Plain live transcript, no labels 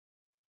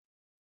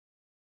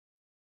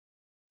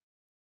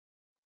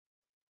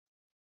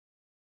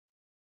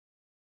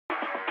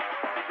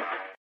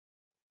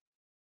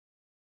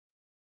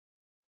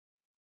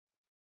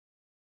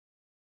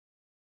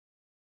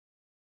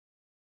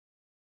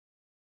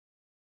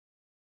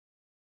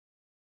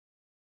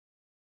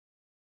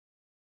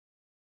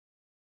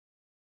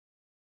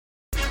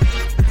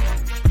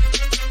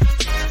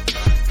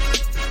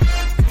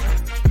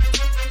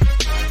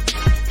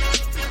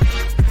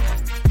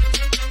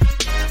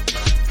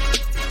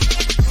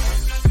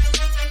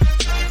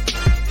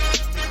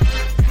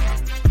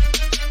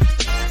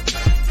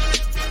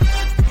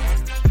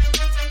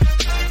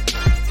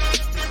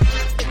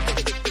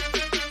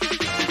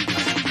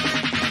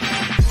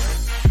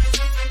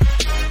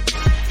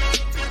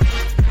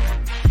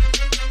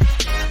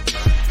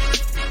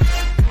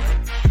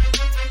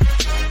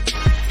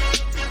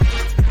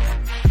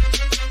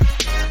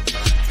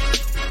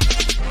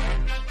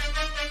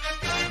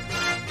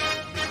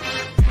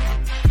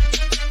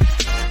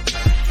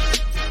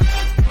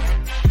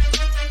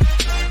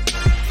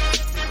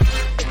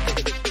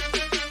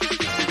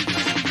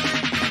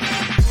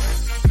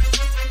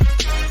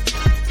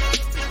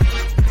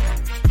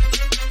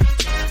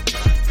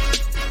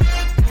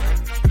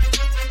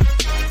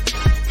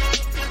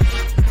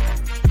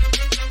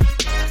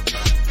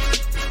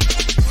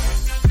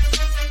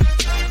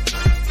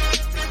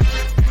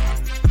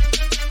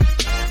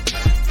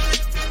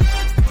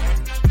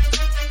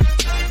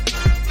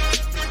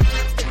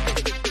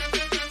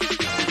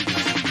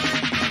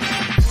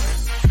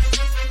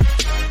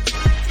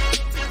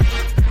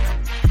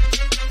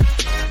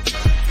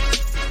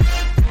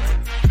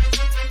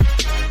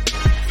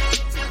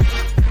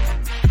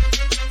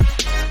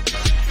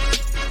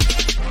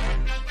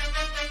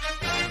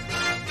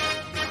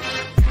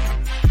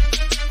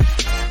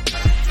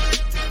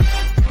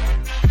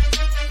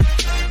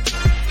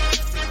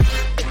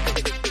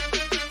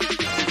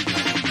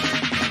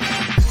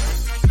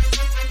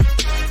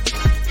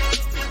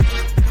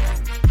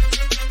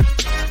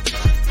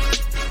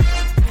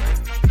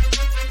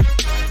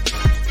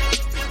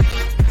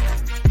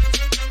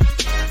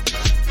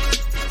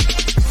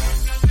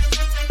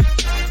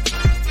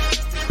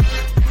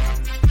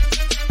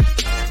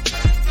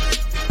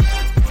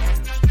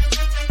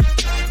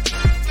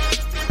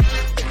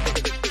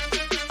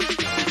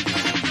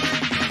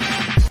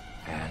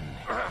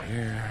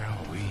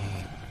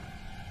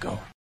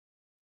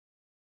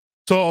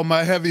To all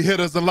my heavy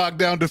hitters and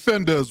lockdown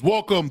defenders,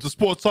 welcome to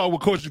Sports Talk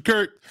with Coach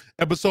Kirk,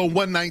 episode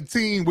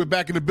 119. We're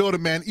back in the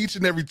building, man, each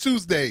and every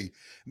Tuesday,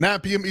 9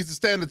 p.m. Eastern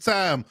Standard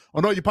Time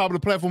on all your popular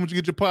platforms you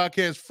get your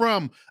podcast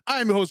from. I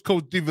am your host,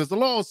 Coach Divas,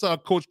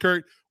 alongside Coach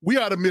Kirk. We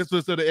are the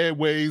mistress of the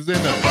airways, and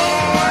the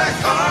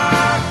boys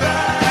are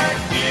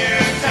back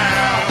in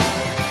town.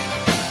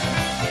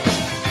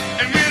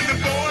 And when the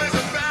boys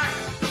are back,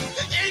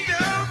 they ain't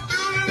no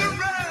fooling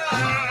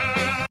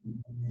around.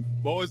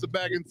 Boys are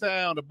back in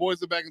town. The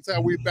boys are back in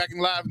town. We're back in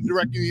live and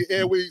direct in your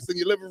airways, in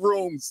your living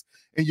rooms,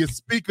 in your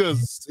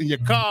speakers, in your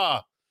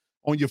car,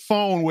 on your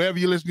phone, wherever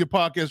you listen to your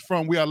podcast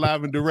from. We are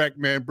live and direct,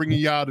 man, bringing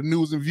y'all the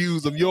news and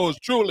views of yours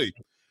truly.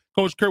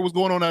 Coach Kurt, what's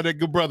going on out there,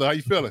 good brother? How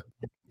you feeling?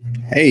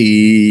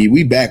 Hey,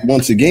 we back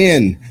once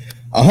again.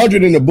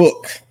 100 in the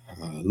book.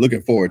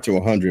 Looking forward to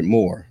 100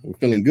 more. We're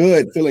feeling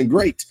good, feeling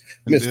great.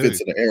 Misfits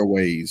of the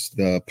Airways,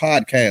 the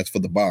podcast for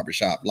the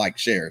barbershop. Like,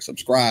 share,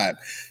 subscribe.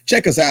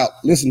 Check us out.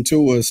 Listen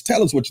to us.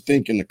 Tell us what you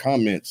think in the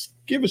comments.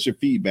 Give us your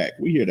feedback.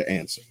 We're here to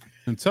answer.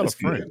 And tell a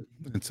friend.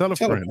 And tell a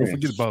friend. Don't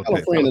forget about that. Tell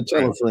a friend and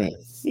tell a friend.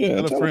 Yeah,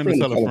 tell a friend and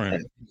tell a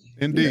friend.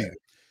 Indeed. Yeah.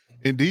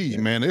 Indeed,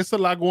 man. It's a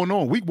lot going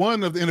on. Week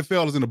 1 of the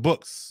NFL is in the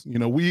books. You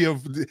know, we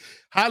have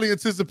highly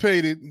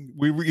anticipated.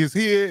 It's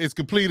here. It's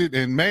completed.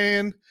 And,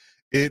 man,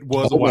 it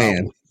was a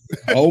wild one.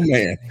 Oh,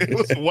 man. It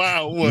was a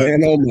wild one.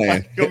 Man, oh,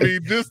 man. I mean,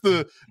 just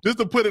to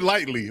put it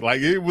lightly,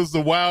 like, it was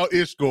a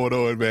wild-ish going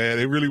on, man.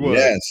 It really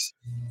was.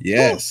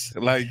 Yes.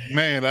 Like,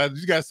 man,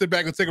 you got to sit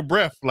back and take a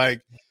breath.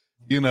 Like,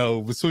 you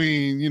know,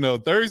 between,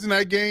 Thursday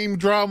night game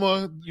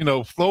drama,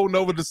 floating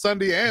over to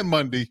Sunday and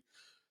Monday,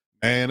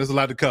 man, there's a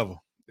lot to cover.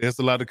 It's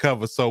a lot to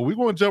cover. So we're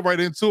going to jump right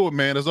into it,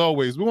 man, as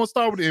always. We're going to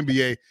start with the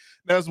NBA.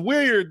 Now, it's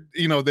weird,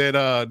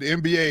 that the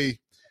NBA,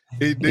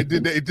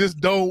 they just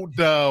don't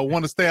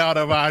want to stay out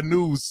of our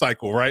news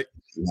cycle, right?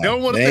 They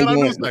don't want to stay out of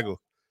our news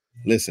cycle.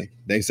 Listen,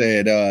 they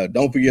said,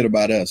 don't forget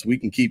about us. We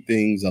can keep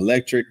things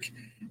electric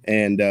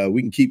and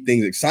we can keep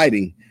things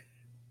exciting,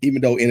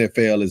 even though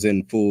NFL is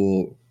in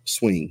full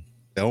swing.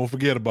 Don't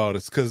forget about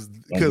us, because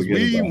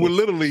we were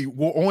literally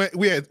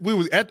we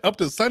was at up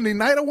to Sunday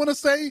night, I want to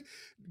say,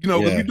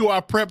 because we do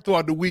our prep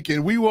throughout the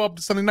weekend. We were up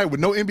to Sunday night with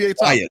no NBA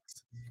topics.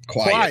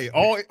 Quiet.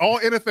 All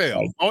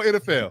NFL. All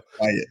NFL.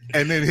 Quiet.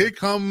 And then here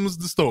comes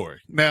the story.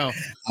 Now,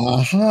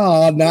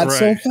 not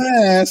so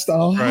fast.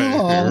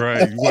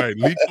 Right.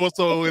 Leak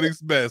also at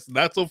its best.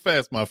 Not so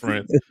fast, my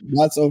friend.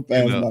 Not so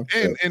fast, my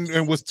friend.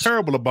 And what's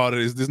terrible about it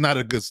is there's not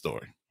a good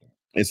story.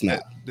 It's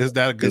not. There's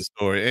not a good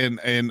story.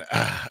 And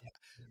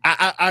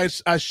I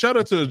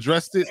shudder to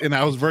address it, and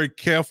I was very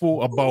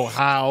careful about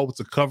how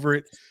to cover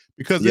it,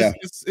 because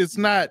it's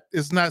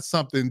not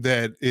something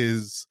that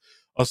is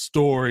a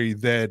story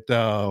that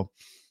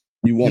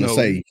you want to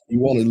say. You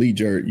want to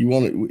lead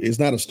it's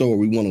not a story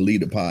we want to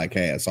lead the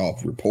podcast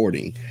off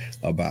reporting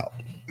about.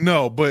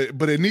 No, but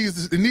it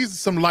needs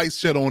some light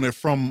shed on it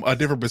from a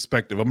different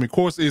perspective. I mean, of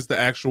course, it's the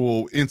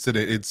actual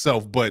incident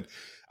itself, but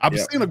I've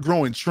seen a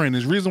growing trend.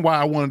 There's a reason why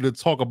I wanted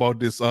to talk about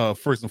this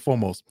first and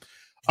foremost.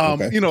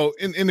 And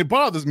it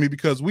bothers me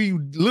because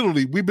we've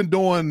been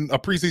doing a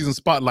preseason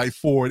spotlight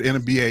for the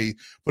NBA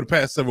for the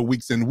past several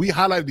weeks, and we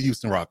highlighted the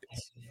Houston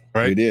Rockets,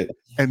 right? We did.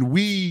 And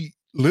we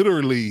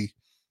literally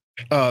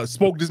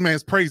spoke this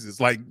man's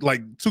praises like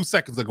 2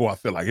 seconds ago. I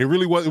feel like it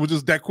was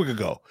just that quick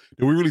ago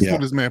that we really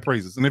spoke this man's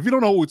praises. And if you don't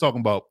know who we're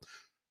talking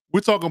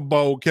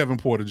about Kevin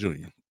Porter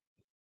Jr.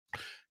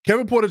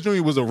 Kevin Porter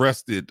Jr. was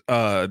arrested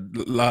in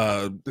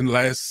the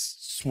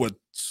last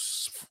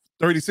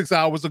 36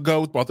 hours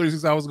ago, about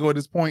 36 hours ago at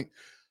this point.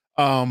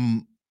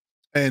 And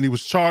he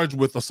was charged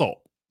with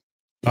assault.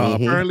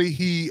 Apparently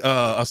he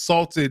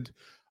assaulted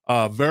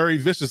very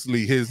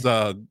viciously his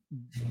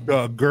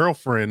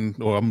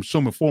girlfriend, or I'm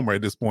assuming former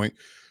at this point,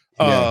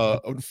 former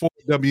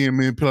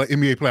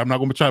WNBA player. I'm not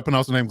going to try to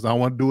pronounce her name because I don't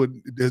want to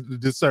do it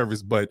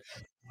disservice, but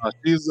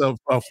she's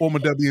a former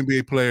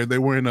WNBA player. They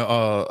were in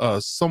a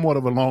somewhat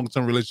of a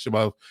long-term relationship.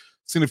 I've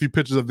seen a few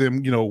pictures of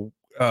them,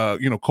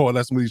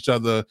 coalescing with each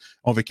other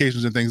on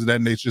vacations and things of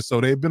that nature.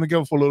 So they've been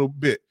together for a little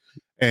bit,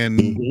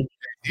 and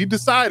he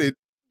decided,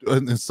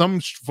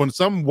 for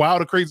some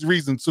wild or crazy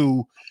reason,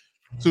 to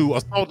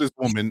assault this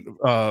woman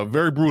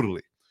very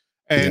brutally,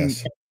 and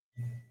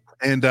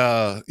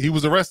he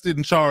was arrested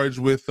and charged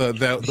with those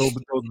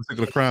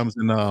particular crimes,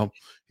 and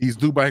he's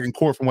due back in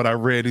court. From what I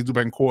read, he's due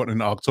back in court in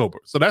October.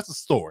 So that's the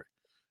story.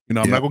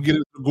 I'm not going to get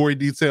into the gory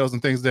details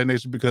and things of that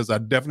nature, because I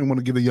definitely want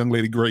to give the young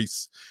lady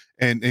grace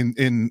and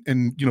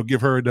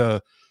give her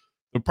the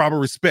proper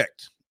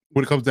respect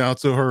when it comes down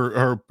to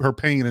her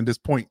pain at this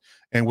point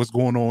and what's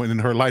going on in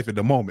her life at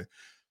the moment.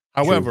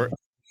 However,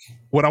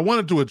 what I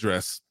wanted to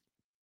address,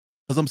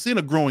 because I'm seeing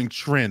a growing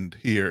trend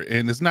here,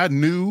 and it's not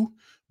new,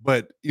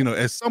 but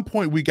at some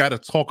point we got to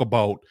talk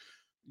about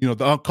the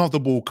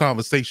uncomfortable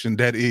conversation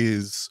that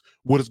is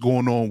what is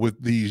going on with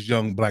these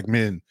young black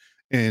men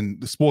in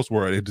the sports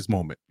world at this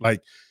moment.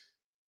 Like,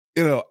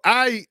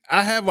 I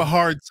have a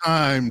hard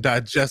time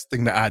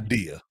digesting the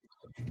idea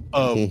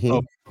of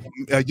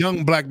a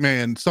young black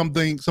man,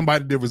 somebody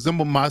that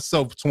resembled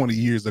myself 20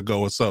 years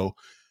ago or so,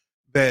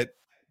 that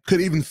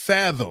could even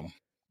fathom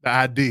the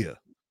idea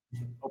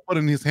of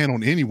putting his hand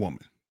on any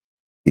woman.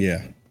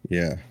 Yeah.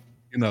 I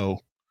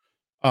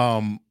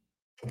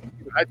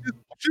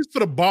just for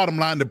the bottom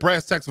line, the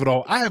brass tacks of it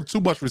all, I have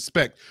too much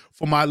respect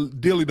for my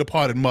dearly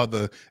departed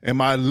mother and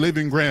my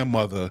living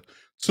grandmother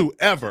to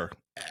ever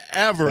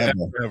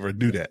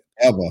do that.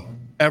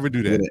 Ever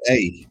do that.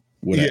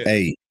 With an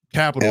A.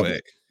 Capital A.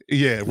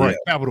 Yeah, right.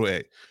 Yeah. Capital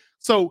A.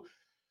 So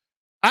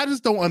I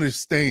just don't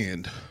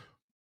understand.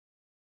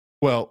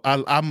 Well,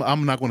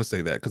 I'm not going to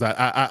say that because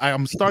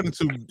I'm starting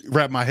to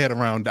wrap my head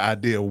around the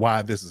idea of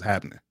why this is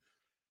happening,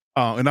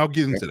 and I'll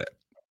get into that.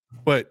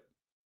 But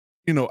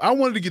I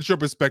wanted to get your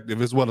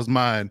perspective as well as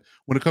mine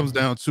when it comes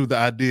down to the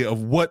idea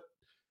of what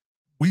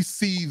we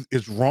see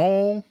is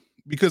wrong,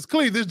 because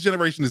clearly this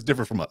generation is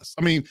different from us.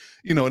 I mean,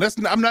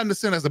 I'm not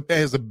saying as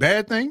a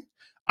bad thing.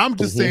 I'm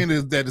just saying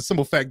is that the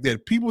simple fact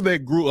that people that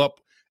grew up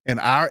in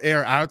our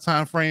era, our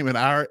time frame, and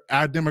our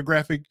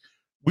demographic,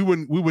 we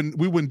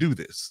wouldn't do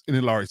this in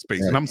a large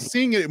space. Right. And I'm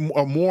seeing it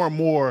more and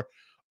more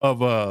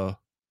of a,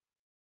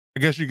 I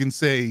guess you can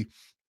say,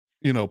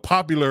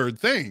 popular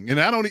thing. And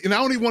I don't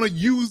want to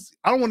use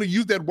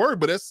that word,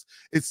 but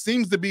it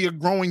seems to be a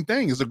growing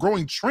thing. It's a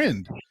growing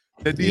trend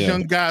that these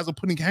young guys are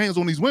putting hands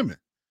on these women.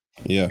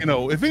 Yeah.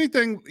 If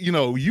anything,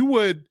 you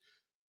would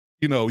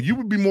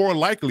be more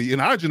likely in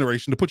our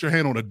generation to put your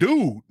hand on a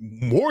dude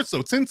more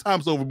so 10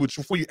 times over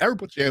before you ever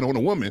put your hand on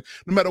a woman,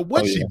 no matter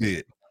what she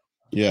did.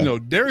 Yeah.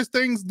 There is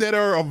things that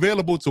are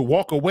available to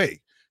walk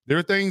away. There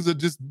are things that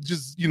just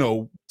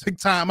take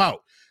time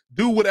out.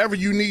 Do whatever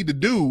you need to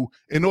do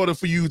in order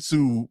for you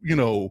to,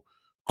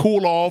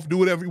 cool off, do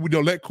whatever,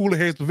 let cooler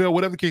heads prevail,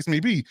 whatever the case may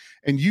be.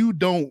 And you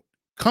don't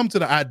come to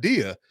the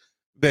idea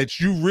that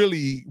you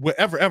really would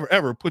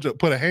ever put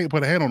a hand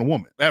on a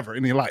woman ever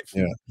in your life.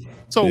 Yeah.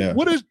 So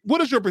what is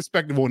your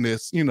perspective on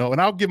this? And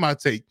I'll give my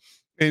take,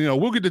 and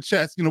we'll get the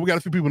chats. We got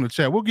a few people in the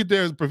chat. We'll get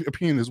their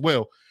opinion as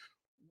well.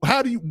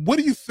 What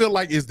do you feel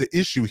like is the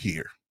issue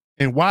here,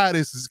 and why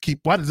does this keep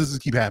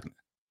happening?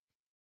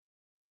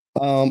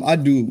 I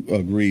do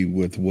agree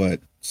with what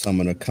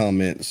some of the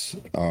comments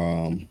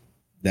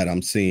that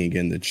I'm seeing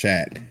in the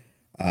chat.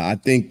 I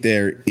think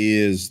there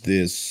is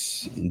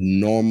this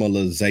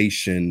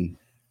normalization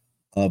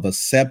of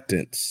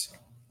acceptance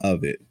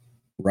of it,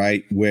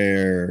 right?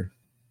 Where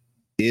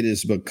it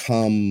has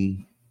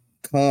become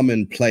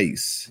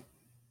commonplace.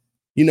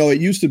 It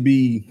used to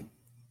be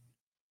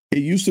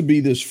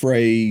this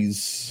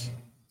phrase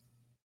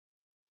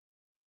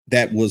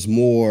that was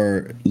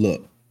more,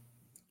 look,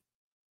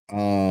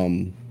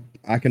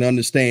 I can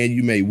understand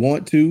you may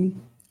want to.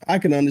 I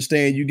can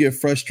understand you get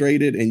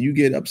frustrated and you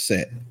get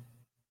upset.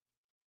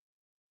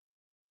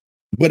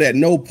 But at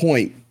no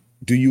point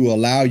do you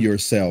allow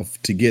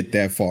yourself to get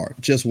that far.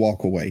 Just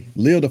walk away.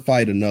 Live to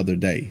fight another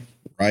day,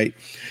 right?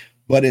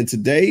 But in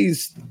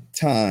today's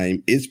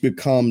time, it's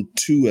become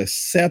too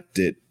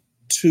accepted,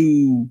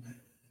 too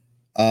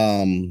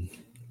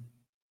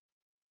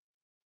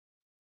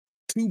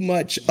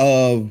much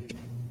of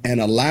an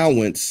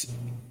allowance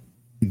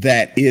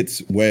that it's,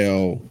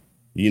 the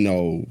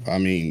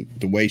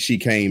way she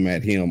came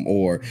at him,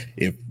 or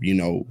if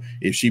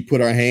she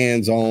put her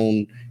hands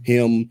on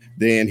him,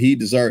 then he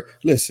deserved.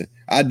 Listen,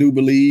 I do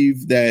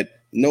believe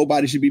that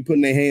nobody should be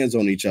putting their hands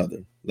on each other.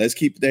 Let's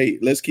keep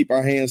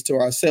our hands to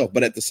ourselves.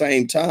 But at the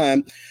same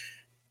time,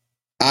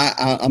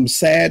 I'm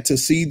sad to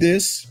see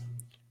this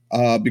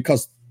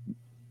because,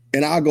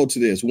 and I'll go to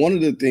this. One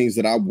of the things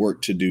that I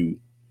work to do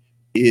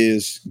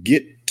is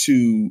get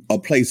to a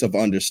place of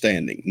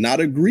understanding, not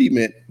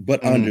agreement,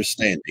 but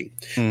understanding.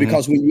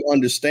 Because when you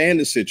understand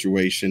the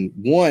situation,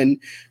 one,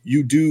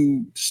 you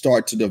do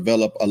start to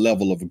develop a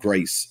level of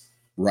grace,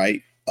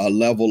 right? A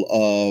level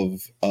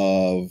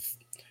of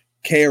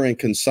care and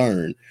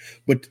concern.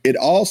 But it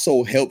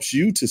also helps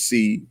you to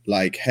see,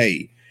 like,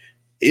 hey,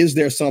 is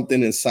there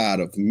something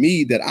inside of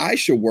me that I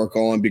should work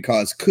on?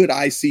 Because could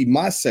I see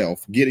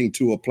myself getting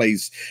to a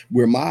place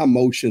where my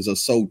emotions are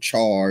so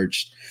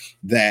charged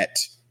that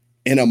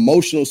an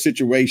emotional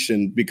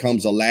situation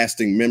becomes a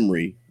lasting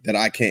memory that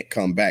I can't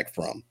come back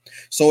from?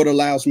 So it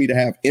allows me to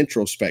have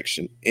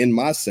introspection in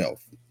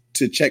myself,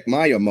 to check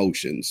my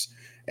emotions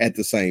at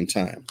the same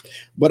time.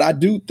 But I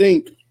do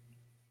think,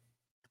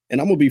 and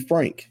I'm going to be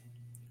frank,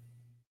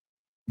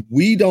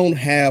 we don't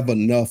have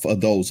enough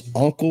of those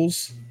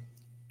uncles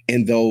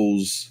and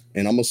those,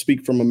 and I'm going to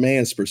speak from a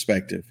man's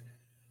perspective,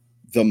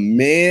 the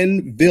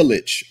man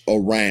village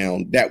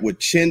around that would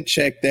chin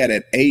check that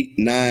at 8,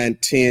 9,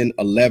 10,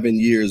 11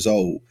 years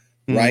old,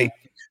 right?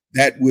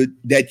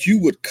 That you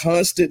would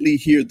constantly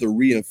hear the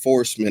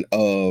reinforcement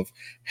of,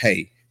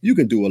 hey, you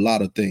can do a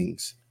lot of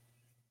things.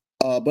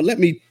 But let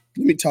me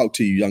talk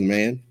to you, young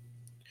man.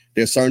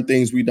 There's certain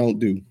things we don't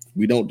do.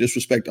 We don't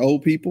disrespect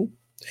old people,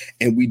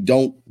 and we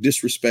don't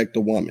disrespect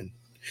a woman.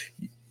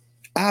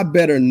 I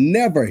better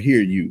never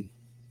hear you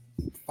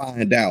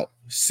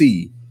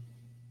see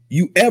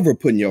you ever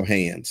putting your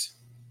hands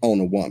on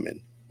a woman,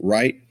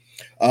 right?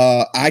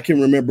 I can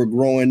remember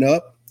growing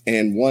up,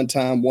 and one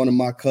time one of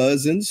my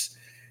cousins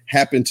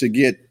happened to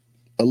get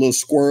a little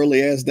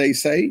squirrely, as they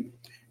say,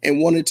 and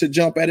wanted to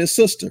jump at his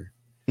sister.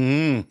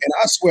 Mm. And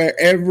I swear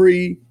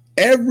every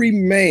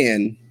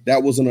man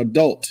that was an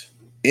adult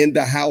in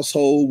the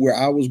household where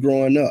I was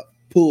growing up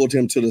pulled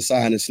him to the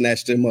side and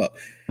snatched him up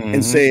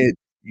and said,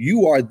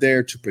 you are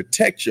there to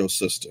protect your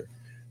sister,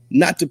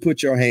 not to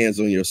put your hands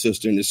on your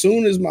sister. And as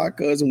soon as my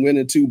cousin went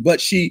into,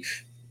 but he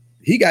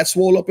got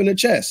swole up in the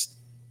chest.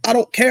 I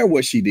don't care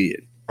what she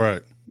did.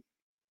 Right.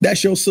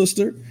 That's your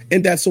sister,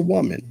 and that's a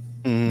woman.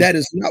 That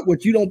is not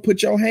what you don't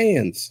put your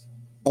hands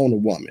on a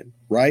woman,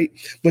 right?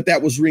 But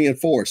that was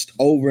reinforced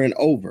over and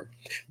over.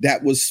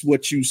 That was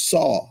what you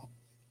saw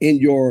in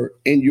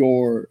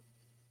your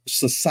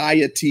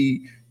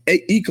society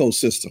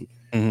ecosystem.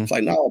 It's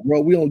like, no,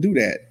 bro, we don't do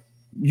that.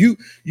 You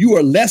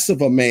are less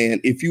of a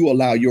man if you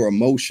allow your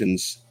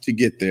emotions to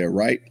get there,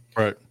 right?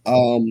 Right.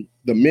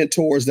 The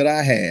mentors that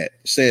I had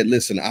said,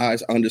 listen, I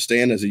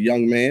understand as a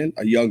young man,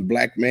 a young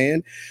black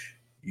man,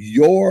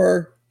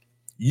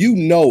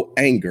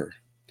 anger,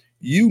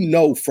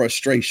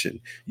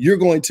 frustration. You're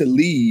going to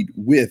lead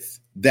with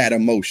that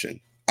emotion.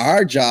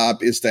 Our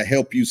job is to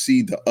help you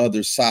see the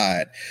other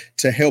side,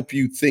 to help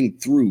you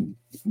think through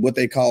what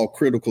they call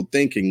critical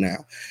thinking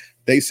now.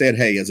 They said,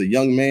 hey, as a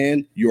young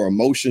man, your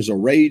emotions are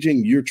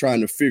raging. You're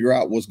trying to figure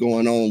out what's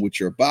going on with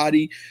your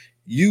body.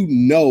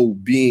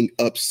 Being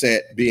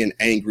upset, being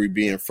angry,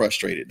 being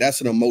frustrated.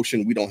 That's an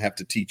emotion we don't have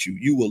to teach you.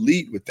 You will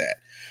lead with that.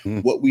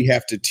 What we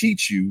have to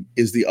teach you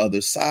is the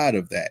other side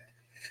of that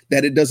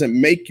it doesn't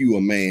make you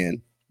a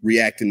man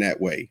reacting that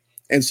way.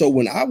 And so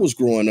when I was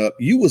growing up,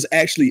 you was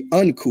actually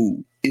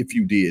uncool if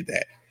you did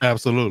that.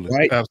 Absolutely.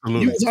 Right?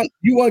 Absolutely.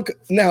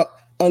 Now,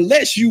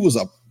 unless you was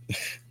a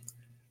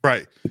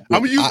right.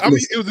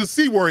 It was a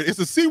C word. It's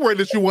a C word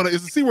that you want to.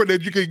 It's a C word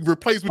that you can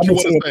replace what you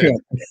want to say.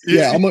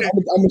 Yeah, I'm gonna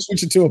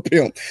switch it to a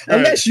pimp. Right.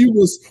 Unless you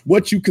was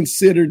what you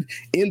considered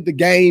in the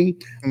game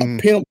a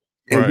pimp,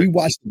 and we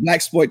watched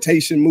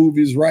blaxploitation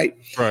movies, right?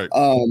 Right.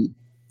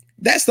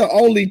 That's the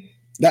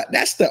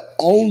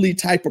only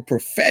type of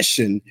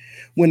profession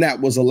when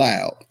that was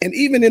allowed. And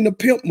even in the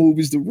pimp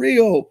movies, the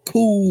real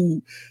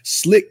cool,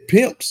 slick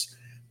pimps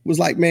was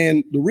like,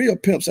 man, the real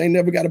pimps ain't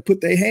never got to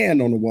put their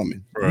hand on a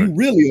woman. Right. You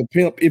really a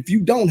pimp if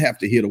you don't have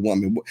to hit a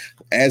woman.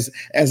 As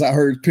I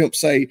heard pimps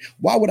say,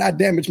 why would I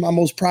damage my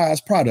most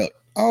prized product?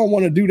 I don't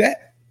want to do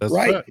that. That's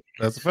right. A fact.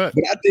 That's a fact.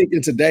 But I think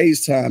in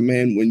today's time,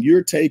 man, when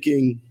you're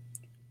taking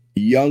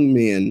young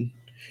men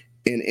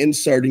and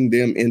inserting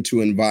them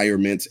into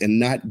environments and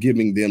not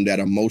giving them that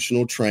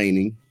emotional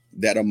training,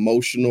 that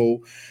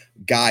emotional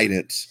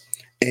guidance,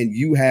 and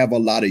you have a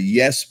lot of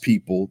yes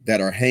people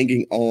that are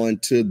hanging on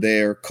to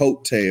their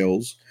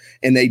coattails,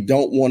 and they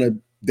don't want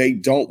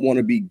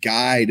to be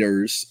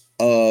guiders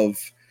of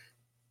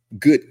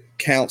good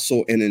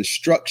counsel and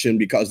instruction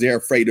because they're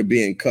afraid of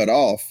being cut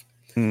off,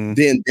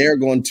 then they're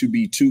going to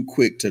be too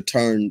quick to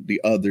turn the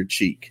other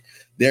cheek.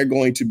 They're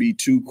going to be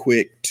too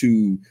quick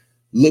to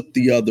look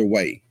the other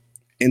way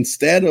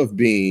instead of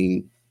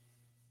being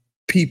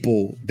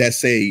people that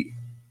say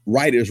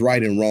right is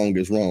right and wrong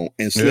is wrong.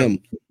 And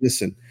Slim,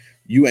 listen,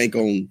 you ain't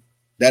gonna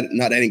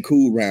that ain't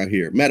cool around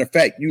here. Matter of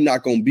fact, you're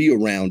not gonna be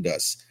around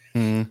us.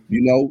 You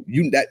know,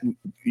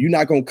 you're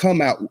not gonna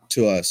come out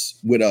to us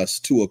with us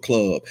to a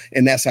club,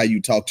 and that's how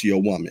you talk to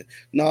your woman.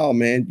 No,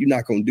 man, you're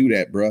not gonna do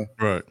that, bro.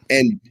 Right.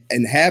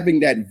 And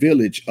having that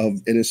village of,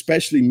 and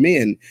especially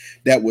men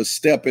that would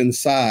step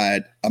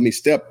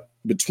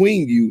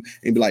between you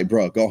and be like,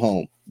 bro, go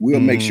home. We'll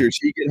make sure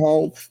she get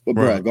home, but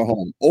bro, go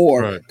home.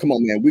 Or come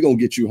on, man, we're gonna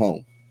get you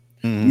home.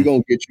 We're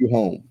going to get you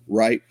home,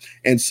 right?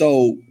 And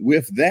so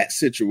with that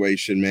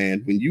situation,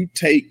 man, when you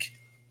take,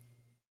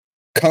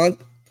 I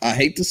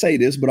hate to say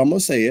this, but I'm going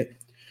to say it.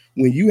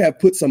 When you have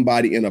put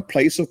somebody in a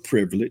place of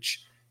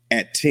privilege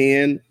at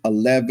 10,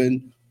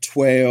 11,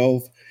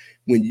 12,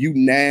 when you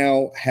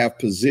now have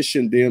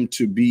positioned them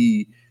to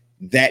be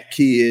that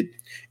kid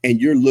and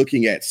you're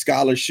looking at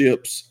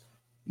scholarships,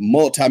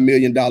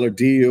 multi-million-dollar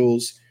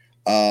deals,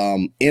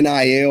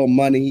 NIL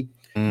money,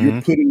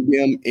 you're putting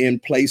them in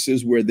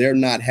places where they're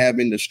not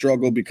having to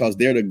struggle because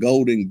they're the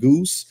golden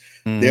goose.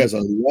 There's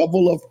a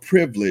level of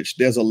privilege.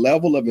 There's a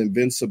level of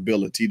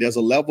invincibility. There's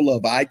a level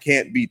of I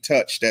can't be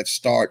touched that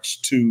starts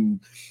to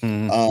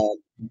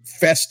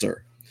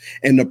fester.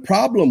 And the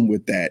problem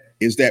with that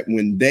is that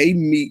when they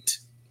meet,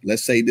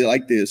 let's say they're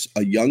like this,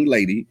 a young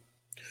lady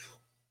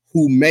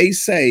who may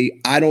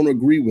say, I don't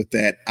agree with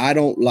that. I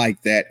don't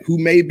like that, who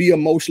may be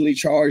emotionally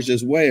charged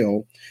as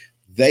well.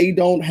 They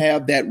don't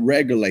have that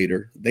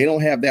regulator. They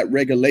don't have that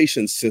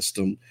regulation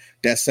system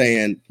that's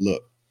saying,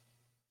 look,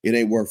 it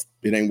ain't worth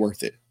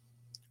it.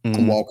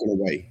 I'm walking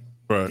away.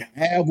 Right.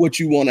 Have what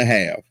you want to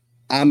have.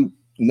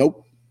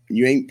 Nope.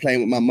 You ain't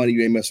playing with my money.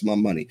 You ain't messing with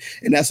my money.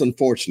 And that's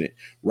unfortunate,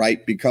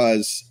 right?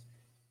 Because,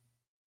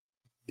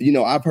 you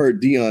know, I've heard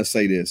Dion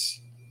say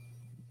this.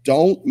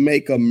 Don't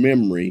make a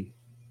memory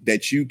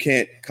that you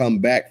can't come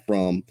back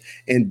from,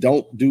 and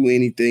don't do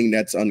anything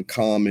that's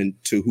uncommon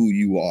to who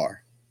you are.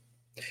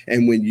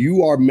 And when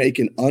you are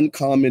making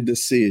uncommon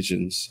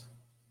decisions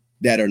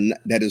that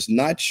is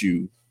not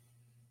you,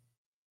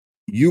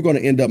 you're going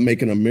to end up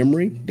making a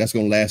memory that's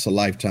going to last a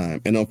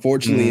lifetime. And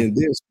unfortunately, in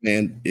this,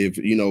 man, if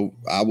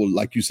I will,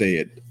 like you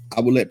said,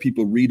 I will let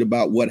people read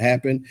about what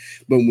happened.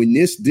 But when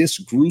it's this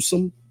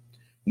gruesome,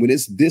 when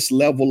it's this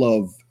level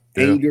of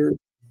anger,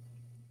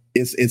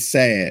 it's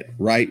sad,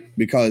 right?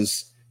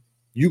 Because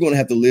you're going to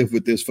have to live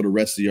with this for the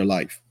rest of your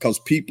life. Because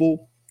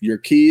people, your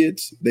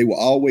kids, they will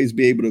always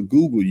be able to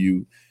Google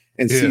you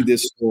and see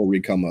this story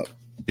come up.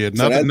 Yeah,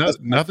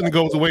 nothing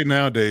goes away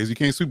nowadays. You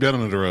can't sweep that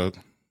under the rug.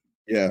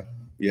 Yeah.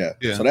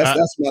 So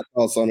that's my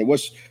thoughts on it.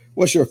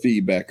 What's your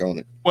feedback on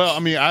it? Well, I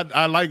mean,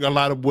 I like a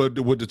lot of what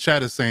the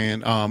chat is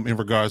saying in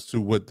regards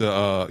to what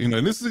the and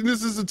this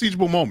is a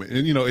teachable moment,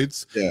 and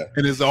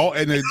it's all,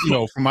 and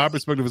from my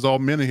perspective, it's all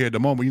men in here at the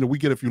moment. We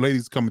get a few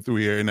ladies coming through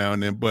here now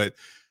and then, but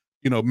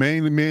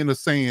mainly men are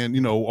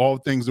saying all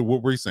things of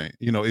what we're saying.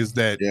 Is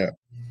that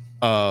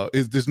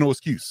there's no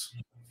excuse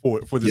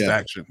for this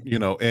action.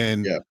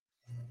 And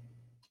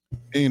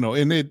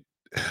and it.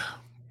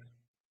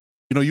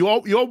 You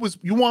want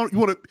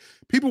to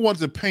people want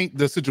to paint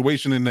the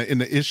situation in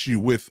the issue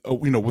with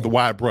with a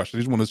wide brush. They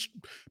just want to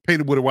paint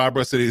it with a wide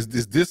brush. That is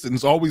this and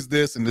it's always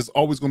this and there's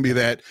always going to be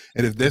that.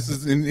 And if this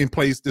is in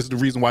place, this is the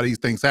reason why these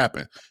things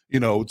happen.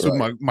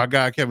 To my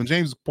guy Kevin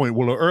James' point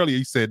earlier,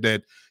 he said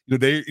that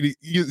they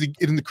an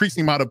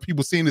increasing amount of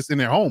people seeing this in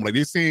their home, like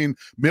they're seeing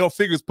male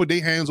figures put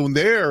their hands on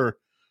their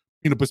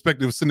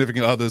perspective of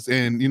significant others,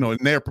 and and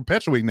they're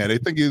perpetuating that. They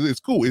think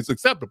it's cool, it's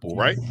acceptable,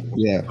 right?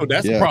 Yeah. So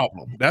that's a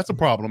problem. That's a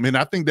problem, and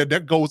I think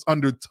that goes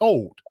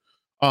undertold.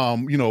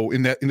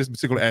 In this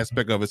particular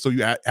aspect of it. So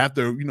you have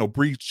to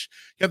broach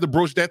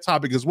that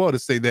topic as well, to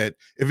say that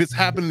if it's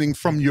happening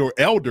from your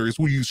elders,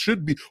 who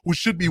should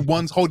be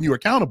ones holding you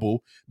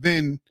accountable,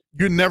 then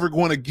you're never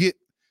going to get.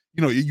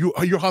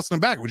 You're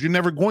hustling backwards. You're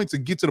never going to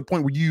get to the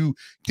point where you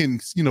can,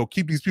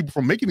 keep these people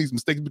from making these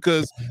mistakes,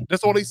 because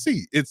that's all they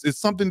see. It's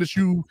something that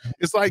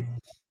it's like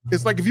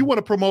if you want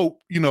to promote,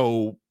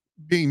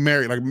 being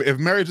married, like if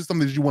marriage is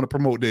something that you want to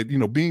promote, that,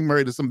 being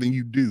married is something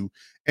you do,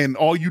 and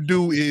all you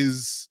do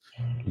is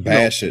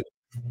bash it.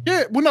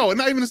 Yeah. Well, no,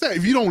 not even that.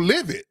 If you don't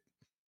live it.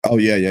 Oh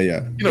yeah.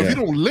 If you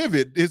don't live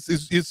it,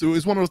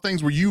 it's one of those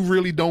things where you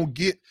really don't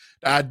get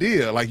the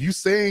idea. Like, you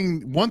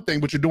saying one thing,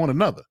 but you're doing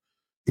another.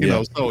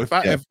 So if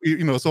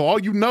all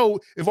you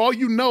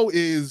know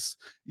is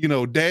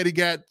daddy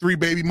got 3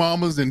 baby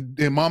mamas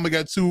and mama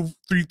got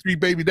three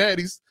baby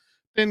daddies,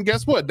 then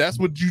guess what? That's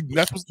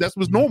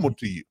what's normal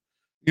to you.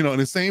 In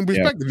the same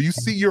perspective, if you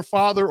see your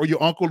father or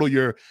your uncle or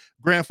your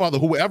grandfather,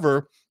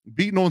 whoever,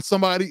 beating on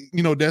somebody,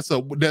 that's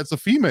a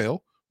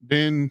female,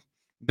 then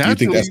naturally, you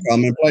think that's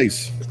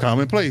commonplace. It's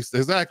commonplace,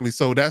 exactly.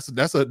 So that's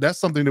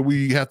something that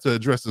we have to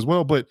address as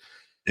well. But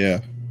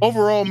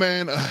overall,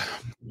 man,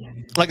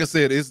 like I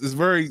said, it's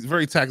very,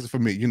 very taxing for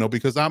me,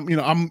 because I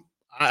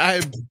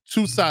have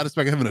 2 sides.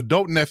 I have an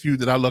adult nephew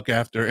that I look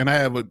after, and I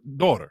have a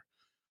daughter,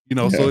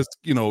 so it's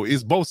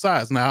it's both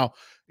sides. Now,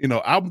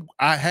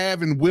 I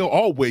have and will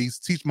always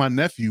teach my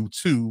nephew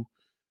to,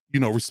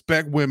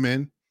 respect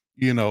women,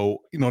 no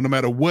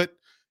matter what,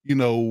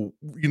 you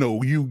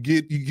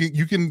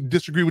can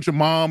disagree with your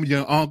mom,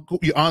 your uncle,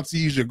 your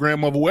aunties, your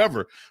grandmother,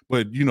 whoever,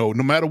 but no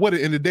matter what, at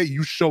the end of the day,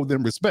 you show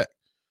them respect.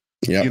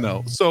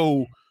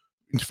 So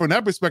from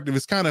that perspective,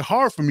 it's kind of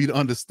hard for me to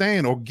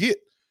understand or get,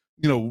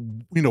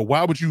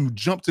 why would you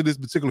jump to this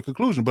particular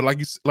conclusion? But like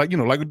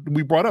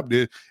we brought up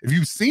there, if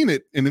you've seen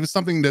it and if it's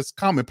something that's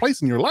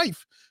commonplace in your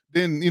life,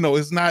 then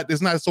it's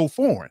not so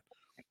foreign,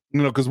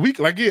 because we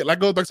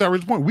goes back to our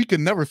original point. We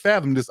can never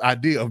fathom this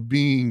idea of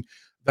being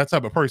that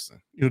type of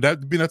person,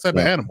 that being that type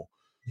of animal.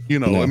 I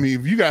mean,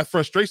 if you got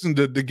frustration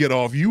to get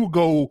off, you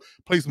go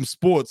play some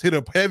sports, hit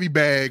a heavy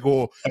bag,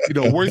 or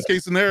worst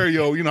case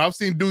scenario, I've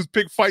seen dudes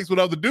pick fights with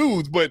other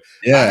dudes, but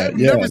I've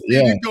never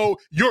seen you go,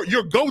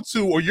 your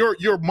go-to or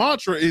your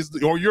mantra is,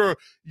 or your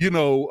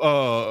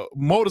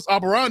modus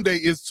operandi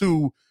is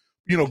to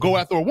go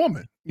after a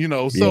woman,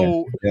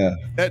 so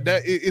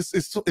that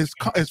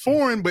it's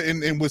foreign, but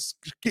and what's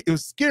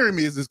scaring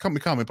me is it's coming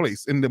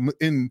commonplace.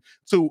 And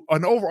so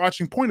an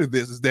overarching point of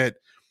this is that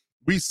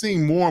we see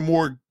more and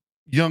more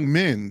young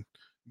men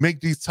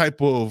make these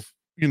type of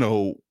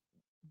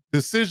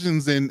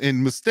decisions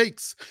and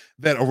mistakes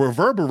that are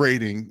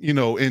reverberating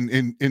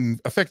in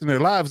affecting their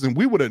lives, and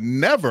we would have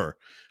never,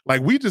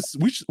 like, we just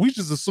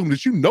assume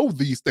that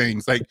these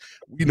things, like,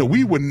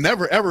 we would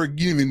never ever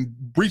even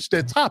breach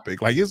that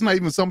topic. Like, it's not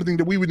even something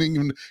that we would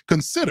even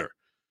consider.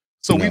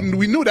 So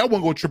we knew that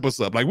wasn't gonna trip us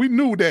up. Like, we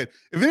knew that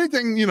if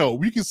anything,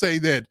 we can say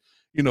that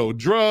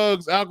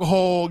drugs,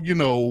 alcohol,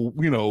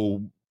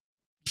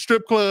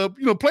 strip club,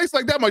 place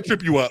like that might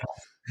trip you up,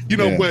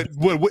 but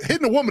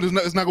hitting a woman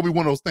is not gonna be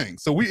one of those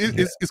things. So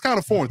it's kind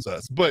of foreign to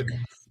us. But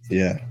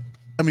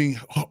I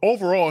mean,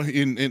 overall,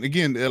 and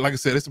again, like I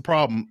said, it's a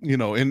problem,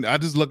 and I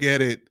just look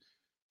at it,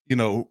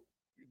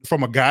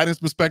 from a guidance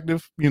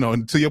perspective,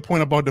 and to your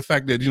point about the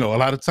fact that, a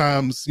lot of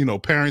times,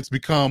 parents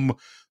become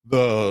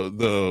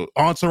the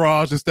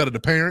entourage instead of the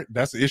parent.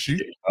 That's the issue.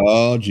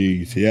 Oh,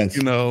 geez. Yes.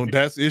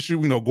 That's the issue,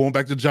 going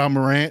back to John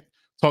Morant,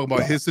 talking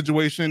about his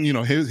situation, you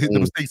know, his the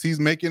mistakes he's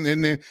making,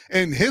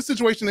 and his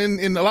situation,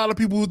 and a lot of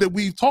people that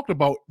we've talked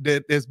about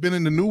that has been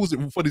in the news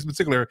for these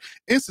particular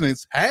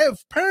incidents have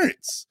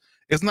parents.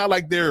 It's not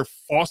like they're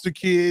foster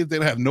kids; they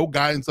don't have no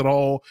guidance at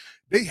all.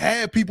 They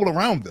have people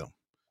around them.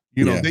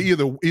 You know, they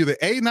either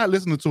A, not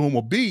listening to him,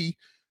 or B,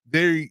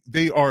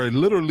 they are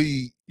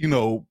literally, you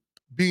know,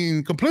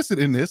 being complicit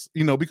in this,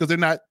 you know, because they're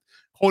not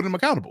holding them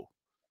accountable.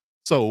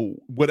 So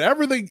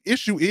whatever the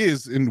issue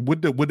is and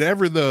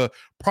whatever the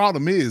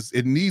problem is,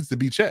 it needs to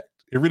be checked.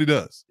 It really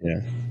does. Yeah.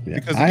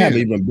 Because I have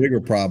even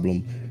bigger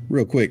problem,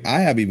 real quick.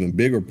 I have even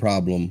bigger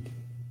problem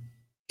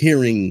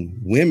hearing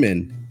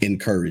women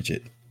encourage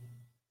it.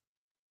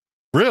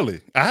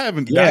 Really? I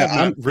haven't.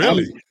 Yeah,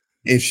 really.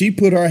 If she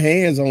put her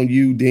hands on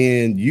you,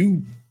 then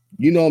you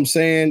know what I'm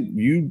saying?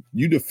 You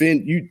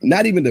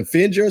not even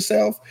defend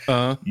yourself.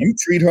 You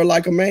treat her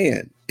like a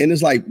man. And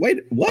it's like, wait,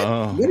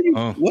 what?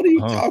 What are you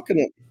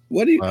talking about?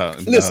 What do you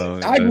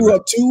listen? I grew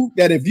up too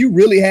that if you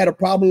really had a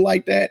problem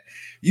like that,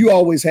 you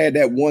always had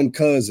that one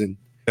cousin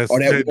or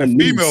that one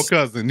female niece,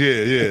 cousin.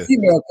 Yeah.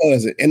 Female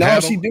cousin. And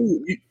all she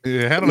do,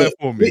 handle that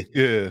for me.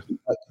 Yeah.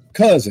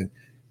 Cousin,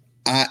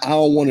 I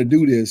don't want to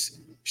do this.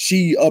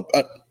 She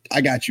I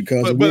got you,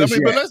 cousin.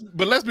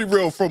 But let's be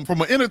real.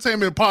 From an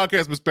entertainment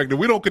podcast perspective,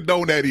 we don't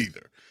condone that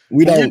either.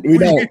 We don't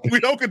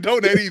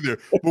condone that either.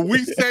 But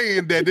we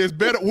saying that there's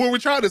better. What we're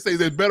trying to say is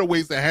there's better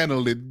ways to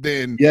handle it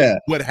than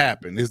what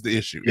happened is the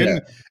issue.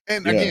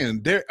 And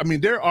again,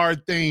 there are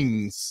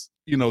things,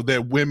 you know,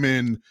 that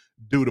women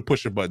do to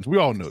push your buttons. We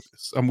all know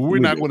this. I mean, we're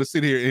not going to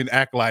sit here and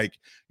act like,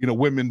 you know,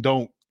 women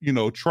don't, you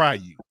know, try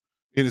you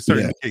in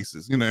certain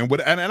cases, you know,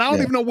 and I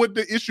don't even know what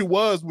the issue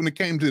was when it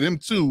came to them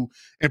two,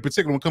 in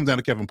particular when it comes down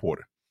to Kevin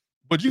Porter.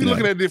 But you can look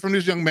at it from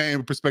this young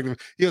man's perspective.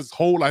 He has his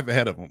whole life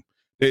ahead of him.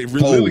 It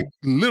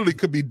literally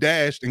could be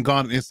dashed and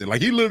gone in an instant.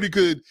 Like he literally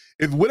could,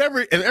 if whatever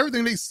and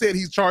everything they said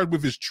he's charged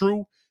with is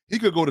true, he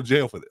could go to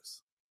jail for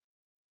this.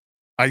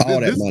 Like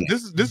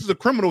this is a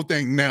criminal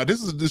thing now.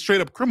 This is the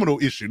straight up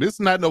criminal issue. This is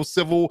not no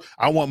civil.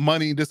 I want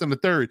money. This and the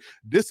third.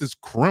 This is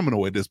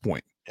criminal at this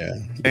point.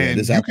 And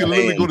you can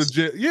literally go to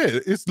jail. Yeah,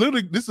 this is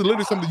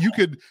literally something you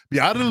could be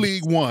out of the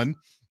league. One,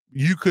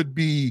 you could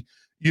be,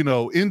 you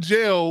know, in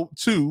jail.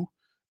 Two.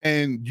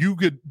 And you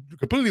could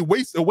completely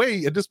waste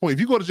away at this point.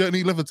 If you go to jail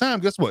any length of time,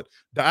 guess what?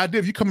 The idea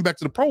of you coming back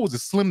to the pros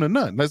is slim to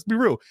none. Let's be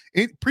real.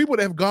 People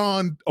that have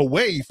gone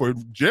away for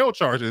jail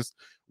charges,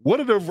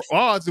 what are the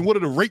odds and what are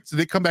the rates that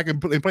they come back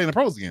and play in the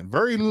pros again?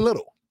 Very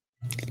little.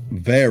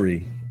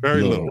 Very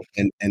little.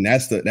 And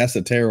that's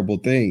the terrible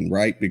thing,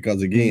 right?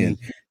 Because again,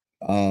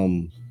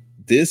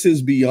 this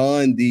is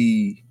beyond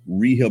the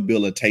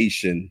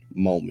rehabilitation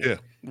moment. Yeah,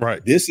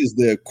 right. This is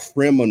the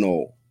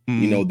criminal.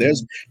 You know,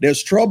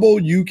 there's trouble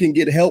you can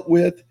get help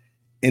with,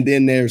 and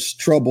then there's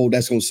trouble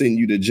that's going to send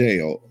you to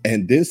jail.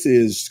 And this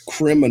is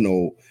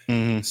criminal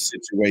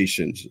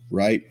situations,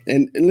 right?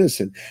 And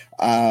listen,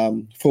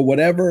 for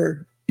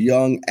whatever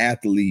young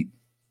athlete,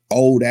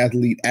 old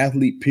athlete,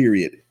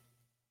 period,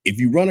 if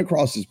you run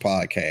across this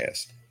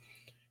podcast,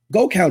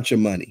 go count your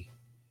money.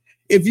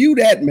 If you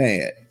that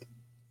mad,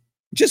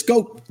 just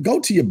go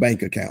to your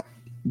bank account.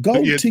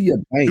 Go to your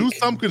bank. Do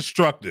something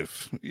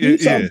constructive.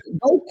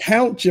 Go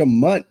count your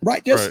money.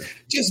 Right.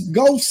 Just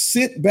go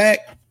sit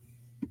back,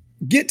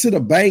 get to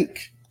the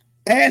bank,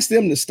 ask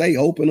them to stay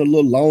open a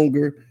little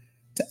longer.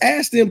 To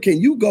ask them,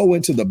 can you go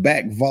into the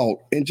back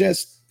vault and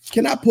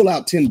can I pull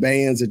out 10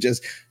 bands and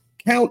just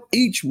count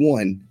each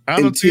one?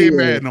 Until you ain't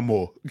mad no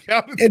more.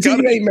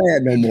 Until you ain't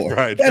mad no more.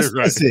 Right.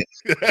 That's it.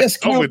 Just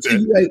count till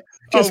you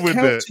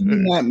you're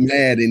not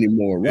mad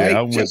anymore. Right.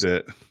 Yeah, I'm with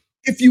that.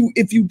 If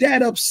you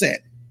that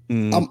upset.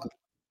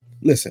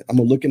 Listen, I'm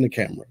gonna look in the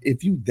camera.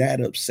 If you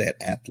that upset,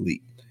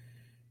 athlete,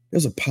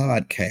 there's a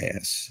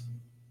podcast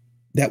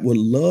that would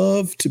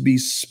love to be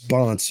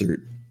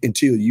sponsored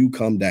until you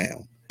come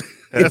down.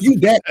 If you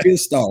that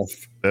pissed off,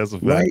 that's a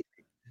fact. Right?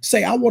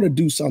 Say, I want to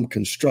do something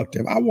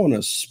constructive. I want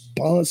to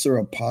sponsor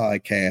a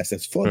podcast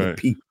that's for the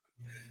people.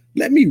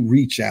 Let me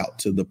reach out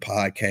to the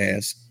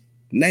podcast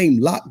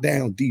named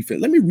Lockdown Defense.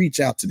 Let me reach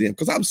out to them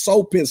because I'm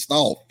so pissed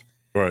off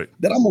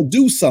that I'm gonna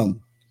do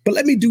something. But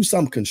let me do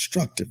something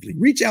constructively.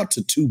 Reach out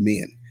to two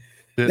men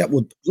that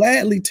will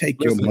gladly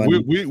take your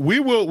money. We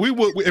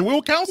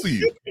will counsel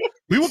you.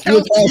 We will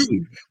counsel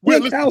you.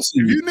 We'll counsel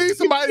you. If you need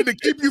somebody to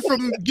keep you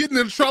from getting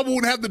in trouble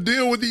and have to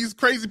deal with these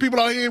crazy people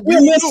out here,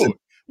 we'll do it.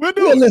 We'll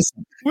do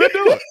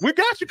it. We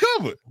got you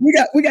covered.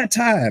 We got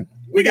time.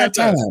 We got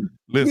time.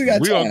 Listen,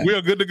 we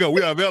are good to go.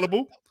 We are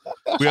available.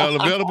 We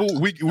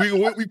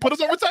put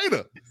us on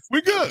retainer.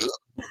 We good.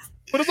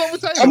 Put us on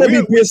retainer. I'm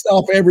gonna be pissed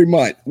off every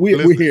month.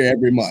 We're here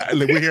every month.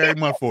 We're here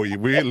every month for you.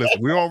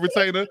 We're on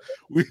retainer.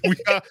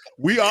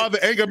 We are the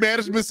anger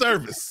management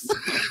service.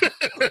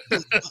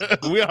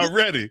 We are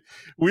ready.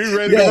 We're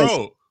ready to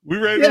roll.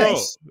 We're ready to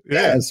roll.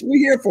 Yes, we're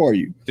here for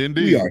you.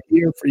 Indeed. We are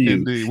here for you.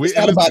 Indeed. It's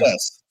not about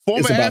us.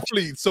 Former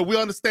athletes, so we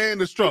understand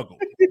the struggle.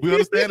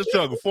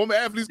 Former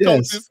athletes,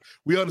 coaches,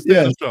 we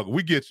understand the struggle.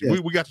 We get you.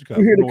 We got you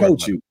covered. We're here to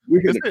coach you. We're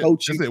here to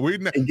coach you. We're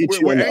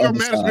anger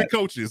management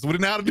coaches. We're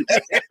not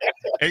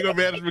Anger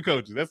management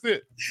coaches. That's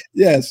it.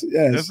 Yes.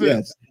 That's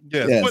it.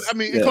 Yes. But I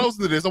mean, in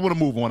closing to this, I want to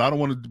move on. I don't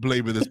want to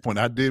belabor this point.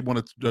 I did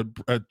want to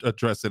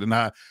address it, and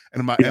my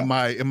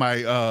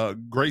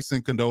grace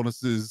and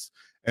condolences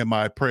and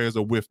my prayers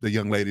are with the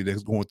young lady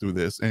that's going through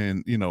this,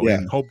 and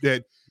and hope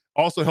that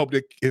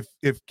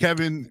if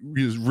Kevin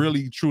is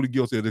really truly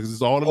guilty of this, because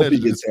it's all alleged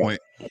at this point,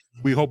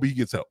 we hope he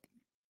gets help.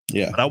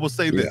 Yeah. But I will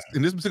say this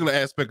in this particular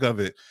aspect of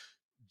it,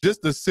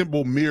 just the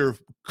simple mere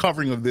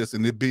covering of this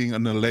and it being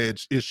an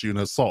alleged issue, an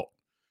assault.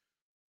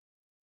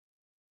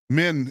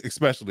 Men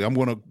especially, I'm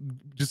going to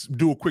just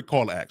do a quick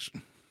call to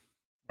action,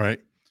 right?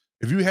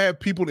 If you have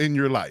people in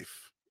your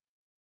life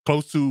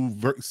close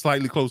to,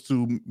 slightly close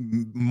to,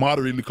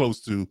 moderately close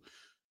to,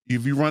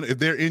 if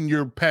they're in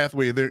your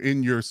pathway, they're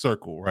in your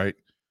circle, right?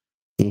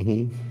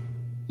 Mm-hmm.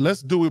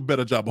 Let's do a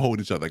better job of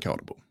holding each other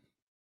accountable.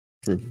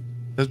 True.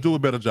 Let's do a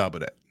better job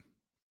of that.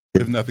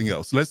 If nothing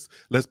else, let's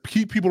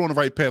keep people on the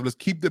right path. Let's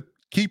keep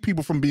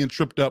people from being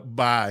tripped up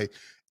by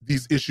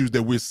these issues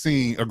that we're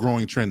seeing a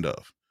growing trend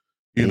of.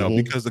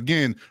 Because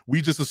again,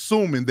 we just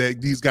assuming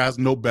that these guys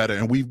know better,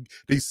 and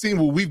they seen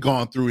what we've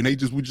gone through, and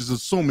we just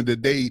assuming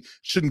that they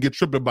shouldn't get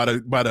tripped up by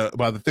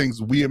the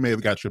things we may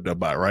have got tripped up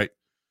by, right?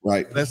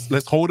 Right.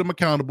 Let's hold them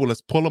accountable.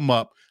 Let's pull them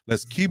up.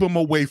 Let's keep them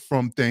away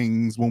from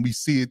things when we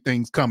see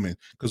things coming,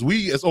 because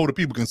we as older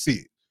people can see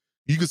it.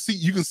 You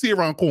can see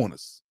around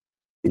corners.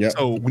 Yeah.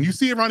 So when you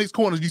see around these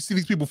corners, you see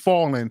these people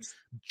falling.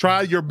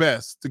 Try your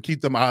best to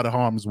keep them out of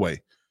harm's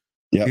way.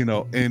 Yeah.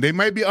 And they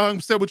might be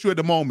upset with you at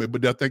the moment,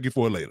 but they'll thank you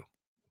for it later.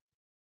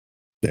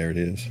 There it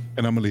is.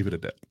 And I'm gonna leave it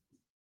at that.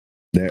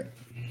 There.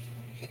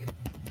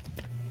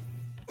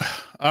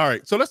 All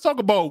right. So let's talk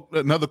about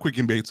another quick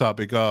NBA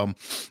topic.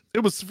 It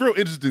was real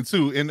interesting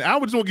too. And I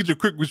just want to get your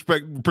quick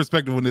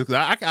perspective on this.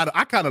 I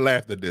kind of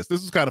laughed at this.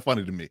 This was kind of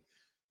funny to me.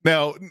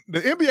 Now,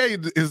 the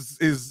NBA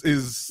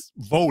is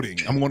voting.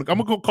 I'm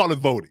gonna call it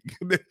voting.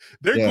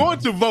 They're going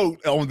to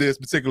vote on this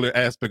particular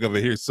aspect of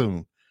it here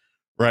soon,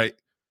 right?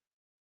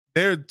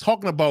 They're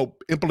talking about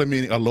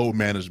implementing a load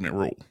management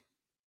rule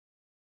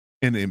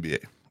in the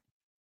NBA.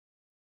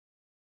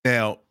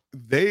 Now,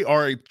 they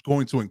are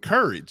going to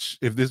encourage,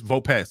 if this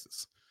vote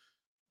passes,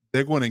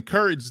 they're going to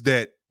encourage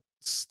that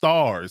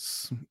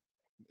stars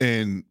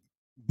and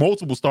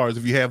multiple stars,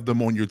 if you have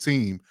them on your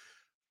team,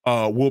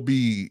 will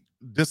be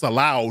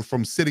disallowed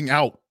from sitting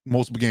out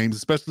multiple games,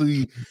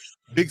 especially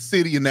big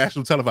city and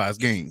national televised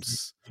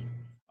games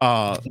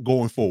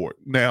going forward.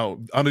 Now,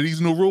 under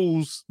these new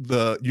rules,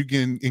 you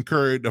can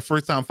incur the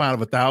first time fine of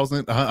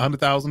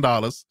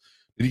 $100,000.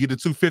 Then you get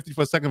to $250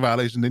 for a second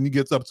violation. Then you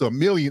get up to $1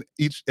 million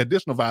each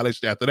additional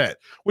violation after that,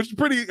 which is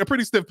a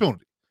pretty stiff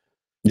penalty.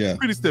 Yeah,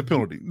 pretty stiff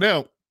penalty.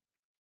 Now,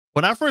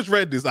 when I first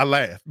read this, I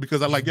laughed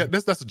because I like, yeah,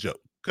 that's a joke.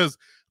 Because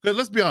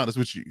let's be honest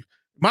with you.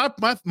 My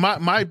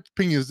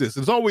opinion is this: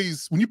 there's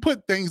always, when you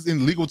put things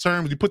in legal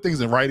terms, you put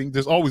things in writing,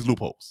 there's always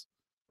loopholes,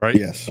 right?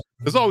 Yes,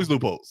 there's always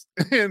loopholes.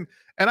 And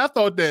I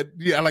thought that,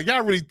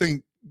 y'all really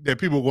think that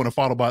people are going to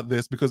follow about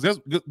this, because guess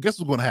what's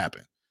going to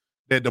happen?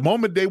 That the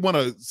moment they want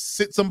to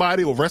sit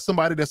somebody or arrest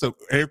somebody that's a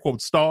air quote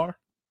star,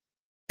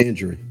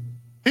 injury,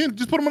 and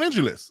just put him on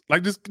injury list.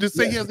 Like just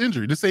say he has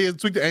injury. Just say he has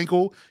tweaked the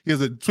ankle, he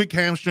has a tweaked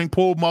hamstring,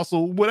 pulled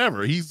muscle,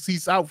 whatever.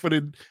 He's out for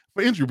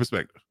injury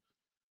perspective.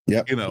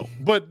 Yeah,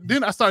 But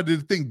then I started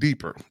to think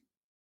deeper,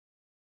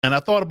 and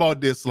I thought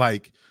about this.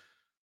 Like,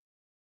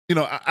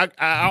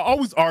 I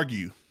always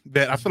argue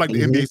that I feel like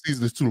the NBA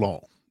season is too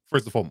long.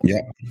 First and foremost,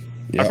 I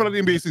feel like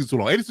the NBA season is too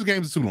long. 82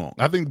 games is too long.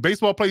 I think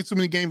baseball plays too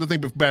many games. I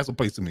think basketball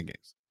plays too many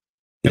games.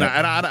 And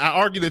I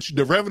argue that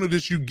the revenue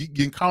that you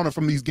encounter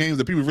from these games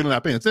that people really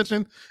not paying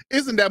attention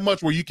isn't that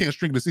much, where you can't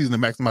string the season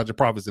and maximize your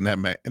profits in that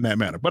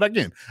manner. But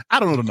again,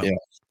 I don't know the numbers.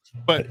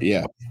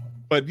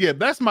 But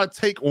that's my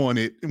take on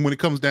it. And when it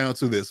comes down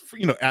to this,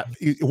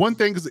 one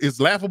thing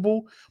is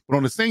laughable, but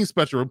on the same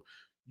spectrum,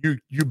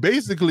 you're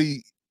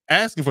basically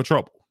asking for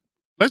trouble.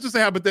 Let's just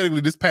say hypothetically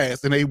this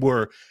passed and they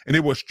were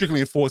strictly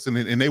enforcing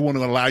it, and they want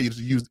to allow you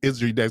to use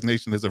injury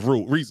designation as a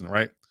reason,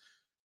 right?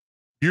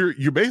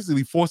 You're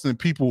basically forcing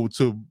people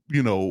to,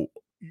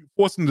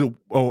 forcing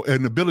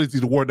an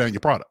ability to water down your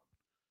product.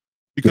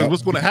 Because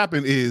what's going to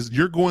happen is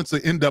you're going to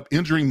end up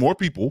injuring more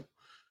people.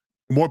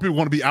 More people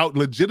want to be out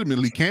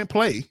legitimately, can't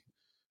play,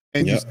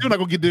 and you're still not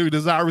going to get the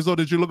desired result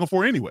that you're looking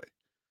for anyway.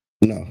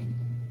 No.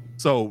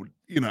 So,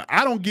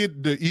 I don't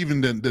get the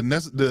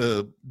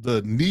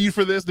need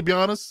for this, to be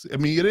honest. I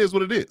mean, it is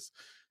what it is.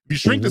 You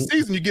shrink the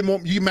season,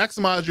 you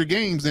maximize your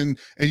games, and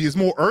there's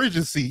more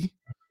urgency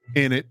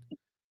in it.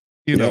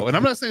 And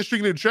I'm not saying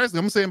strictly drastic.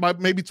 I'm saying by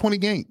maybe 20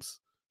 games.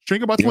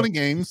 Shrink about 20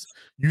 games.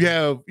 You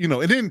have,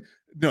 and then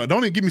don't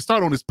even get me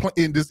started on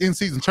this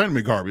in-season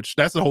tournament garbage.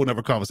 That's a whole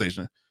nother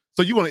conversation.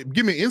 So you want to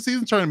give me an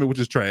in-season tournament, which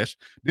is trash.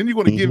 Then you're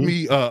going to give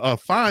me a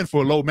fine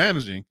for low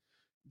managing.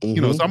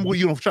 So I'm going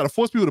to try to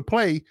force people to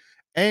play,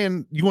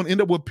 and you're going to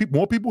end up with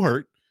more people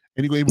hurt,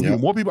 and you're going to get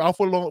more people out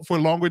for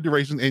longer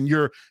duration, and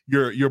your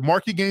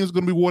marquee games are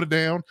going to be watered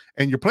down,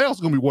 and your playoffs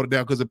are going to be watered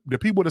down because the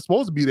people that's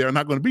supposed to be there are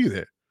not going to be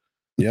there.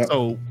 Yeah.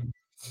 So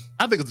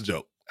I think it's a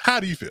joke.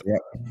 How do you feel? Yeah.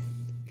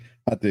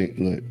 I think,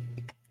 look,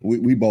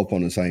 We both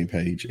on the same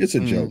page. It's a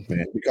joke,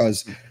 man,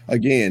 because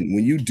again,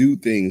 when you do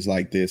things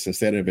like this,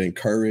 instead of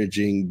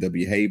encouraging the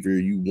behavior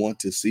you want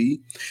to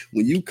see,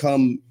 when you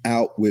come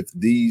out with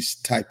these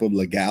type of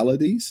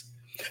legalities,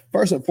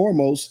 first and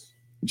foremost,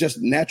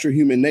 just natural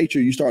human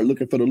nature, you start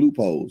looking for the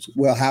loopholes.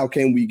 Well, how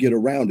can we get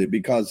around it?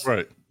 Because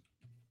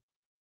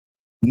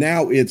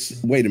now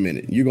it's, wait a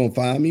minute, you're going to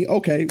find me?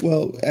 Okay,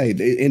 well, hey,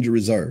 the injury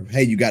reserve.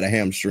 Hey, you got a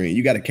hamstring,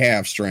 you got a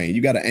calf strain,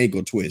 you got an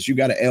ankle twist, you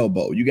got an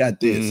elbow, you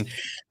got this.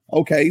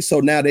 Okay,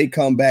 so now they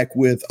come back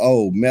with,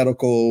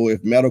 medical,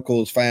 if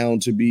medical is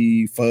found to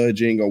be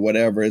fudging or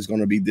whatever, it's going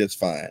to be this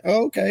fine.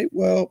 Okay,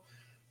 well,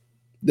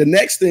 the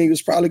next thing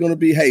is probably going to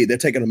be, hey, they're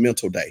taking a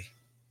mental day.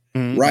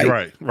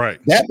 Right.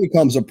 That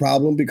becomes a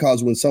problem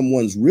because when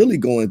someone's really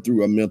going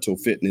through a mental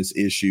fitness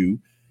issue,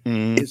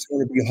 it's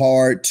going to be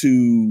hard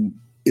to,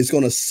 it's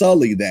going to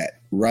sully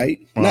that, right?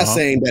 Not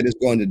saying that it's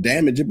going to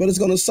damage it, but it's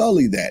going to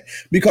sully that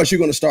because you're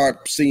going to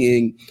start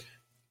seeing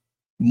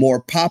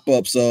more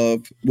pop-ups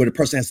of where the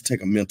person has to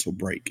take a mental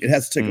break. It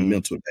has to take a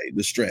mental day,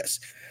 the stress.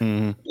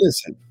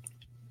 Listen,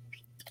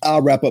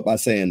 I'll wrap up by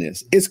saying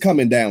this. It's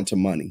coming down to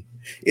money.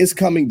 It's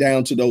coming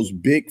down to those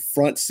big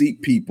front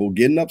seat people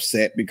getting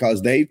upset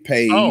because they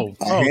paid a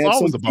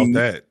handsome about fee.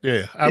 that.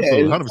 Yeah,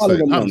 absolutely.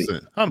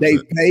 100%. They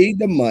paid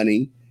the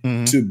money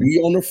to be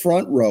on the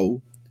front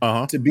row,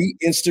 to be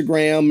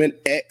Instagram and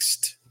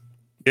X'd,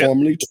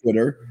 formerly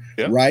Twitter,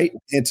 right?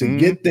 And to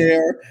get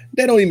there,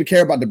 they don't even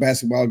care about the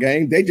basketball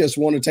game. They just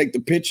want to take the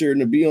picture and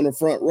to be on the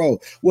front row.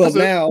 Well,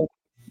 now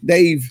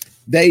they've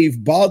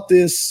bought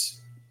this,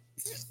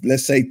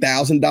 let's say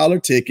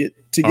 $1,000 ticket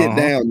to get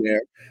down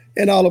there.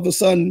 And all of a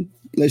sudden,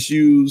 let's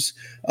use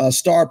a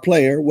star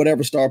player,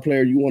 whatever star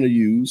player you want to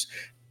use,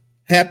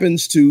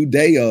 happens to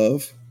day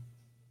of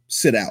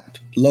sit out,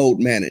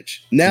 load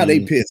manage. Now they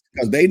pissed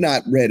because they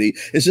not ready.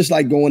 It's just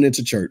like going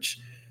into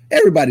church.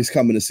 Everybody's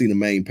coming to see the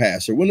main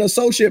pastor. When the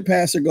associate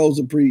pastor goes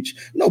to preach,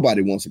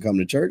 nobody wants to come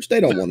to church. They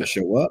don't want to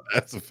show up.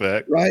 That's a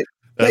fact. Right?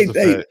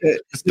 The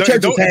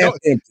church is half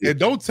empty. And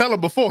don't tell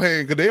them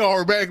beforehand because they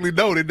automatically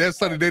know that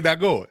Sunday they're not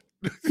going.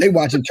 They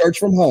watching church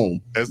from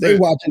home.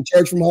 Watching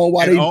church from home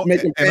while they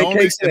making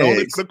pancakes and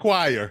only for the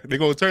choir. They're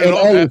going to turn it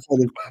on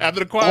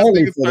after the choir.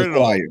 Only for the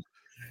choir.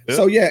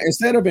 So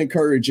instead of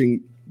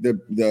encouraging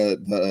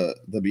the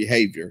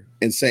behavior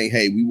and saying,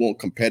 hey, we want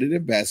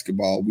competitive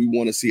basketball. We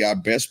want to see our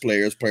best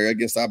players play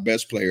against our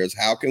best players.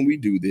 How can we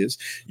do this?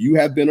 You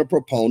have been a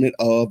proponent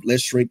of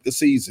let's shrink the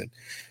season.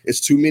 It's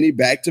too many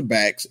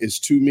back-to-backs. It's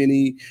too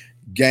many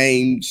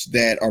games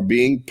that are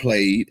being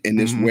played and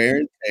this wear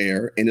and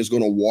tear, and it's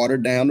going to water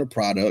down the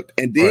product.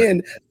 And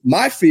then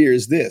my fear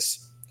is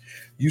this.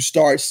 You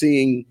start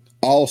seeing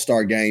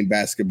all-star game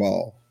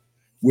basketball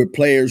where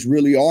players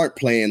really aren't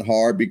playing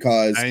hard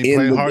because in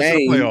the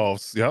game,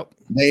 playoffs.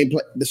 They ain't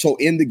play, so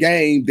in the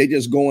game, they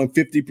just going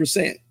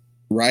 50%,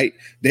 right?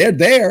 They're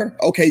there.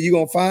 Okay, you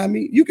going to find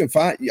me? You can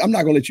find, I'm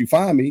not going to let you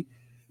find me,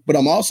 but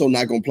I'm also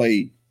not going to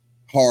play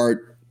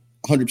hard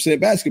 100%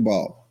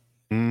 basketball.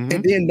 And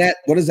then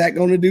what is that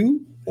going to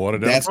do?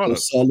 That's going to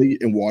sully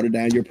and water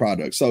down your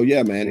product. So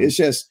yeah, man, it's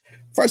just,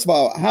 first of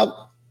all,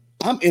 how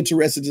I'm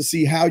interested to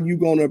see how you're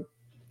gonna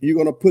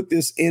put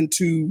this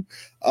into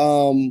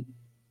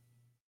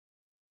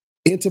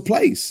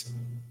place.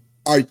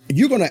 Are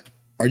you gonna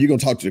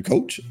talk to the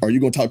coach? Are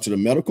you going to talk to the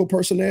medical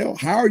personnel?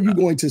 How are you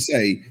going to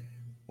say,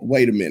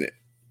 wait a minute,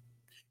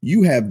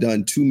 you have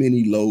done too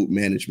many load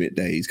management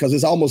days? Because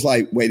it's almost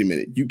like, wait a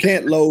minute, you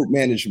can't load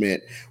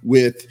management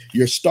with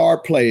your star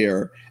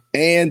player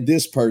and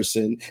this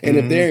person. And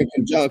if they're in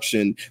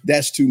conjunction,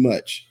 that's too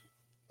much.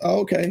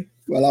 Okay,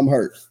 well, I'm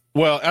hurt.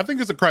 Well, I think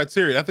it's a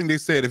criteria. I think they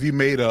said if you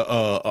made a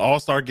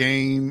all-star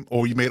game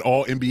or you made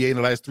all NBA in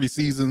the last 3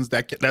 seasons,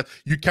 that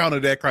you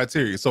counted that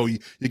criteria. So you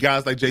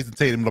guys like Jason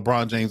Tatum,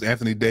 LeBron James,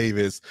 Anthony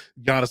Davis,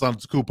 Giannis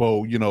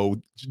Antetokounmpo,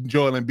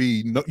 Joel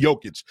Embiid,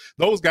 Jokic,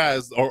 those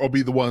guys are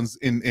be the ones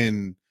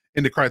in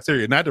the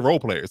criteria, not the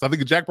role players. I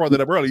think Jack brought that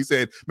up earlier. He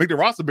said make the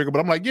roster bigger, but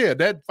I'm like, yeah,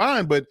 that's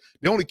fine, but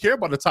they only care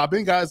about the top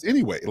end guys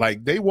anyway.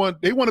 Like they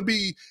want to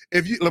be.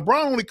 If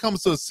LeBron only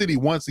comes to a city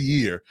once a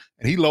year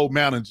and he load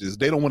manages,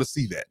 they don't want to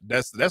see that.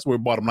 That's where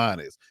the bottom line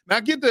is. Now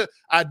I get the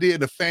idea,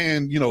 the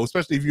fan,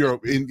 especially if you're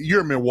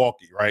in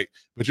Milwaukee, right?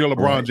 But you're a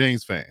LeBron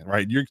James fan,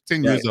 right? You're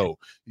 10 years old.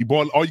 You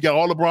got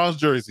all LeBron's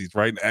jerseys,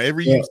 right?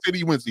 Every city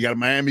you went to, you got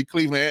Miami,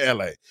 Cleveland, and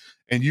LA,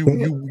 and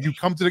you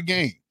come to the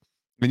game.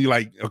 And you're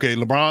like, okay,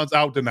 LeBron's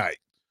out tonight.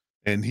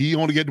 And he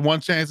only get one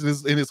chance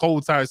in his whole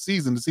entire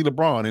season to see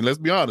LeBron. And let's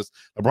be honest,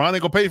 LeBron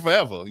ain't gonna pay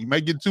forever. You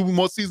might get 2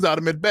 more seasons out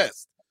of him at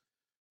best.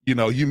 He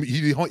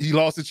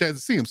lost his chance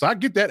to see him. So I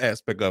get that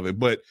aspect of it.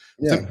 But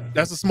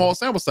that's a small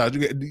sample size.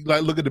 You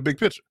look at the big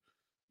picture.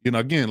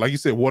 Again, like you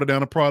said, water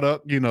down the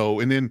product,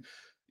 and then,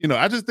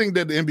 I just think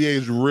that the NBA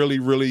is really,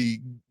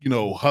 really,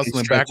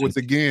 hustling backwards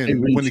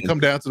again when they come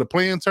down to the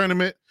play-in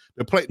tournament.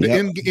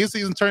 The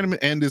in-season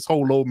tournament and this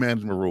whole load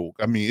management rule.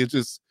 I mean, it's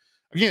just,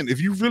 again, if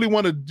you really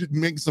want to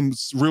make some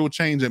real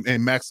change and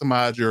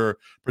maximize your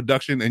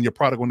production and your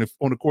product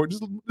on the court,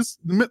 just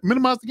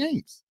minimize the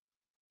games.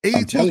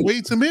 8 is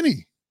way too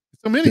many.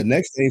 So many. The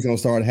next thing's gonna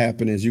start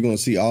happening is you're gonna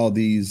see all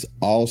these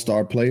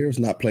all-star players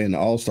not playing the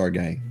all-star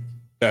game.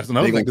 That's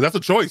another thing. That's a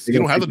choice. You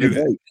don't have to do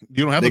that.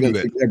 You don't have to do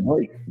that. Their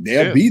break.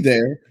 They'll be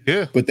there,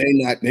 but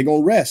they're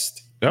gonna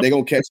rest. Yep. They're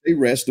gonna catch their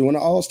rest doing the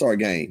all-star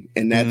game.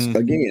 And that's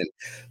again,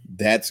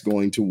 that's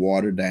going to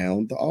water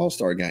down the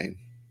all-star game.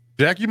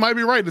 Jack, you might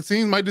be right. The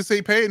team might just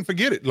say pay it and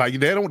forget it. Like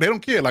they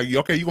don't care. Like,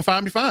 okay, you can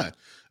find me fine.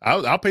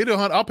 I'll pay the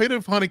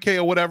 $100K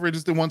or whatever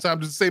just the one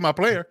time just to save my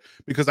player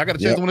because I got a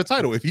chance to win the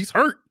title. If he's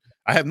hurt,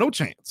 I have no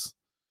chance.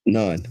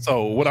 None.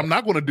 So what I'm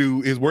not going to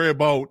do is worry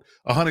about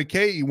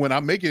 $100K when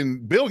I'm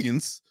making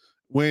billions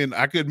when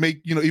I could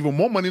make even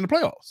more money in the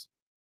playoffs.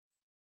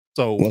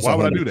 So why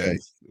would I do that?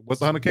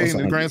 What's $100K in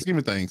the grand scheme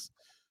of things?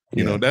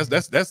 You know,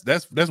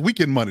 that's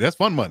weekend money. That's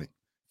fun money.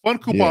 Fun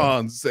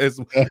coupons, as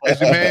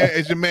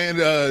your man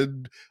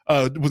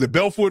was it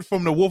Belfort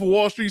from the Wolf of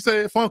Wall Street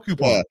said? Fun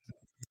coupons.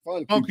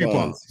 Fun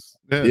coupons.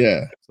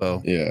 Yeah.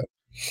 So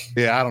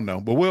yeah, I don't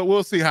know, but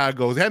we'll see how it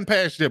goes. It hadn't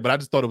passed yet, but I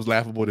just thought it was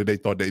laughable that they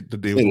thought they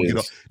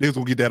was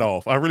gonna get that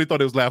off. I really thought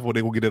it was laughable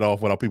they were gonna get it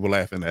off without people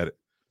laughing at it.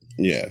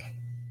 Yeah.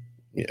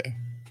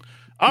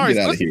 All right,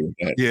 so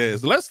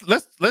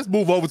let's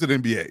move over to the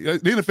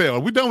NBA, the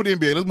NFL. We're done with the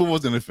NBA. Let's move over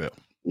to the NFL.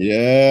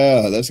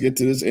 Yeah, let's get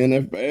to this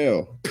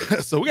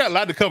NFL. So we got a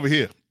lot to cover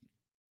here.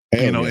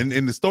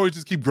 And the stories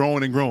just keep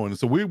growing and growing.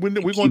 So we're going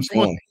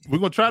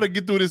to try to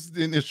get through this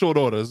in short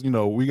orders.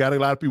 We got a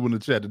lot of people in the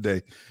chat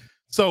today.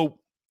 So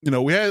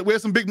we had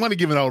some big money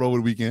given out over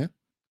the weekend.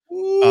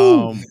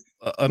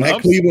 That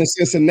Cleveland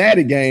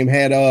Cincinnati game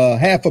had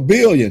 $500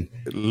 million.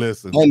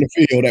 Listen, on the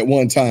field at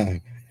one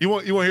time. You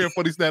want to hear a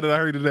funny stat that I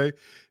heard today?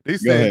 They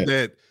said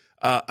that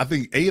I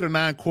think 8 or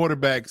 9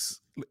 quarterbacks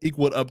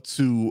equaled up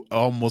to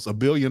almost $1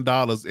 billion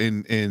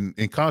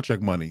in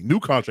contract money, new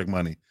contract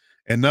money,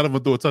 and none of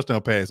them threw a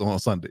touchdown pass on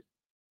Sunday.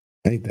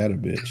 Ain't that a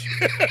bitch?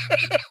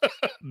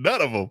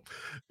 None of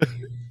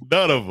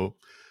them.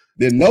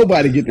 Did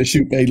nobody get to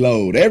shoot their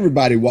load?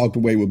 Everybody walked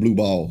away with blue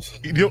balls.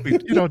 Damn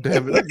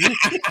it.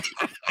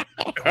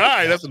 All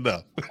right, that's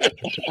enough.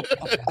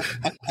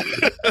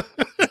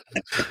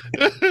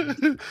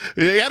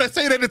 You gotta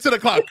say that at 10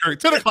 o'clock, Kurt.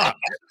 10 o'clock.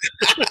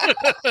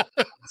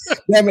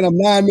 Damn it, I'm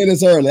 9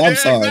 minutes early. I'm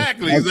sorry.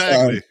 Exactly. I'm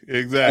sorry.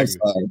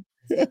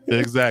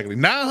 Exactly.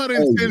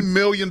 $910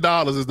 million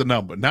is the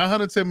number.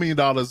 $910 million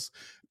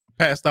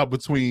passed out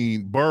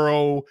between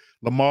Burrow,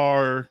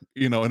 Lamar,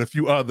 and a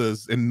few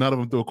others, and none of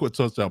them threw a quick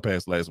touchdown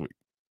pass last week.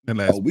 We're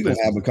gonna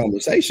have a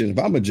conversation. If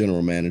I'm a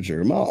general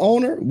manager, my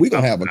owner, we're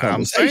gonna have a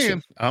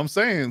conversation. I'm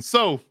saying.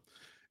 So,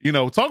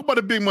 talk about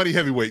the big money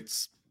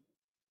heavyweights.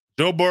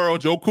 Joe Burrow,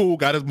 Joe Cool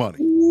got his money.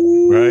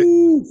 Right?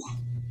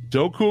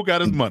 Joe Cool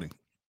got his money.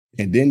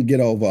 And didn't get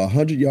over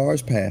 100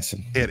 yards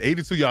passing. He had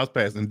 82 yards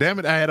passing. Damn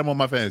it, I had him on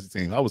my fantasy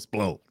team. I was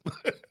blown.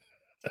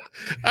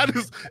 I'm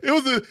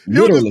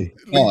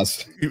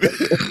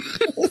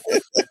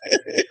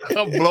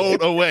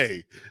blown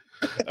away.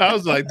 I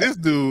was like, this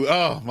dude,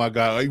 oh my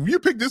God. You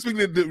picked this week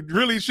that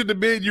really shouldn't have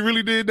been. You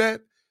really did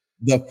that?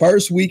 The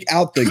first week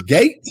out the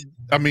gate?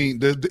 I mean,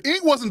 the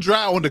ink wasn't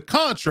dry on the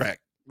contract.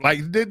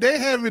 Like, they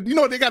have it,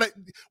 they got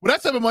with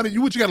that type of money,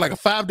 you got like a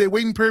 5-day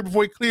waiting period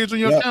before it clears on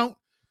your account.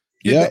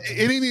 Yeah,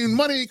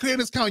 money ain't cleared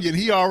his account yet.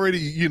 He already,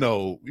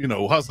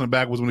 hustling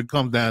backwards when it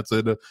comes down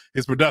to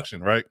his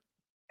production, right?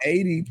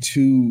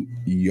 82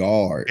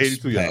 yards.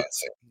 82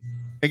 yards.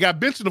 It got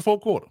benched in the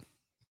fourth quarter.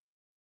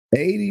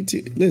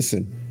 82.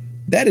 Listen,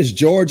 that is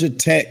Georgia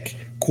Tech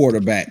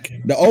quarterback.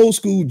 The old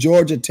school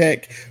Georgia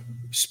Tech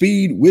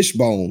speed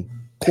wishbone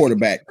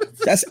quarterback.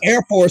 That's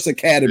Air Force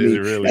Academy.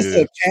 Really That's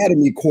the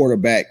academy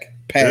quarterback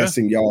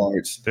passing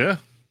yards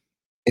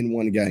in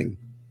one game.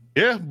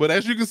 Yeah, but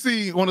as you can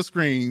see on the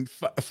screen,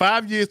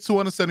 5 years,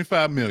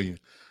 $275 million,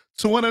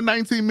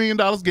 $219 million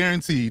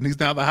guaranteed. And he's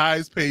now the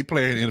highest paid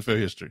player in NFL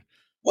history.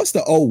 What's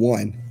the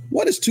 01?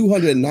 What is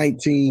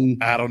 219?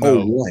 I don't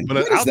know. 01?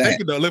 But I'll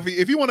take it though.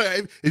 If you want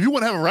to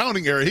have a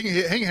rounding error, he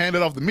can hand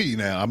it off to me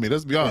now. I mean,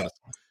 let's be honest.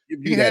 He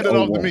can hand it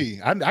off to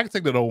me. I can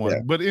take that 01. Yeah.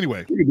 But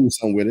anyway, you can do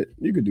something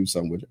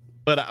with it.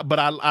 But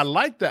I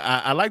like that.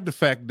 I like the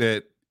fact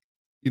that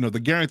the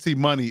guaranteed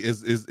money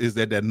is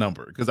at that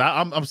number, because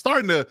I'm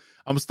starting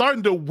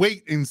to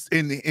wait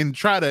and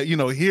try to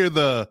hear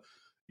the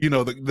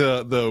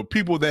the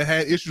people that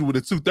had issues with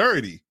the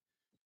 230.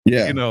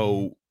 Yeah.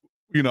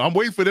 I'm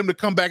waiting for them to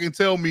come back and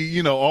tell me,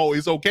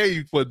 it's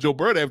okay for Joe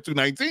Burrow to have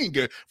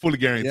 219 fully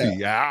guaranteed.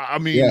 Yeah. I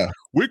mean,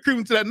 we're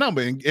creeping to that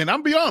number, and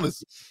I'm be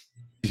honest,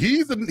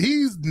 he's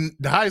the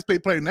highest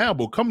paid player now.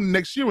 But coming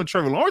next year when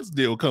Trevor Lawrence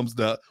deal comes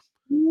up,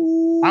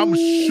 I'm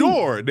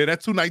sure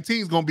that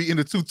 219 is going to be in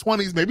the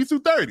 220s, maybe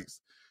 230s.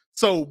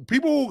 So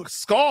people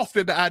scoffed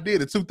at the idea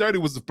that 230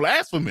 was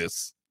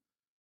blasphemous,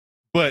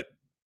 but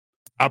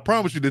I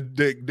promise you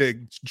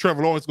that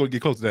Trevor Lawrence is going to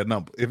get close to that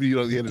number if he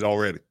doesn't hit it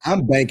already.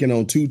 I'm banking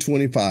on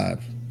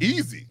 225.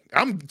 Easy.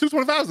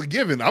 225 is a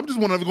given. I'm just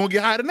wondering if it's going to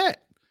get higher than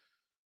that.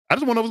 I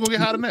just wonder if it's going to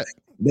get higher than that.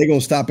 They're going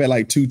to stop at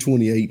like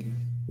 228.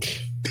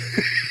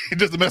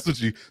 Just to mess with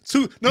you.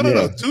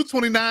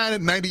 229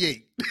 and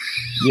 98.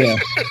 Yeah.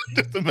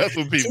 Just to mess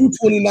with people.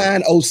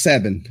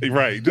 229.07.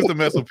 Right. Just to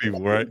mess with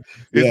people, right?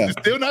 It's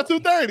still not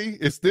 230.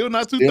 It's still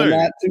not 230. Still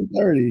not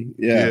 230.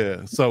 Yeah.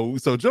 Yeah. So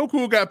Joe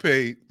Cool got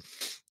paid.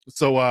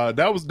 So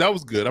that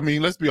was good. I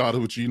mean, let's be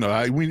honest with you. You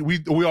know,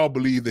 we all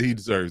believe that he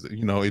deserves it.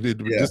 You know, it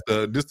did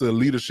just the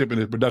leadership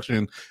and the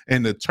production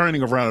and the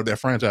turning around of that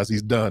franchise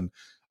he's done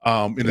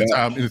in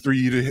the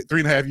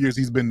 3.5 years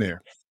he's been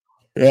there.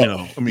 Yeah. You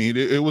know, I mean,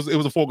 it was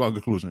a foregone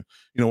conclusion.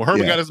 You know, when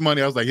Herbert got his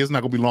money, I was like, it's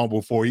not gonna be long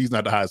before he's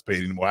not the highest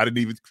paid anymore. I didn't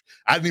even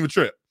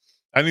trip.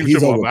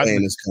 He's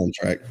overpaying his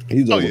contract.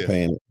 He's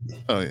overpaying it.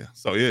 Oh yeah.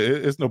 So yeah,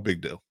 it's no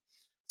big deal.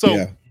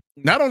 So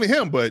not only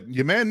him, but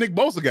your man Nick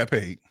Bosa got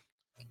paid.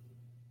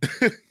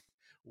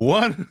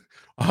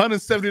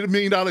 $170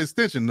 million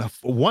extension,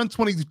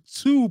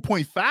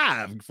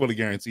 122.5 fully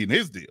guaranteed in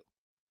his deal.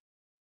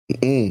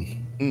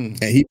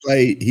 And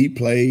he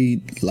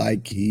played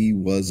like he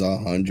was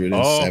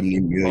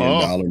 $170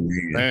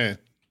 million man.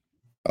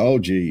 Oh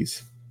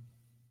geez.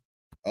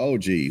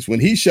 When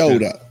he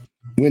showed up,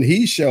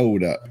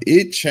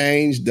 it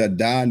changed the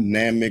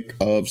dynamic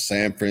of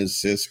San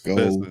Francisco.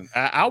 Listen,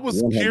 I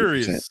was 100%.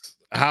 Curious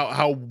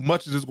how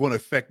much is this going to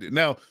affect it.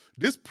 Now,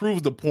 this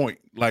proves the point.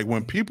 Like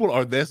when people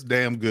are this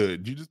damn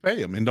good, you just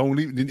pay them and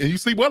you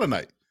sleep well at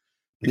night.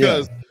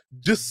 Because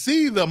just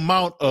see the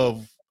amount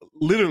of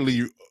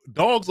literally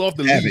dogs off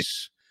the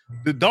leash.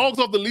 The dogs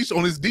off the leash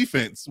on his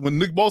defense when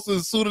Nick Bosa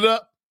is suited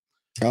up.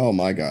 Oh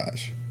my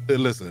gosh.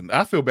 Listen,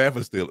 I feel bad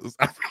for the Steelers.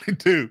 I really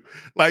do.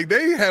 Like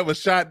they have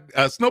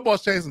a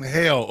snowball's chance in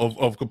hell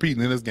of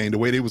competing in this game the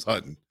way they was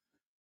hunting.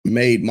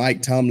 Made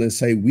Mike Tomlin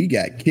say we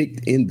got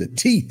kicked in the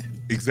teeth.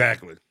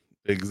 Exactly.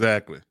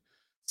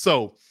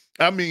 So,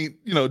 I mean,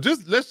 you know,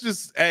 let's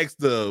just ask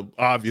the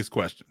obvious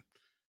question.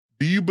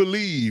 Do you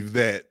believe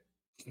that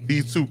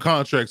these two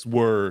contracts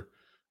were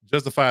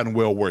justified and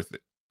well worth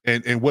it?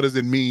 And what does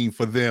it mean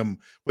for them,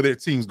 for their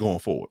teams going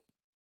forward?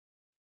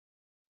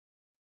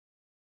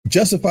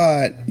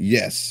 Justified,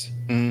 yes.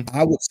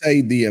 I would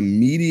say the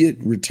immediate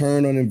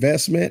return on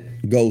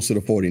investment goes to the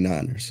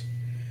 49ers.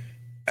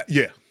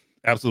 Yeah,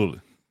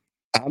 absolutely.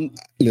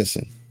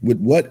 Listen, with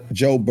what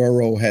Joe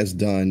Burrow has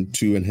done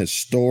to an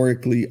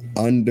historically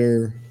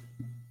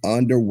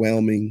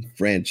underwhelming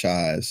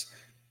franchise,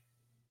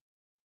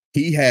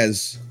 he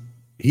has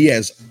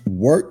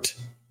worked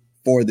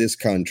for this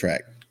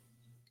contract.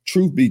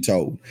 Truth be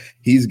told,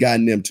 he's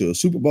gotten them to a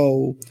Super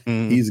Bowl.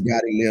 He's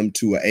gotten them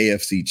to an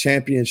AFC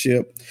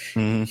championship.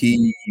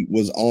 He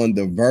was on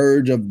the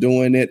verge of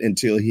doing it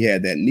until he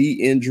had that knee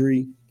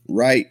injury,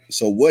 right?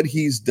 So what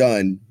he's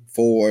done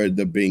for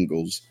the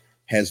Bengals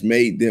has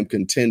made them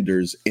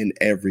contenders in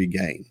every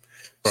game.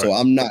 Right. So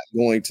I'm not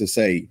going to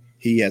say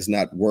he has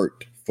not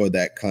worked for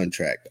that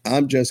contract.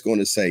 I'm just going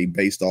to say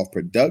based off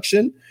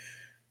production,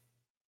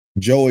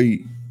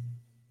 Joey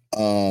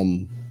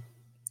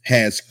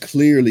has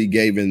clearly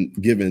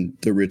given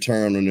the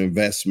return on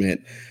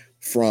investment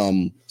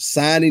from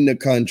signing the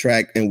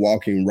contract and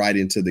walking right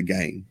into the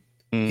game.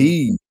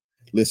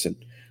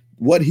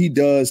 What he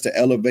does to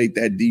elevate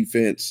that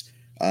defense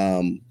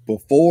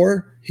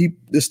before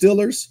the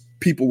Steelers,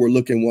 people were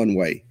looking one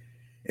way.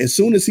 As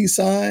soon as he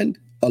signed,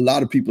 a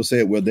lot of people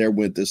said, well, there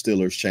went the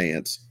Steelers'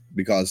 chance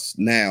because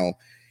now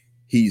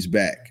he's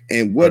back.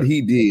 And what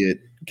he did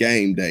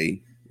game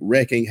day,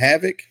 wrecking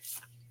havoc.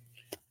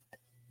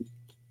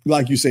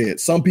 Like you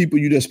said, some people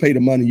you just pay the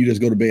money, you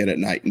just go to bed at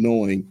night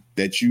knowing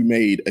that you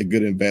made a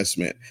good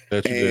investment.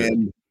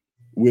 And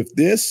with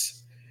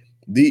this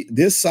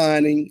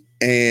signing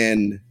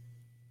and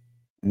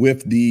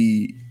with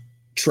the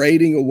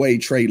trading away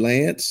Trey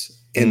Lance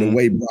and the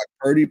way Brock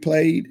Purdy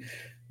played,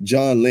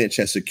 John Lynch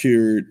has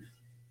secured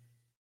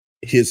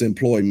his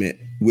employment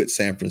with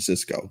San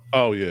Francisco.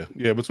 Oh yeah.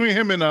 Between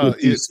him and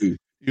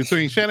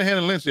between Shanahan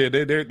and Lynch,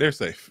 they're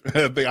safe.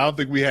 I don't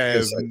think we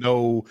have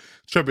no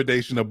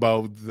trepidation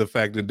about the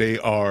fact that they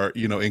are,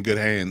 in good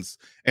hands.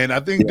 And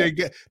I think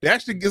they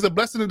actually is a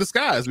blessing in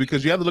disguise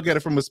because you have to look at it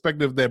from a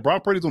perspective that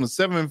Brock Purdy's on a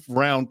 7th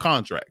round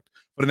contract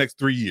for the next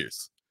 3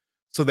 years.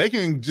 So they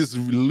can just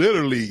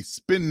literally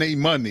spend their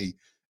money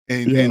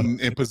and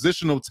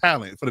positional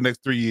talent for the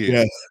next 3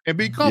 years and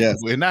be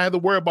comfortable and not have to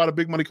worry about a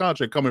big money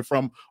contract coming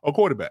from a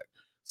quarterback.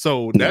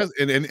 So that's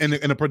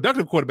and a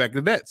productive quarterback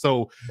at that.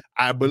 So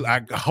I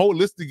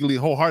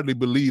wholeheartedly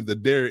believe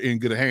that they're in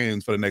good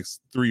hands for the next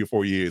 3 or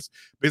 4 years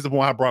based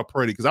upon how Brock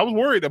Purdy, because I was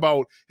worried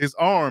about his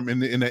arm in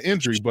the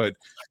injury, but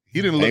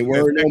he didn't look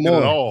affected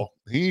at all.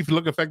 He didn't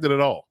look affected at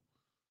all.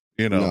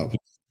 No.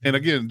 And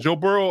again, Joe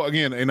Burrow, I'm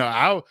drinking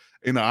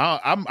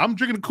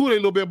the Kool-Aid a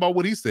little bit about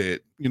what he said.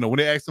 When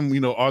they asked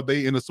him, are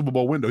they in the Super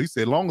Bowl window? He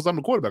said, as long as I'm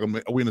the quarterback,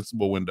 we in the Super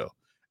Bowl window.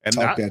 And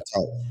I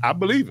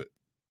believe it.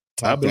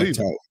 I believe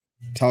it.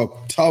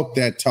 Talk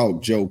that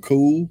talk, Joe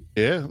Cool.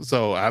 Yeah,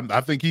 so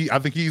I think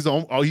he's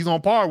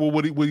on par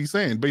with what he's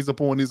saying based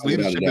upon his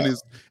leadership and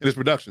his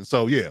production.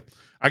 So yeah,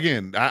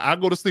 again, I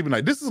go to sleep at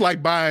night. This is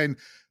like buying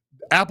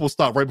Apple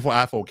stock right before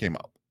iPhone came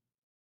out.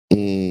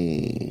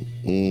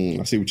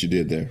 I see what you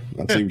did there.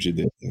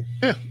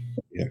 Yeah.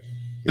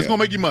 It's gonna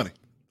make you money.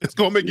 It's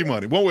gonna make you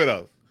money one way or the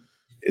other.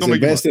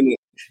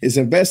 It's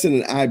investing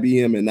in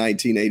IBM in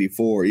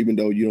 1984, even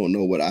though you don't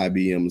know what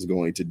IBM is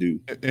going to do.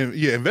 And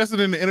invested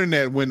in the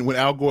internet when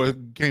Al Gore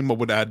came up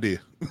with the idea.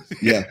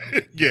 Yeah.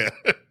 yeah.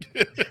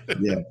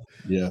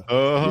 Yeah.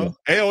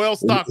 AOL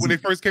stock when they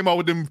first came out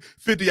with them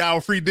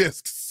 50-hour free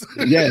discs.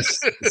 Yes,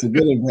 it's a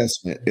good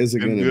investment. It's a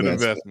good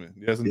investment.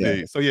 Yes,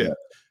 indeed. So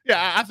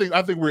I think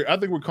we're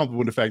comfortable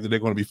with the fact that they're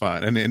going to be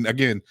fine. And then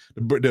again,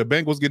 the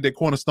Bengals get their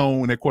cornerstone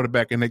and their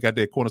quarterback, and they got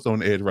their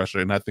cornerstone edge rusher,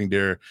 and I think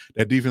that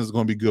defense is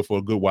going to be good for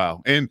a good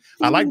while. And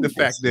I like the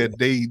fact that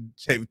they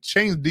have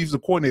changed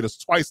defensive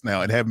coordinators twice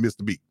now and haven't missed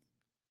a beat.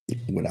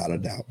 Without a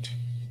doubt,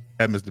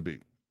 haven't missed a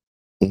beat.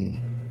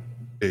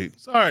 Hey,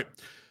 so, all right.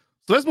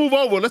 So let's move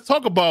over. Let's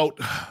talk about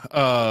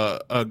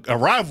a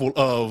rival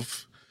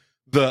of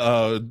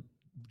the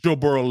Joe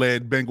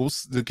Burrow-led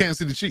Bengals, the Kansas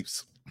City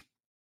Chiefs.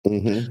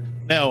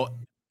 Now,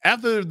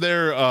 after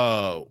their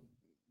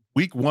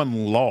week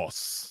 1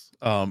 loss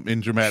in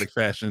dramatic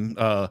fashion,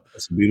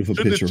 that's a beautiful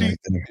picture right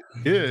there.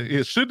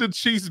 Yeah. Should the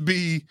Chiefs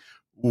be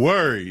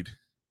worried?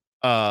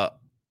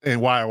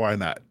 And why or why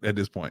not at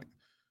this point?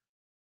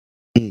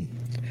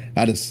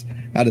 I just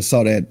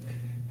saw that.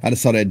 I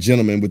just saw that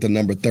gentleman with the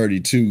number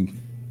 32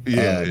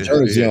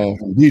 jersey on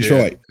from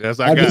Detroit. That's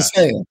I'm just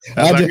saying.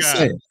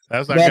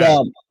 That's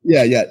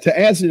To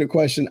answer your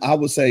question, I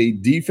would say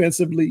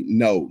defensively,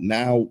 no.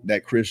 Now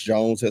that Chris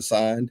Jones has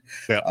signed,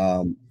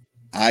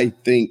 I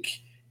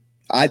think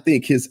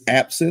his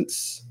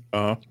absence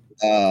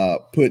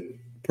put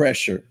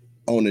pressure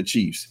on the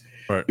Chiefs,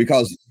 right?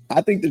 Because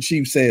I think the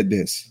Chiefs said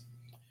this.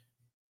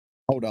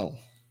 Hold on,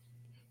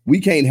 we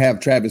can't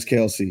have Travis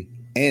Kelce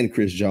and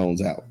Chris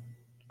Jones out.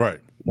 Right.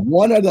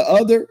 One or the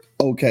other,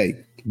 okay.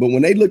 But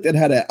when they looked at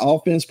how that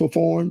offense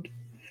performed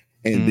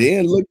and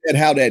then looked at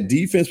how that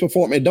defense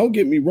performed, and don't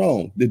get me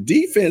wrong, the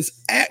defense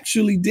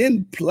actually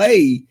didn't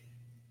play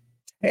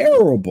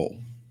terrible.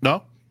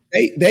 No.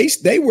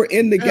 They were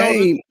in the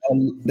game.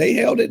 They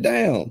held it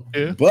down.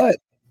 Yeah. But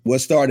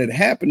what started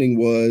happening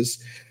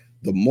was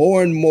the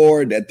more and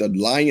more that the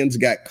Lions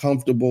got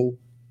comfortable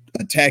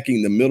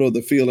attacking the middle of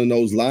the field and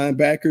those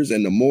linebackers,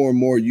 and the more and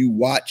more you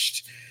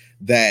watched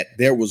that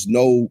there was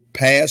no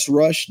pass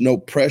rush, no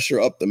pressure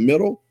up the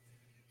middle,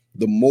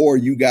 the more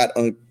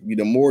the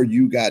more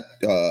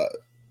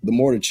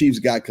the Chiefs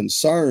got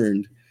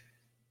concerned,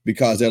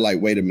 because they're like,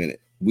 wait a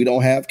minute, we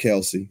don't have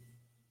Kelce.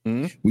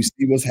 We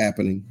see what's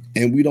happening,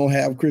 and we don't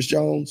have Chris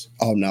Jones.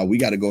 Oh, no, we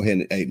got to go ahead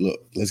and, hey,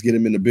 look, let's get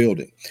him in the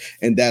building.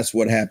 And that's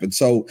what happened.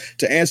 So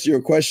to answer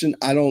your question,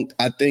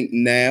 I think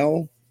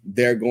now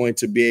they're going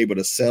to be able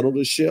to settle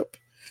the ship.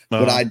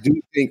 But I do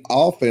think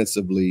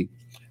offensively,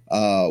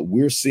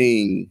 we're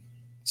seeing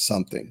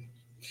something.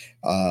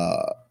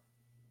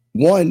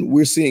 One,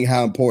 we're seeing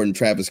how important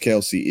Travis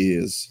Kelce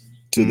is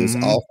to this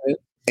offense.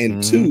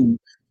 And two,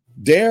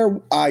 dare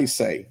I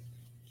say,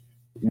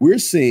 we're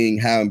seeing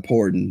how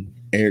important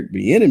Eric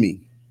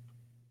Bieniemy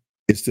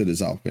is to this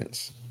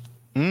offense.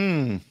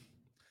 You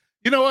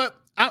know what?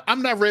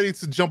 I'm not ready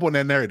to jump on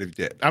that narrative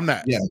yet. I'm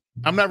not. Yeah.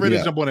 I'm not ready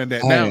to jump on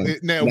that.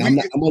 Now I'm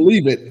gonna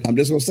leave it. I'm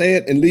just gonna say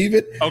it and leave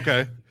it.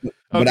 Okay.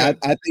 But I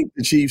think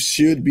the Chiefs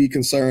should be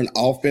concerned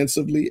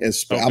offensively.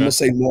 I'm gonna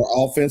say more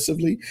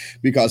offensively,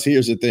 because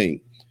here's the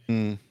thing: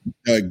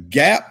 the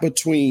gap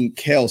between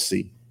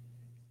Kelce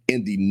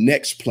and the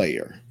next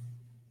player,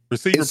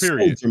 receiver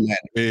period, so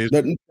dramatic.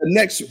 The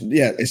next,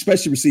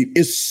 especially receive,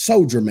 is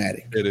so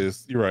dramatic. It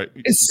is. You're right.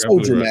 It's so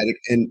dramatic,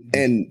 right.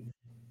 And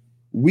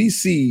we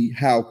see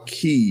how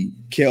key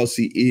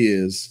Kelce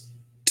is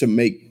to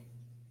make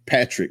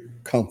Patrick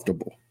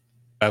comfortable.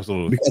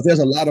 Absolutely. Because there's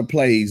a lot of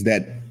plays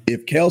that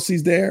if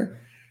Kelce's there,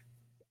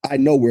 I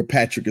know where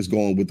Patrick is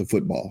going with the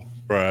football.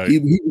 Right.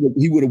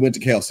 He would have went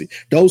to Kelce.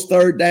 Those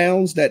third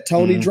downs that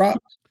Tony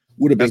dropped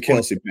would have been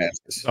Kelce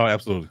passes. Oh,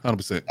 absolutely.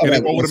 100%.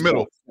 And over the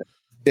middle.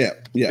 Yeah.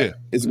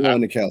 It's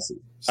going to Kelce.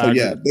 So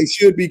they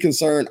should be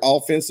concerned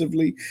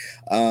offensively.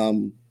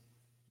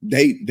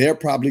 They're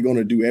probably going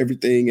to do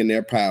everything in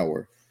their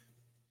power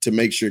to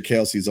make sure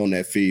Kelce's on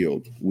that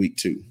field week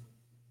 2.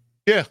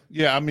 Yeah.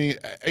 I mean,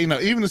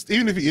 even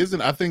if he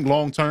isn't, I think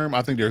long term,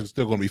 I think they're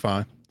still going to be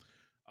fine.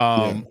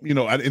 And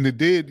it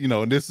did,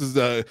 and this is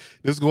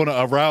going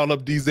to rile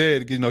up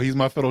DZ. He's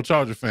my fellow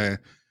Charger fan.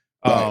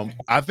 Right.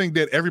 I think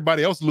that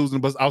everybody else losing,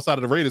 but outside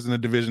of the Raiders in the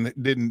division,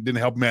 didn't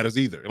help matters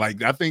either.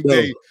 Like, I think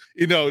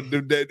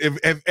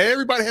if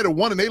everybody had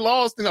won and they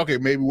lost, then okay,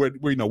 maybe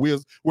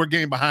we're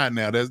game behind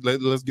now. Let's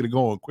get it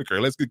going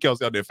quicker. Let's get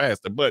Kelce out there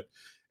faster. But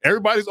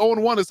everybody's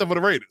 0-1 except for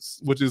the Raiders,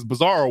 which is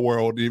bizarre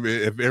world.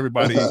 If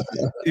everybody,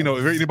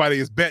 if anybody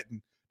is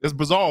betting, it's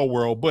bizarre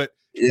world. But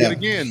yet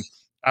again,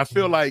 I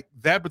feel like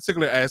that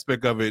particular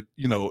aspect of it,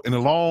 in a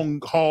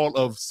long haul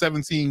of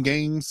 17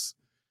 games,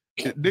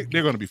 they're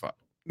going to be fine.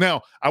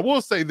 Now, I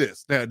will say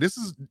this. Now, this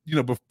is,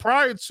 but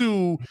prior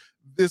to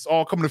this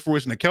all coming to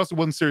fruition, that Kelce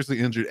wasn't seriously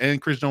injured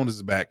and Chris Jones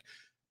is back,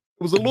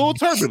 it was a little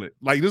turbulent.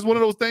 Like, this is one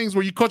of those things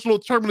where you catch a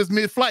little turbulence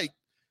mid-flight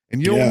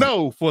and you don't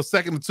know for a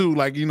second or two,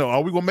 like,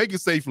 are we going to make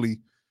it safely?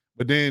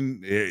 but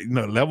then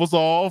levels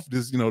off.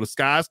 This the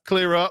skies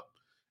clear up,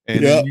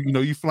 and then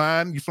you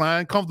flying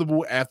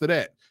comfortable after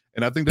that.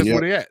 And I think that's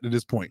where they're at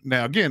this point.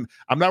 Now, again,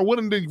 I'm not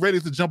ready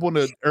to jump on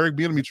the Eric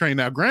Bieniemy train.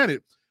 Now,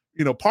 granted,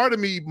 part of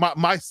me,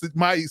 my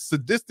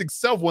sadistic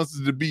self wants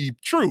it to be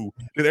true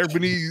that they're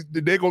going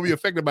to be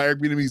affected by Eric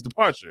Bieniemy's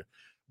departure.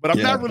 But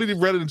I'm not really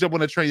ready to jump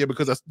on that train yet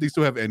because they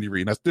still have Andy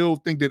Reid. And I still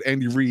think that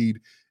Andy Reid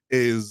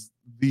is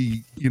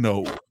the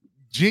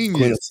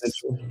genius,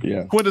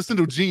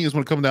 quintessential genius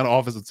when it comes down to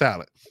offensive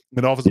talent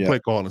and offensive play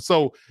calling.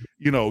 So,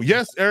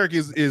 yes, Eric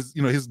is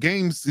his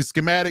games, his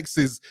schematics,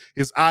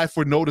 his eye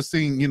for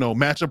noticing,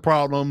 matchup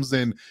problems,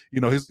 and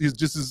his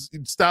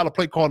style of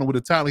play calling with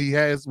the talent he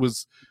has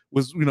was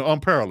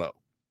unparalleled.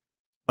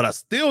 But I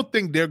still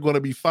think they're going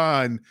to be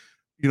fine,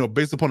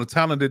 based upon the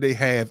talent that they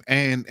have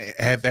and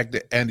the fact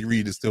that Andy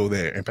Reid is still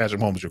there and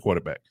Patrick Mahomes is your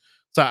quarterback.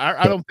 So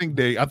I don't think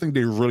I think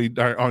they really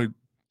are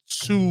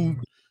too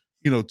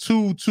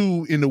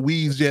in the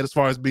weeds yet as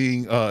far as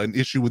being an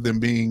issue with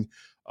them being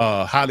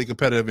highly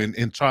competitive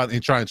and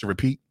trying to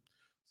repeat.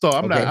 So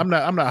I'm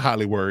not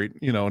highly worried.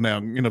 Now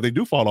they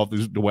do fall off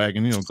the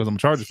wagon, because I'm a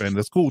Chargers fan.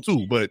 That's cool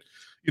too. But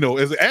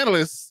as an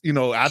analyst,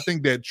 I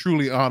think that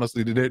truly,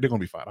 honestly, they're going to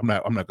be fine. I'm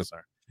not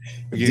concerned.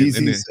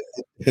 Again,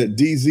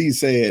 DZ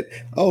said,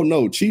 "Oh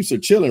no, Chiefs are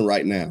chilling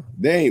right now.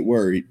 They ain't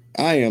worried.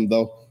 I am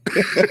though."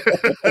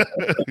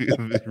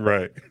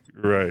 Right.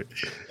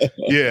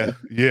 Yeah.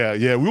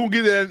 We won't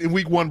get that in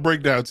week 1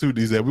 breakdown too,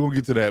 DZ. We won't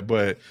get to that,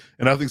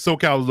 and I think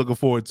SoCal is looking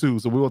forward too.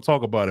 So we will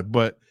talk about it.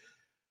 But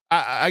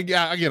I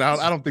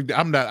don't think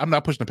I'm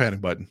not pushing the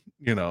panic button.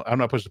 I'm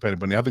not pushing the panic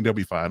button. I think they'll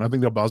be fine. I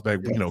think they'll bounce back.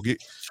 Even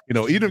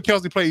if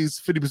Kelsey plays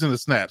 50% of the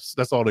snaps,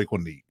 that's all they're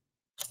going to need.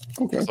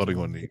 Okay, that's all they're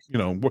going to need.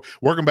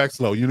 Working back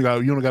slow. You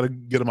don't got to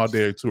get them out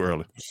there too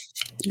early.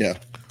 Yeah.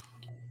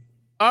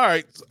 All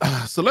right,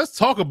 so let's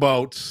talk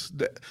about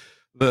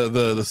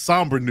the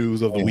somber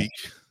news of the week.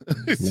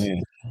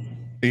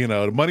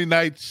 The Monday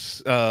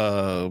night.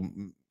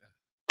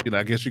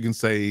 I guess you can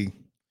say.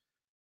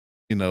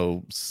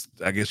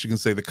 I guess you can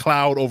say the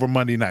cloud over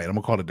Monday night. I'm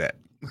gonna call it that.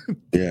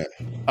 Yeah.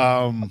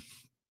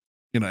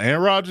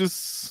 Aaron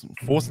Rodgers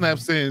 4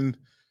 snaps in,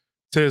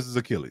 tears his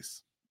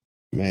Achilles.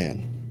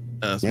 Man,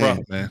 that's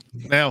rough, man.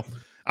 Now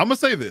I'm gonna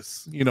say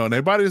this. And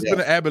everybody that's been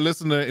an avid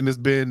listener and has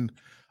been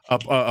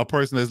a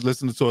person that's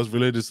listening to us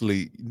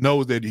religiously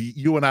knows that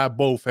you and I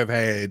both have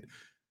had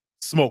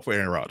smoke for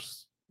Aaron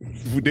Rodgers.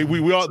 We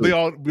all.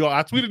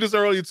 I tweeted this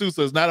earlier too,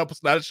 so it's not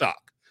a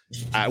shock.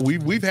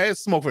 We've had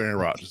smoke for Aaron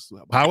Rodgers.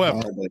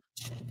 However,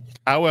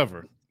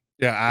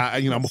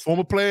 I'm a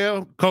former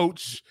player,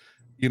 coach.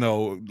 A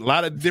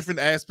lot of different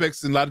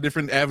aspects and a lot of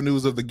different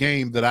avenues of the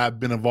game that I've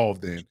been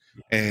involved in.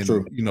 And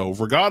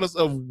regardless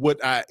of what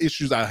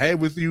issues I had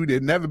with you,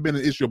 there's never been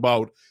an issue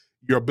about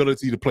your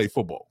ability to play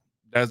football.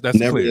 That's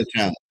never clear. The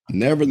talent.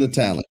 Never the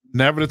talent.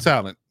 Never the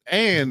talent.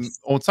 And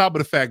on top of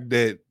the fact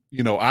that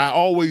I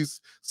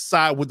always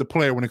side with the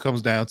player when it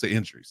comes down to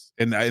injuries,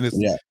 and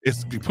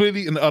it's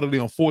completely and utterly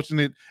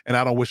unfortunate, and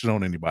I don't wish it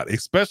on anybody,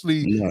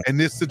 especially in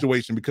this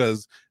situation,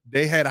 because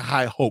they had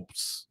high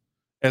hopes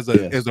as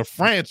a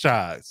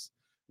franchise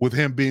with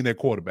him being their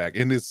quarterback,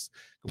 and it's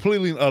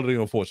completely and utterly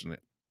unfortunate.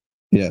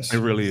 Yes, it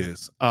really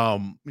is.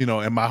 And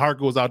my heart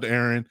goes out to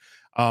Aaron,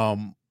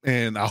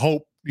 and I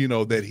hope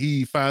that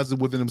he finds it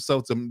within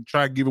himself to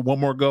try to give it one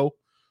more go,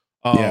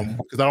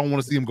 because I don't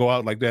want to see him go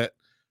out like that.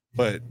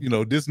 But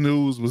this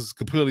news was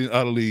completely and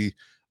utterly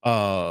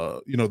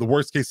the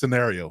worst case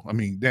scenario. I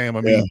mean,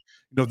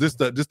 just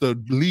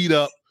the lead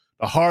up,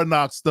 the hard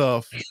knock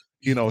stuff,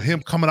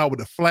 him coming out with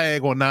the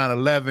flag on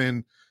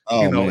 9/11,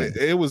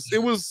 it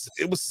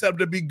was set up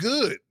to be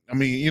good. I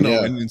mean,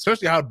 and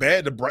especially how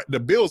bad the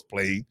Bills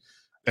played.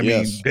 I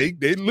mean,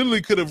 they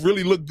literally could have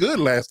really looked good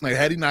last night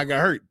had he not got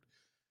hurt.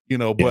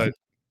 But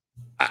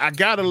I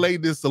gotta lay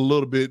this a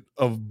little bit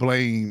of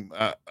blame.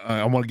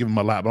 I want to give him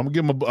a lot, but I'm gonna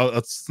give him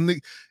a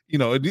sneak.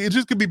 It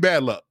just could be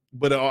bad luck.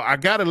 But I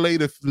gotta lay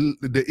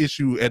the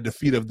issue at the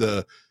feet of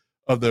the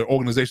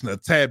organization a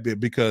tad bit,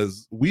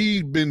 because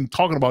we've been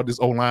talking about this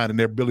O-line and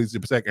their ability to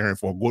protect Aaron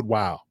for a good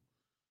while.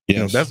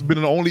 That's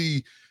been the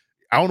only.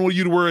 I don't want to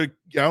use the word.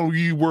 I don't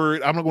use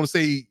word. I'm not going to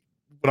say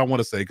what I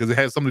want to say because it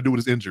has something to do with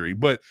his injury.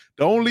 But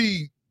the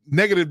only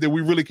negative that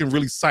we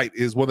can cite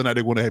is whether or not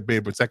they're going to be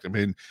able to protect him.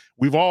 And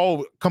we've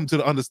all come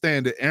to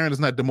understand that Aaron is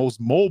not the most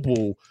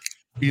mobile,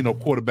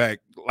 quarterback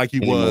like he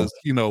was,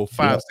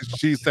 5,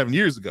 6, 7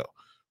 years ago.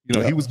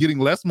 He was getting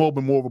less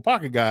mobile, more of a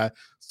pocket guy.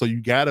 So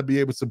you got to be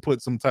able to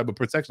put some type of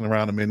protection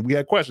around him. And we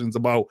had questions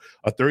about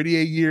a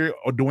 38-year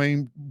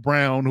Dwayne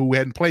Brown who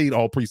hadn't played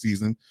all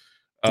preseason,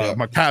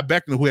 Mekhi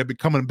Becton, who had been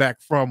coming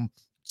back from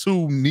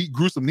 2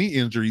 gruesome knee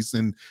injuries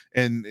and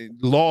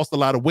lost a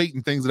lot of weight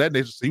and things of that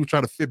nature. So he was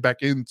trying to fit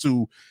back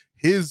into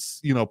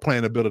his,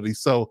 playing ability.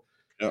 So,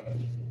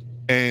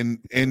 and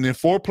in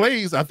 4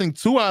 plays, I think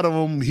 2 out of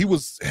them, he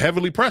was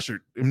heavily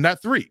pressured, not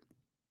 3.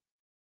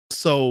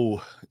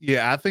 So,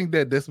 I think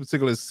that this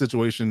particular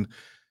situation,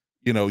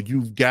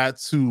 you've got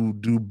to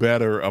do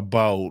better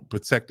about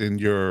protecting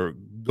your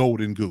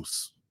golden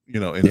goose,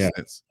 in a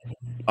sense.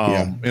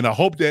 And I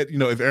hope that,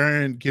 if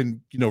Aaron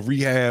can,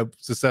 rehab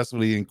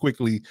successfully and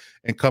quickly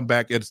and come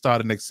back at the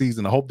start of next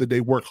season, I hope that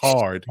they work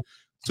hard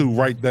to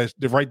right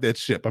that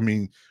ship. I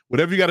mean,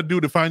 whatever you got to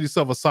do to find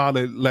yourself a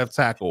solid left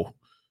tackle,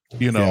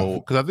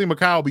 because I think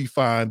Mikal will be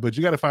fine, but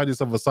you got to find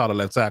yourself a solid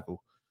left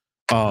tackle.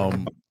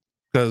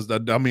 Because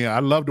I mean, I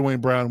love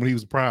Dwayne Brown when he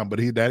was prime, but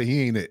he ain't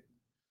it.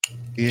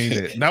 He ain't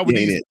it. Not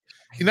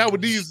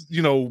with these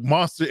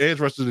monster edge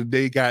rushers that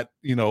they got,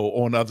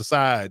 on the other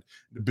side,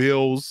 the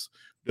Bills,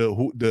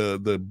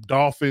 the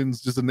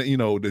Dolphins, just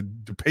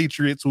the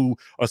Patriots, who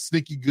are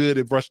sneaky good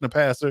at rushing the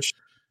passer.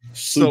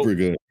 Super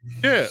good.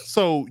 Yeah,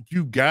 so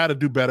you got to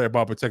do better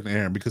about protecting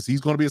Aaron, because he's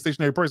going to be a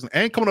stationary person,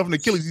 and coming off an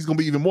Achilles, he's going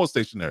to be even more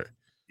stationary.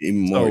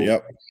 Even more.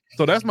 Yep.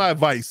 So that's my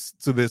advice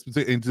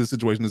into this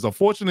situation. It's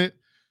unfortunate,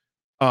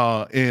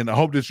 and I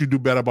hope that you do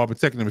better about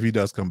protecting him if he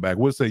does come back.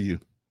 What say you?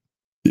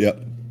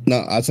 Yep.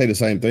 No, I'd say the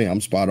same thing.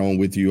 I'm spot on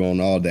with you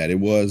on all that. It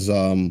was,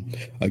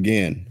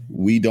 again,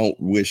 we don't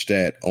wish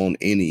that on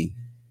any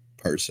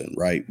person,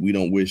 right? We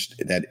don't wish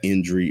that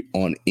injury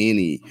on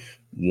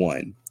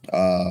anyone.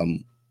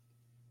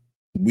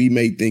 We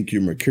may think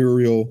you're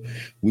mercurial.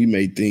 We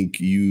may think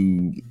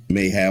you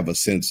may have a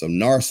sense of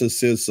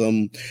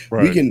narcissism.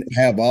 Right. We can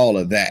have all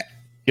of that.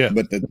 Yeah.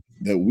 But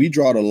we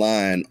draw the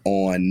line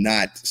on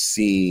not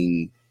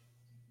seeing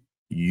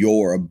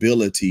your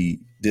ability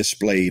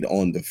displayed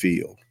on the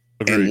field.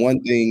 Agreed. And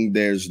one thing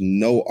there's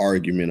no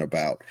argument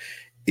about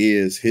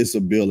is his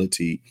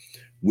ability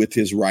with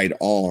his right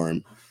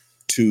arm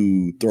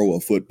to throw a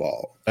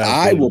football.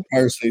 Absolutely. I will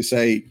personally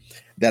say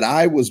that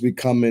I was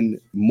becoming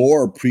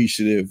more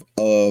appreciative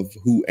of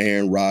who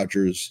Aaron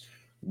Rodgers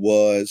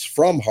was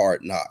from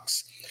Hard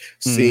Knocks,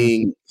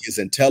 seeing his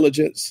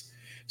intelligence,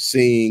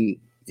 seeing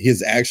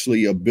his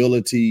actually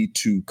ability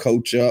to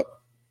coach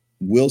up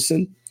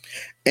Wilson,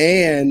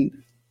 and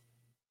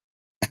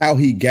how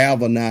he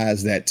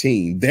galvanized that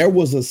team. There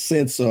was a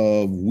sense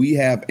of, we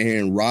have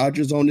Aaron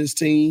Rodgers on this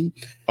team.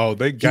 Oh,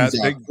 he's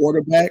our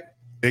quarterback.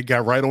 They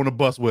got right on the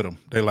bus with him.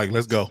 They're like,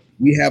 let's go.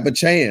 We have a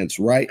chance,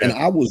 right? Yeah.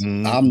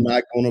 And I'm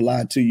not going to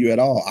lie to you at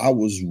all. I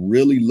was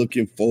really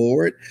looking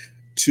forward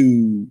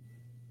to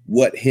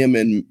what him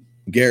and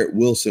Garrett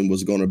Wilson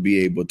was going to be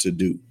able to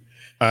do.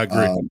 I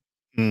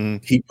agree.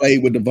 He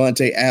played with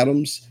Devontae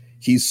Adams.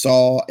 He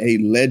saw a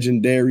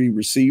legendary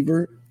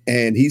receiver.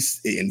 And he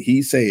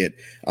said,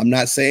 I'm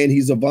not saying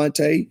he's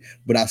Devontae,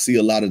 but I see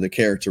a lot of the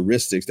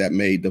characteristics that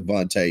made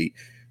Devontae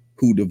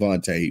who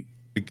Devontae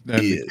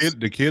is.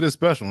 The kid is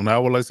special. And I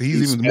would like to say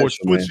he's even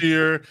special, more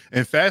switchier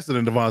and faster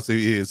than Devontae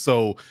is.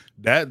 So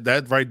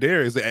that right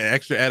there is an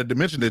extra added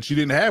dimension that you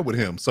didn't have with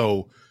him.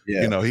 So,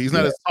 he's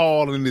not as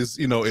tall and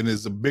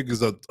as big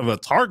as a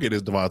target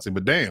as Devontae,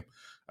 but damn.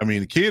 I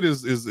mean, the kid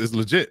is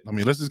legit. I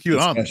mean, let's just keep it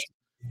honest.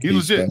 He's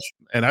legit. Special.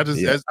 And I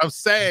just, I'm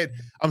sad.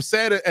 I'm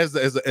sad as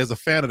a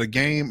fan of the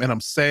game, and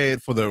I'm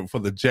sad for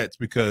the Jets,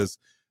 because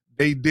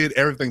they did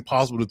everything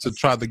possible to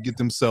try to get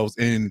themselves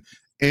in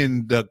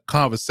the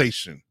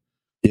conversation.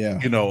 Yeah,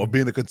 of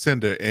being a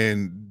contender,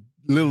 and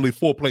literally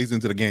 4 plays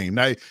into the game.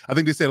 Now, I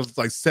think they said it was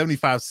like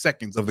 75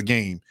 seconds of the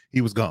game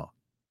he was gone.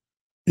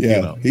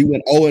 Yeah, he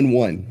went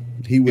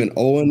 0-1. He went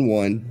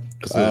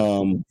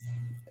 0-1.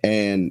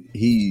 And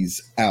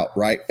he's out,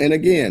 right? And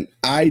again,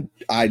 I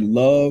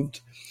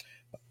loved.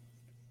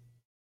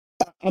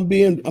 I'm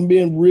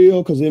being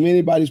real, because if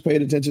anybody's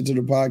paid attention to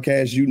the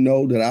podcast, you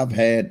know that I've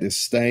had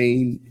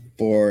disdain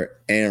for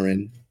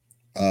Aaron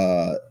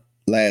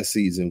last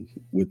season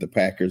with the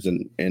Packers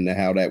and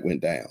how that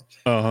went down.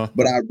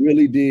 But I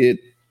really did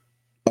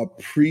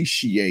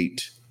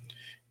appreciate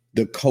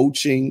the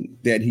coaching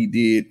that he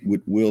did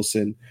with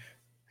Wilson,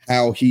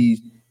 how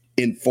he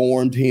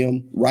informed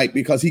him, right?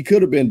 Because he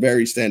could have been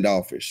very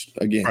standoffish.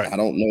 Again, right. I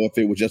don't know if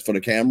it was just for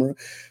the camera,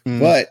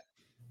 but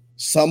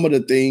some of the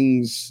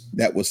things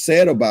that was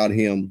said about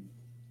him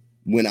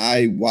when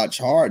I watched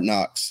Hard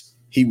Knocks,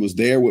 he was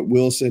there with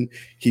Wilson.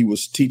 He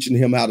was teaching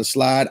him how to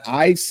slide.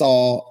 I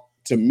saw,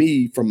 to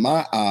me, from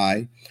my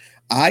eye,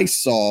 I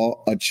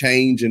saw a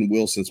change in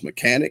Wilson's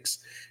mechanics,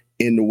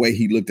 in the way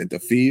he looked at the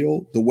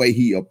field, the way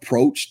he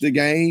approached the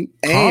game.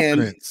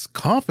 Confidence.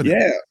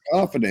 Yeah,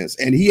 confidence.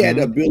 And he had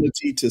the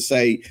ability to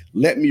say,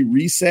 let me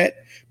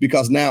reset,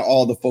 because now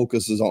all the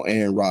focus is on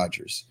Aaron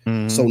Rodgers.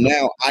 So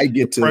now I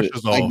get the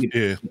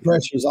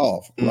pressure's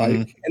off,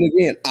 right? And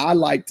again, I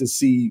like to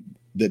see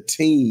the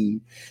team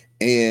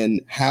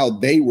and how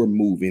they were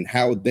moving,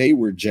 how they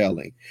were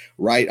gelling,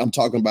 right? I'm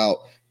talking about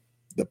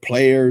the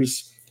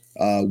players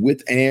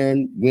with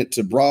Aaron went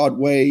to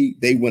Broadway.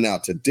 They went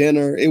out to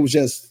dinner. It was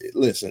just,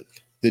 listen,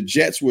 the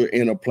Jets were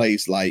in a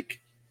place, like,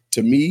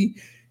 to me,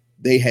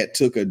 they had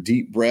took a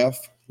deep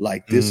breath.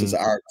 Like, this is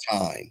our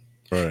time.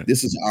 Right.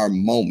 This is our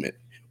moment.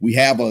 We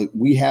have a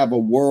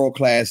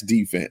world-class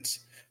defense.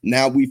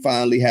 Now we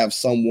finally have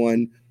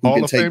someone who Hall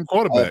can of take Fame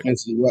quarterback in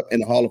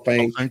the Hall of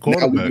Fame.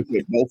 Now we can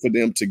put both of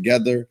them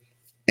together,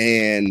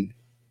 and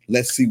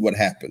let's see what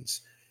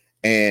happens.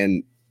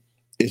 And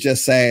it's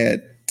just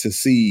sad to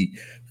see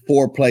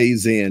 4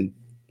 plays in,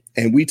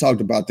 and we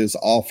talked about this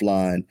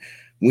offline,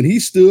 when he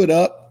stood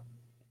up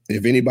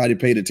if anybody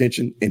paid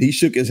attention, and he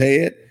shook his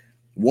head.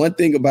 One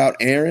thing about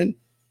Aaron,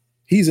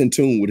 he's in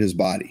tune with his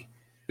body.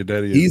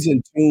 He's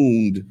in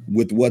tune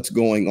with what's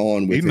going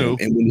on with him.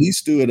 And when he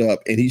stood up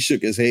and he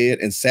shook his head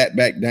and sat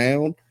back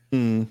down,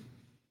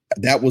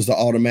 that was the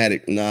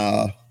automatic,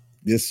 nah.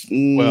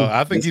 Well,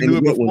 I think he knew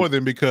it before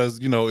then, because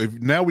if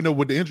now we know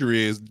what the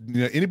injury is.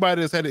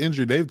 Anybody that's had an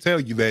injury, they tell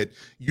you that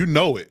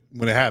it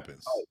when it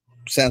happens. Oh,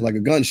 sounds like a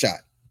gunshot.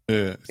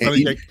 Yeah,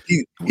 and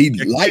he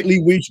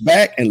lightly reached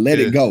back and let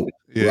it go.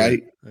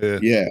 Right?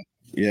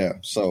 Yeah.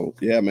 So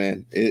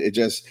man, it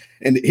just.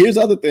 And here's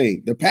the other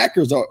thing: the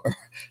Packers are.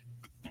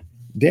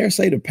 Dare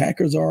say the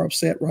Packers are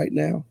upset right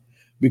now.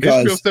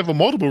 Because they're upset for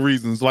multiple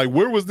reasons. Like,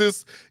 where was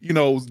this,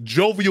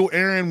 jovial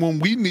Aaron when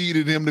we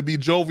needed him to be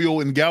jovial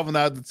and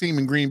galvanize the team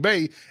in Green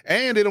Bay?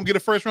 And they don't get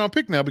a first round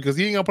pick now because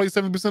he ain't gonna play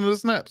 70% of the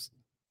snaps.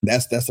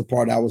 That's the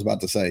part I was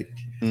about to say.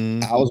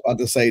 I was about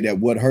to say that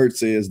what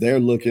hurts is they're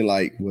looking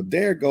like, well,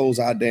 there goes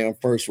our damn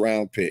first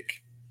round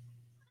pick.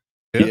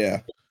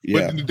 Yeah.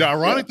 But the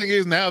ironic thing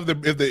is now,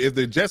 if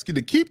the Jets get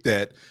to keep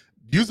that,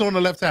 use on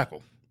the left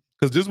tackle.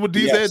 Because this is what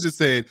DZ just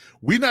said.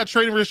 We're not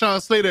trading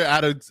Rashawn Slater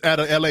out of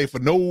LA for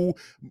no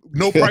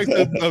price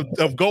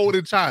of gold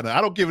in China.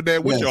 I don't give a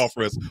damn what you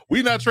offer us.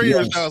 We're not trading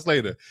Rashawn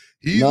Slater.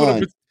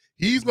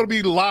 He's gonna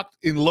be locked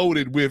and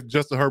loaded with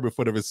Justin Herbert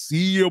for the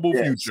foreseeable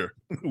future.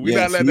 We're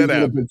not letting that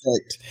happen.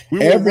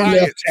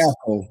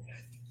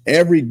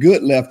 Every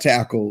good left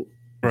tackle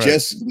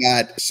just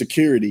got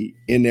security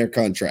in their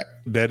contract.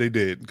 That they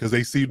did, because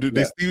they see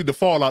the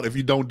fallout if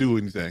you don't do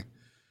anything.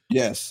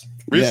 Yes.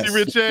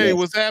 Richie,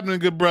 what's happening,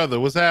 good brother?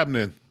 What's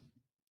happening?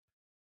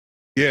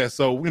 Yeah,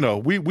 so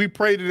we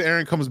pray that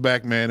Aaron comes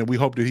back, man, and we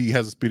hope that he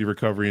has a speedy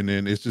recovery. And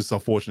then it's just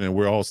unfortunate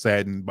we're all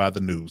saddened by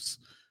the news,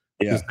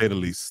 to say the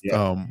least.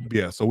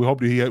 So we hope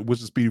that he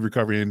wishes a speedy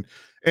recovery. And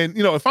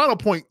a final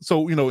point.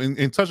 So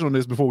in touching on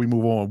this before we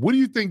move on, what do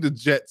you think the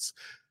Jets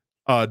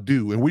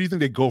do, and where do you think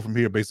they go from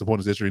here based upon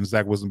his history and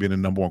Zach Wilson being the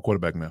number one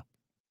quarterback now?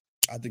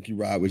 I think you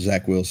ride with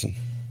Zach Wilson.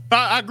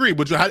 I agree,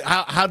 but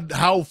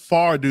how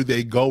far do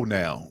they go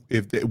now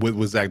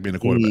with Zach being a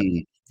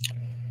quarterback?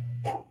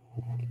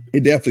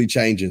 It definitely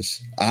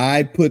changes.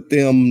 I put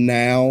them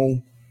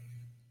now,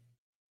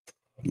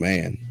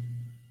 man.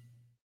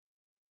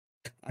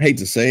 I hate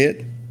to say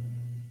it,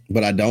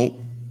 but I don't.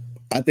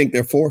 I think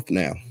they're fourth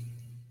now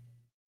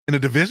in the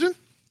division.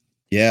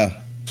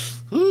 Yeah.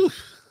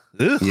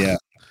 Yeah.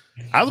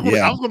 I was going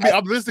to be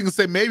optimistic and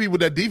say maybe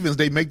with that defense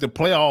they make the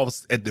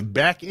playoffs at the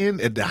back end,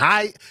 at the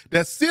high.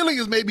 That ceiling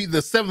is maybe the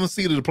 7th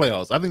seed of the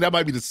playoffs. I think that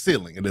might be the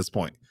ceiling at this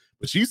point.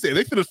 But you said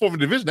they finished fourth in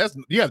the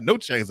division. You have no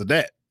chance of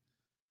that.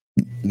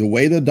 The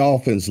way the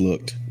Dolphins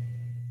looked,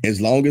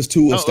 as long as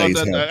Tua stays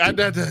healthy.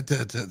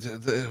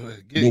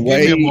 Give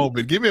me a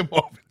moment.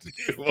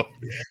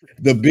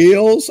 The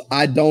Bills,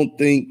 I don't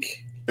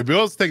think. The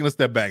Bills taking a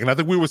step back, and I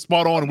think we were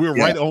spot on. And we were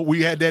right on.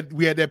 We had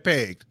that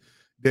pegged.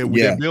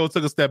 That Bill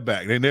took a step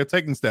back. They're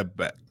taking a step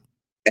back.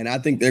 And I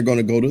think they're going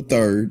to go to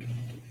third.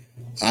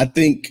 I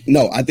think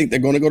they're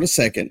going to go to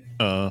second.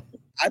 I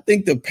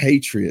think the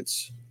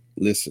Patriots,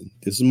 listen,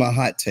 this is my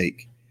hot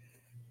take.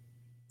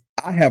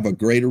 I have a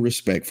greater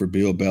respect for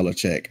Bill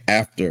Belichick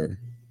after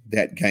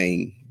that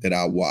game that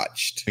I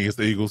watched. Against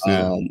the Eagles,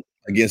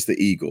 Against the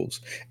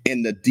Eagles.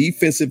 And the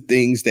defensive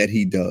things that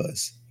he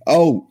does.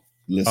 Oh,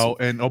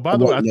 listen. By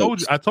the way,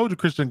 I told you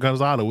Christian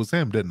Gonzalez was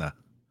him, didn't I?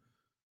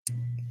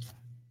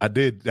 I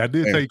did tell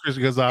you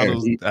Christian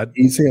Gonzalez.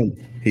 He's him.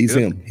 He's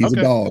him. He's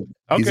a dog.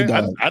 He's a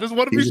dog. I just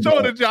want to be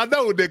sure that y'all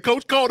know that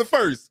Coach called it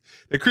first.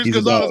 That Christian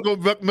Gonzalez is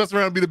going to mess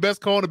around and be the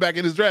best cornerback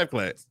in his draft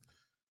class.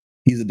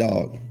 He's a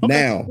dog. Okay.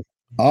 Now,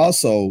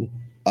 also,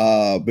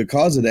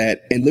 because of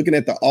that, and looking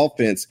at the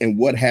offense and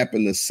what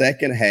happened the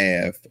second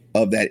half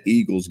of that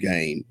Eagles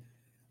game,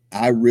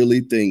 I really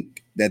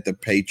think that the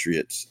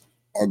Patriots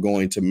are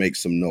going to make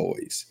some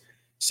noise.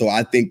 So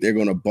I think they're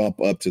going to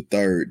bump up to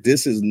third.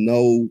 This is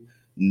no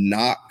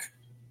knock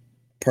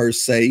per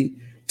se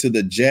to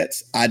the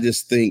Jets. I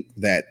just think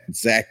that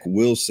Zach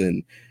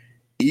Wilson,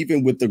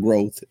 even with the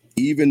growth,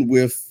 even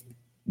with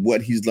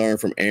what he's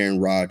learned from Aaron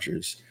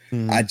Rodgers,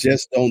 I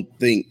just don't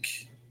think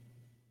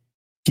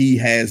he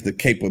has the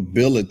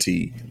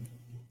capability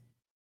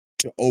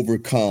to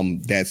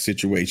overcome that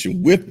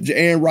situation with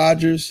Aaron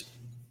Rodgers.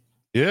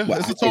 Yeah, well,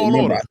 it's a tall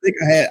order.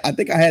 I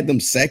think I had them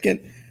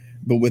second,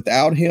 but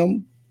without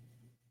him,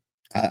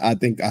 I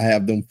think I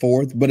have them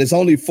fourth, but it's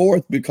only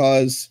fourth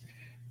because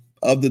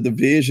of the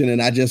division,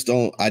 and I just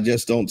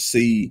don't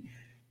see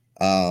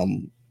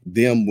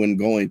them when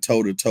going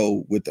toe to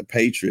toe with the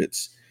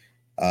Patriots,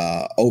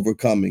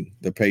 overcoming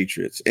the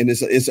Patriots. And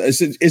it's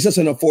just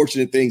an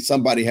unfortunate thing.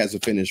 Somebody has to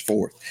finish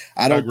fourth.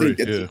 I don't think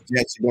that the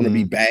Jets are going to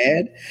be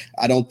bad.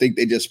 I don't think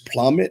they just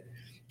plummet.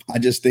 I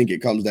just think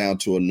it comes down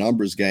to a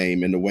numbers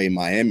game, and the way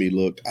Miami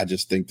looked, I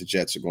just think the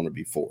Jets are going to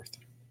be fourth.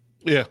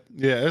 Yeah,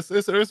 it's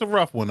a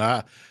rough one.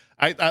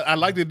 I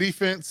like the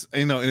defense,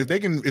 and if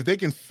they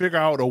can figure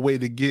out a way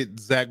to get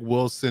Zach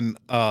Wilson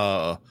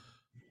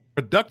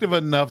productive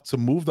enough to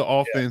move the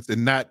offense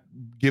and not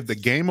give the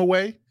game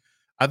away,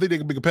 I think they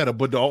can be competitive.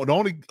 But the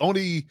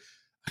only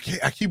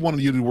I keep wanting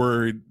to use the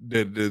word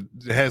that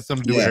has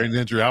something to do with Aaron's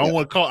injury. I don't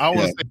want to call. I don't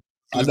want to say.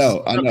 I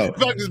know.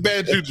 It's like this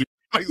bad juju.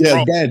 Like,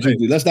 it's bad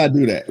juju. Let's not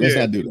do that. Let's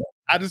not do that.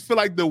 I just feel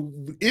like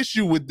the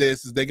issue with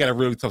this is they got a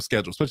really tough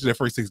schedule, especially their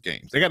first 6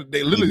 games.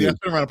 They literally got to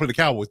turn around and play the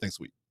Cowboys next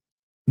week.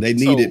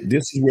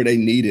 This is where they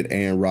needed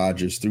Aaron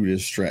Rodgers through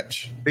this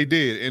stretch. They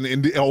did,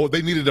 and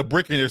they needed a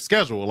brick in their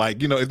schedule.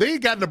 Like, if they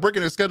had gotten a brick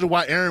in their schedule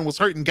while Aaron was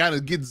hurt and got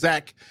to get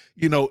Zach,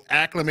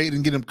 acclimated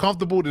and get him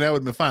comfortable, then that would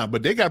have been fine.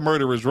 But they got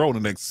murderers roll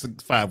in the next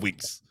 5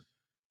 weeks.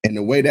 And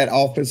the way that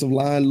offensive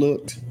line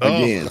looked,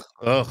 again.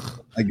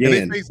 And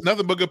they faced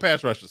nothing but good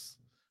pass rushes.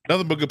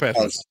 Nothing but good pass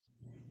rushes.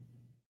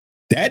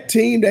 That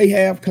team they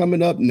have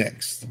coming up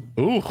next.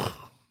 Ooh.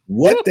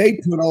 What they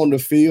put on the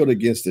field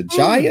against the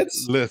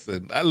Giants.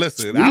 Listen. I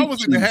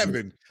was in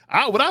heaven.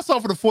 What I saw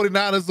for the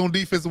 49ers on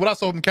defense, what I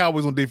saw from the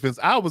Cowboys on defense,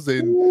 I was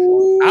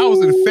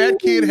in fat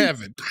kid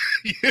heaven.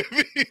 You know what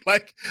I mean?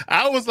 Like,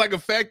 I was like a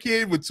fat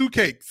kid with 2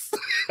 cakes.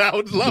 I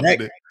was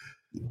loving it.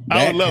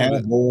 That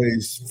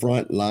Cowboys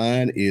front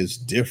line is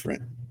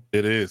different.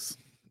 It is.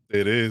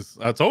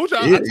 I told you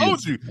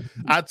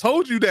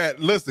that.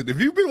 Listen, if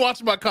you've been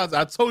watching my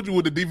content, I told you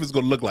what the defense is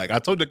going to look like. I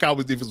told you the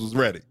Cowboys defense was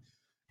ready.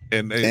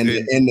 And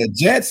the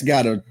Jets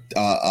got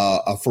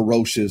a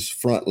ferocious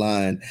front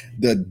line.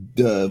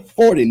 The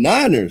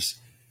 49ers,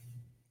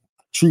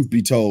 truth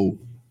be told,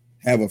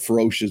 have a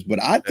ferocious,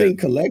 but I think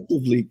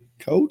collectively,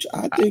 Coach,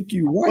 I think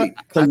you're right.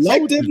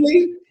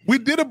 Collectively, we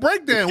did a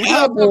breakdown. We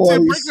did a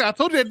breakdown. I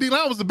told you that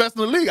D-line was the best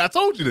in the league. I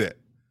told you that.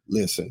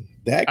 Listen,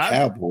 that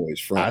Cowboys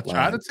front line.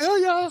 I try to tell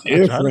y'all.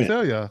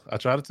 I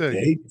try to tell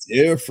you. They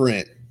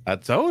different. I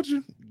told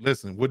you.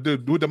 Listen, with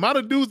the amount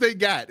of dudes they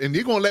got, and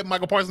you're gonna let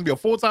Michael Parsons be a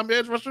full-time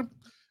edge rusher,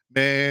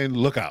 man,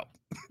 look out.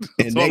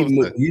 And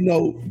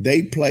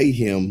they play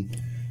him.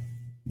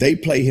 They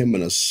play him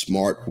in a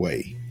smart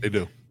way. They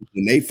do.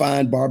 When they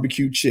find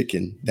barbecue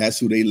chicken, that's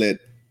who they let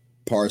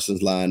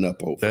Parsons line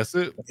up over. That's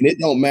it. And it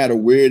don't matter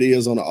where it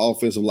is on the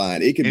offensive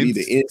line. It could be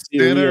the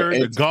interior,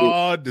 the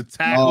guard, the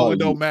tackle. It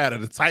don't matter.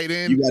 The tight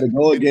end. You got to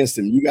go against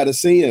him. You got to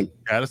see him.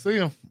 Got to see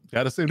him.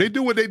 They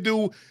do what they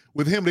do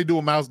with him. They do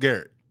with Myles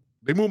Garrett.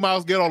 They move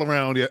Myles Garrett all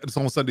around. Yeah, it's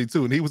on Sunday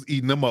too, and he was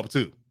eating them up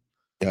too.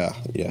 Yeah.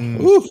 Yeah.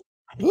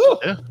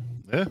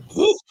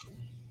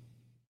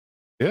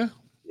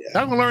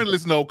 I'm gonna learn to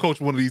listen to old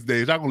coach one of these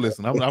days. I'm gonna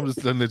listen. I'm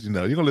just gonna let you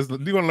know. You're gonna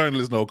listen. You're gonna learn to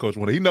listen to old coach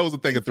one day. He knows the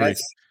thing of 3.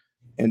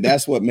 And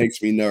that's what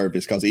makes me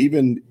nervous, because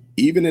even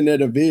in their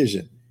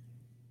division,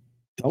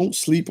 don't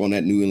sleep on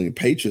that New England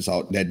Patriots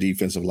that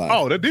defensive line.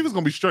 Oh, that defense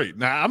gonna be straight.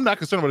 Now, I'm not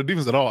concerned about the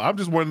defense at all. I'm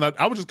just worried.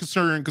 I was just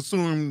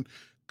consumed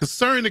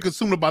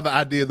about the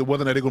idea that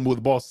whether or not they're gonna move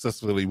the ball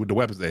successfully with the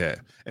weapons they have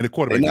and the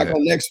quarterback. They're not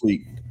going next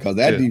week, because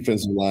that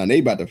defensive line they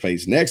about to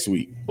face next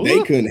week.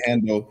 They couldn't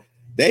handle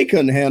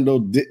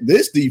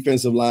this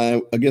defensive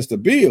line against the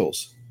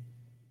Bills.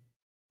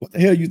 What the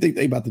hell you think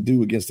they about to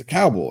do against the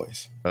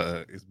Cowboys?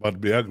 It's about to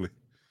be ugly.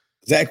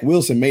 Zach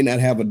Wilson may not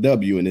have a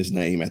W in his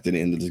name at the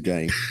end of this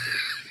game.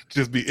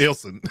 Just be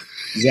Ilson.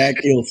 Zach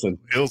Ilson.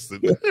 Ilson.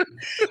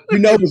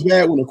 It's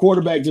bad when the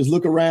quarterback just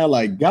look around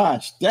like,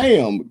 gosh,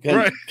 damn,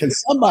 can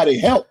somebody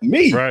help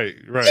me? Right.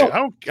 I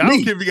don't care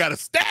if you got to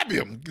stab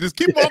him. Just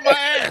keep him on my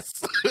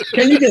ass.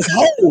 Can you just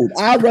hold?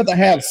 I'd rather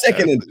have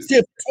 2nd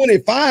and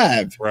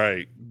 25.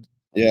 Right.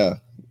 Yeah.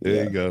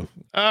 There you go.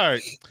 All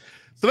right.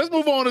 So let's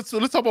move on. Let's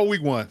talk about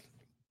week 1.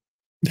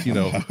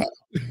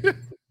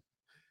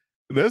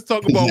 Let's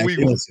talk about week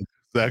 1.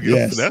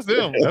 Yes. That's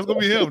him. That's gonna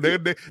be him. They're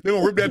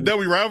gonna rip that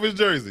W right off his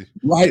jersey.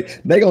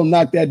 Right. They're gonna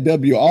knock that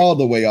W all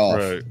the way off.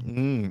 Right.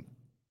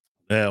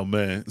 Oh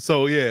man.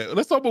 So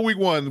let's talk about week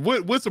 1.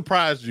 What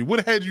surprised you?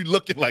 What had you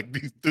looking like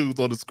these dudes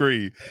on the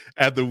screen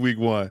after week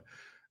 1?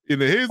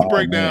 Here's the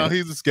breakdown.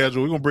 Here's the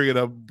schedule. We're gonna bring it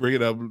up,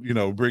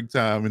 break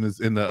time in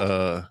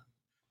the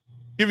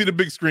give you the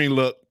big screen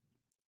look.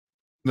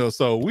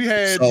 So we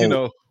had, we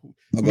go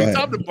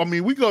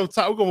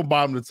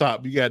bottom to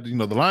top. You got,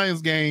 the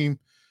Lions game,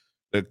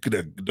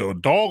 the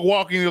dog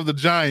walking of the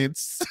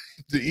Giants,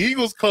 the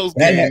Eagles close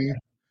game.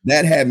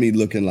 That had me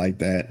looking like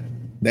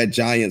that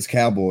Giants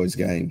Cowboys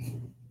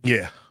game.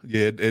 Yeah.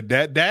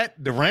 That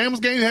the Rams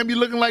game had me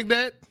looking like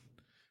that.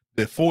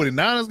 The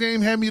 49ers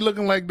game had me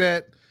looking like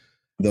that.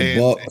 The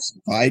Bucks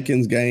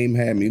Vikings game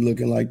had me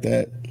looking like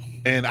that.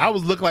 And I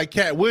was looking like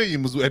Cat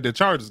Williams at the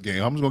Chargers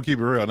game. I'm just gonna keep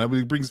it real. Now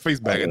he brings his face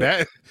back. And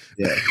that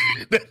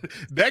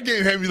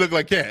game had me look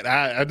like Cat.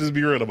 I just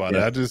be real about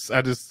it. I just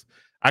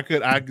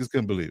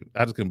couldn't believe it.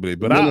 I just couldn't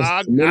believe it. But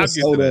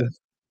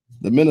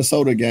the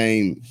Minnesota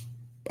game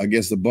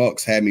against the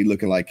Bucks had me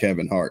looking like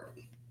Kevin Hart.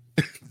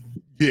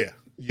 I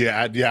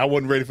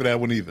wasn't ready for that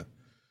one either.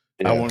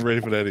 I wasn't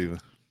ready for that either.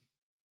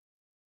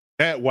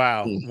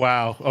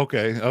 Wow.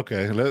 Okay.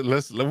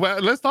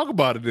 Let's talk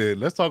about it then.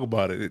 Let's talk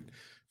about it.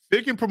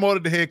 Picking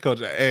promoted the head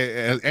coach.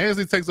 As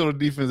Ansley takes on the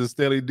defense, and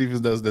Staley defense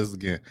does this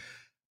again.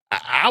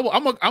 I'm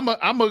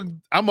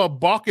a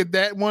balk at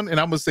that one, and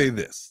I'm gonna say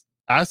this.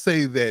 I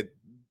say that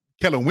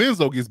Kellen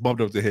Winslow gets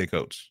bumped up to head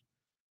coach.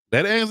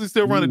 Let Ansley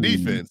still run the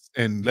defense,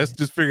 and let's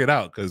just figure it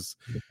out. Because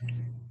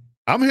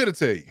I'm here to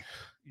tell you,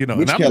 You know,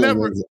 which and I'm Kellen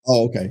never. Winslow?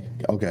 Oh, okay.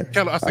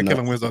 I said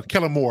Kellen Winslow.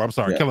 Kellen Moore. I'm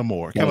sorry, Kellen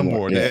Moore. Kellen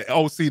Moore, the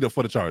OC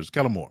for the Chargers.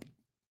 Kellen Moore.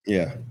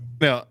 Yeah.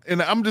 Now, and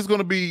I'm just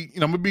gonna be,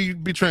 I'm gonna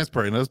be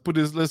transparent. Let's put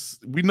this.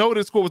 We know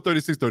this score was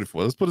 36-34.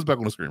 Let's put this back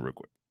on the screen real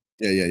quick.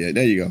 Yeah.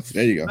 There you go.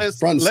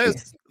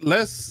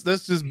 Let's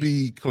just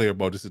be clear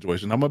about the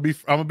situation. I'm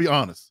gonna be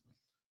honest.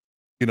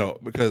 You know,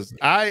 because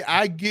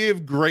I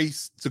give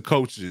grace to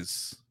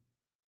coaches.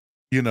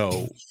 You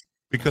know,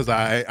 because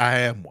I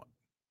am one.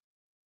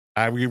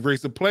 I give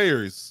grace to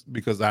players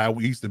because I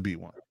used to be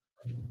one.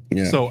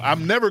 Yeah. So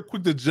I'm never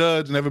quick to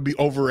judge, never be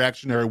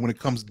overreactionary when it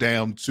comes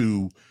down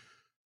to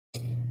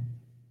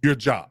your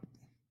job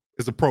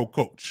as a pro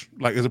coach.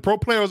 Like as a pro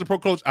player, as a pro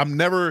coach, I'm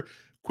never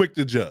quick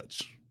to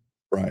judge.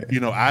 Right. You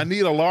know, I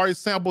need a large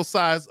sample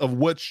size of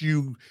what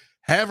you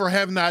have or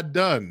have not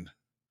done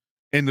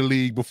in the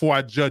league before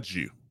I judge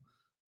you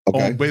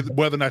on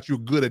whether or not you're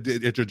good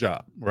at your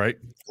job. Right.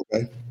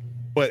 Okay.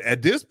 But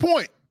at this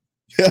point,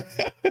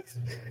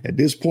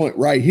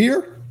 right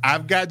here,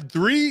 I've got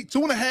 2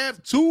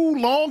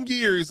 long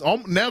years.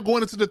 I'm now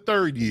going into the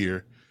 3rd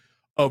year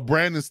of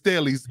Brandon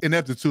Staley's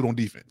ineptitude on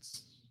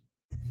defense.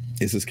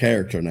 It's his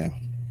character now.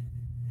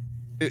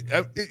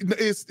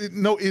 He's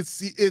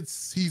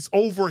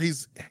over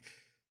his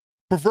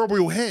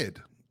proverbial head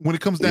when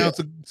it comes down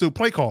to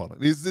play calling.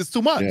 It's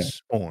too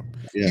much for him.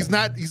 Yeah.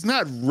 He's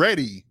not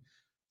ready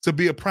to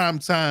be a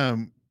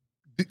primetime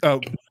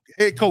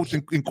head coach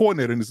and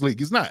coordinator in this league.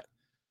 He's not.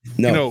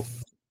 No.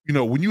 You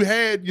know, when you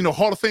had,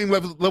 Hall of Fame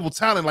level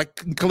talent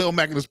like Khalil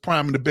Mack in his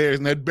prime in the Bears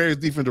and that Bears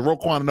defense, the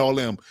Roquan and all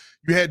them,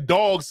 you had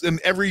dogs in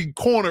every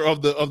corner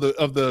of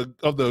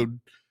the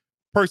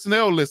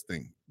personnel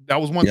listing.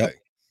 That was one thing.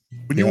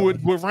 When you were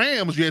with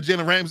Rams, you had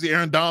Jalen Ramsey,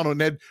 Aaron Donald,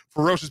 and that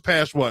ferocious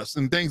pass rush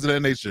and things of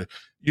that nature.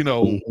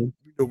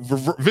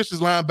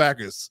 Vicious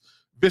linebackers,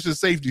 vicious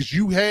safeties.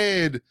 You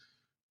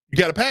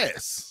got to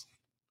pass.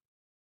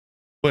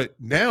 But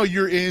now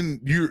you're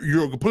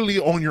completely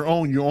on your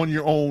own. You're on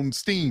your own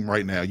steam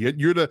right now.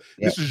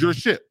 This is your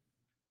ship.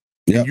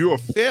 Yeah. You're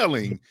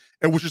failing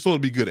at what you're supposed to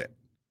be good at.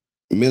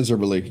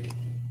 Miserably.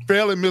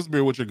 Failing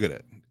miserably at what you're good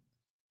at.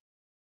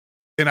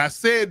 And I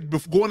said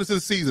before going into the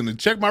season, and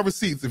check my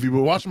receipts if you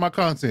were watching my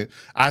content,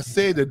 I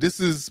said that this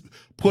is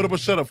put up a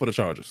shut up for the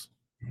Chargers.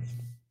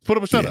 Put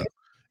up a shut up.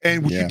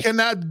 And what you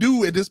cannot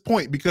do at this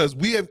point, because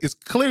it's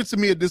clear to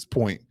me at this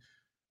point,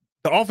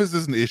 the offense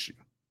isn't the issue.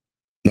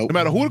 Nope. No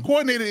matter who the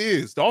coordinator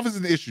is, the offense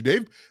is an issue.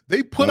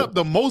 They put up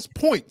the most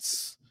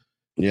points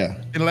in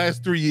the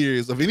last 3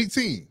 years of any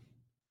team.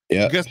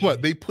 Yeah. But guess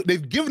what?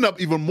 They've given up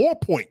even more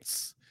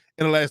points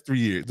in the last 3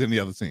 years than the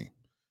other team.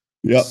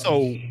 Yeah.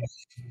 So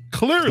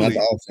clearly, it's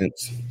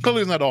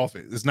not the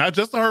offense. It's not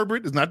just the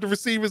Herbert. It's not the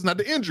receivers. It's not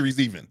the injuries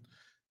even.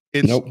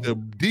 It's the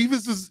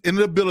defense's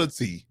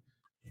inability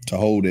to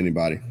hold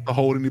anybody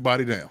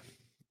down.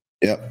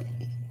 Yep.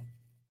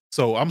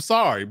 So I'm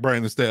sorry,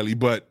 Brandon Staley,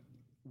 but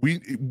we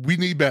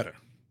need better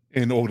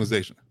in the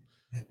organization.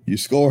 You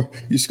score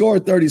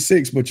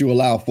 36, but you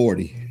allow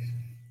 40.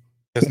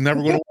 It's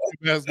never going to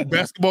win a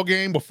basketball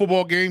game, a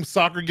football game,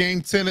 soccer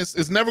game, tennis.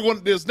 It's never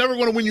going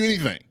to win you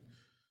anything.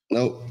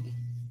 Nope.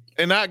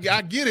 And I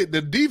get it.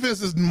 The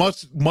defense is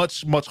much,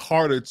 much, much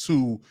harder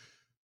to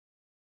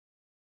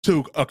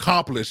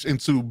accomplish and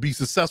to be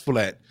successful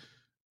at,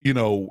 in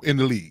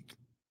the league.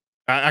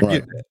 I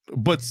get that.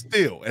 But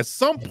still, at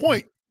some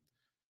point,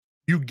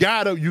 you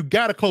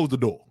gotta close the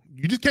door.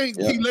 You just can't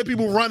let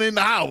people run in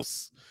the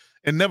house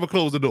and never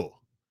close the door.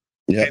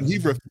 Yeah. And he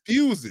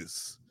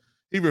refuses.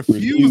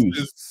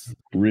 Refuse.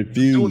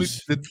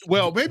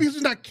 Well, maybe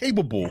he's not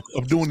capable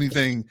of doing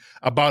anything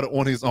about it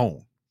on his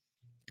own.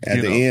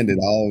 At the end,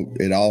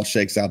 it all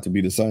shakes out to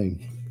be the same.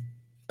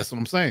 That's what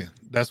I'm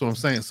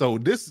saying. So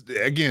this,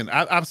 again,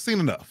 I've seen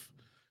enough.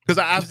 Because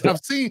I've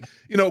seen,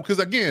 because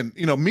again,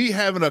 me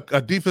having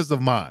a defensive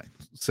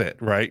mindset,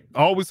 right?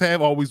 Always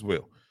have, always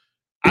will.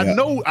 Yeah.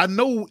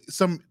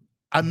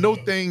 I know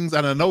things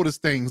and I notice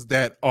things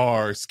that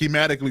are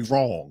schematically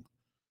wrong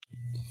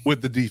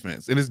with the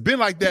defense. And it's been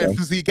like that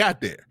since he got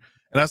there.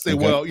 And I say,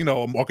 well,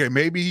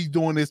 maybe he's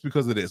doing this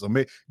because of this.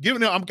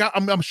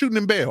 I'm shooting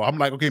him bail. I'm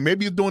like, okay,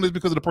 maybe he's doing this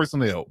because of the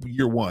personnel,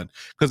 year one.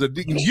 Because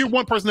year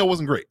one personnel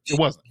wasn't great. It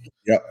wasn't.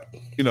 Yep.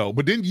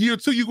 But then year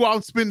two, you go out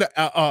and spend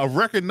a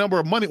record number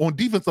of money on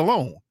defense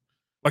alone.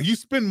 Like you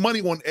spend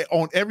money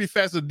on every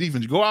facet of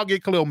defense. You go out and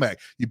get Khalil Mack.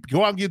 You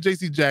go out and get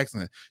J.C.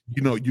 Jackson.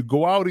 You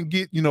go out and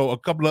get, a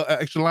couple of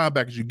extra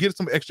linebackers. You get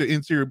some extra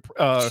interior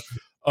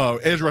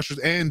edge rushers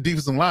and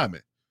defensive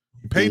linemen.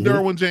 You pay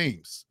Derwin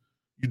James.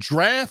 You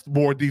draft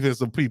more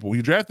defensive people.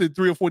 You drafted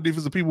 3 or 4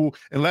 defensive people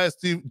in the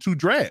last 2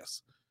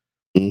 drafts.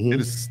 And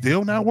it's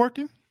still not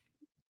working?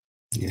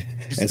 Yeah.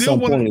 At some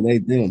point, it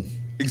ain't them.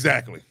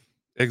 Exactly.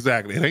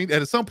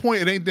 At some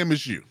point, it ain't them,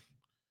 it's you.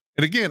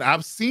 And again,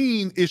 I've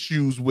seen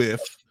issues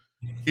with,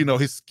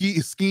 his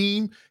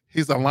scheme,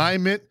 his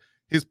alignment,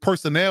 his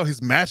personnel, his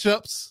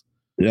matchups.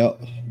 Yeah.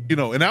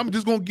 And I'm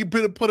just going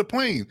to put it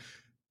plain.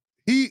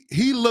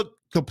 He looked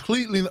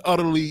completely and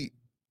utterly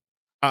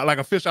like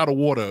a fish out of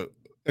water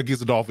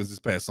against the Dolphins this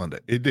past Sunday.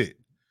 It did.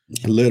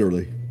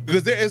 Literally.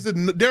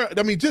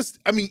 Because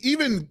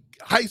even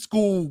high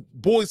school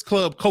boys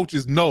club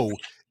coaches know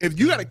if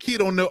you got a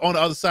kid on the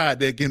other side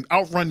that can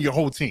outrun your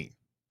whole team.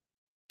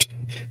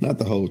 Not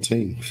the whole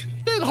team.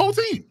 Yeah, the whole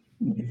team.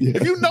 Yeah.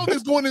 If you know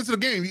this going into the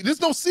game,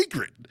 there's no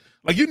secret.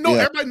 Like,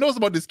 everybody knows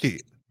about this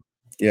kid.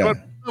 Yeah.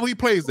 But he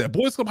plays that.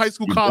 Boys club, high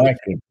school, college.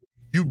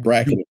 You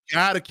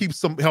gotta keep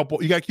some help.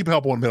 You gotta keep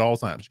help on him at all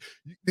times.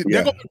 That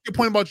goes to your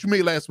point about you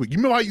made last week. You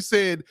remember how you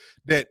said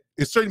that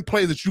it's certain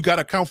plays that you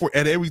gotta account for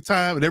at every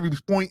time, at every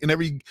point, in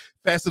every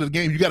facet of the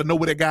game. You gotta know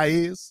where that guy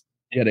is.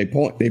 Yeah, they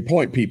point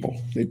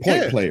people. They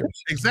point players.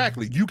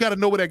 Exactly. You gotta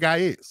know where that guy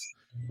is.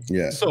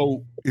 Yeah.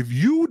 So if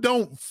you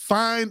don't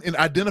find and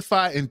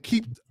identify and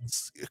keep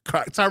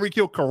Tyreek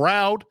Hill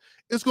corralled,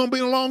 it's gonna be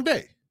a long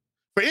day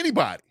for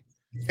anybody.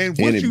 And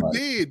what you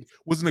did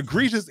was an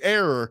egregious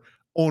error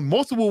on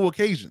multiple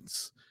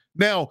occasions.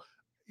 Now,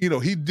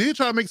 he did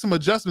try to make some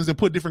adjustments and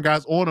put different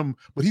guys on him,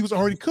 but he was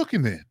already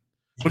cooking then.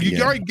 But you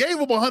already gave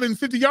him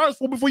 150 yards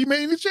before you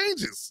made any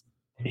changes.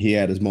 He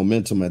had his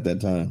momentum at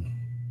that time.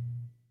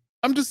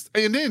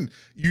 And then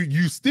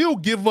you still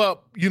give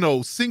up,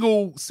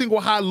 single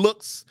high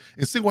looks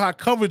and single high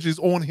coverages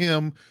on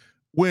him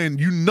when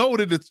you know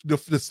that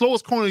the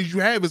slowest corner you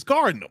have is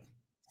guarding him.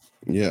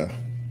 Yeah.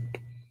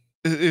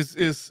 I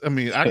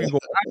can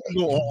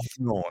go on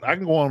and on. I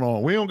can go on and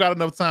on. We don't got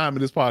enough time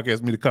in this podcast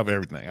for me to cover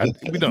everything.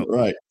 We don't.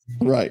 Right.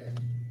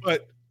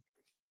 But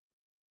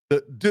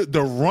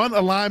the run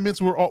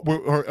alignments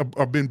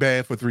are been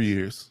bad for 3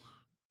 years.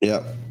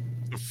 Yeah.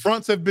 The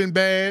fronts have been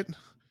bad.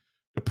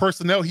 The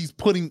personnel he's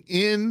putting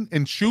in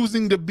and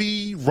choosing to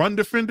be run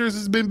defenders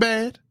has been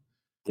bad.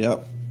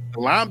 Yep. The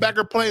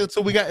linebacker play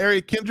until we got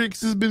Eric Kendricks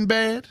has been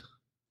bad.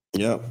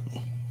 Yep.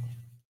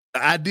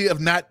 The idea of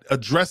not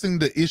addressing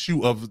the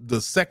issue of the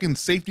second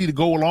safety to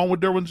go along with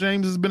Derwin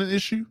James has been an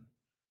issue.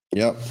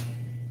 Yep.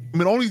 I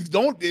mean,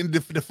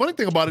 the funny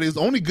thing about it is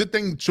the only good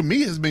thing to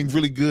me has been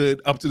really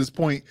good up to this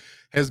point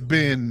has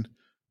been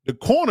the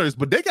corners,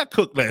 but they got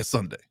cooked last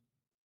Sunday.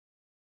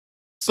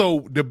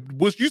 So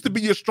what used to be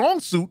your strong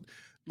suit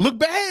look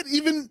bad.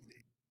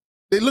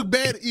 They look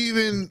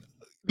even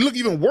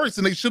worse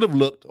than they should have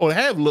looked or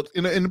have looked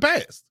in the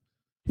past.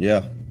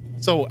 Yeah.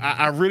 So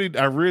I really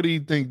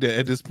think that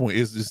at this point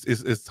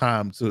it's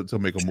time to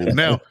make a move.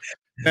 Now,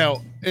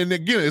 and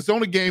again, it's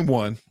only game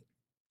one,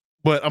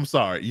 but I'm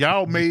sorry,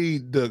 y'all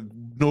made the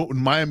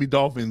Miami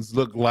Dolphins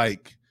look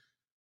like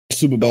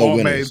Super Bowl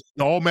winners,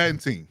 the All Madden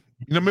team.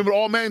 Remember the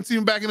All Madden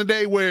team back in the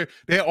day where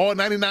they had all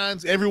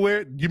 99s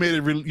everywhere? You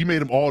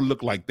made them all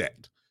look like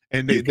that.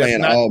 And they're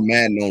playing All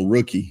Madden on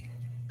rookie,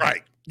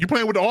 right? You're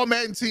playing with the All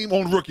Madden team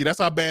on rookie. That's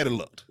how bad it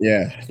looked.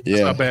 Yeah.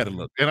 That's how bad it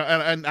looked. And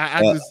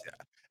I just,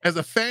 as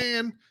a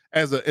fan,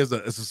 as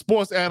a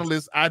sports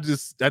analyst, I've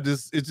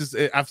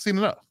seen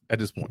enough at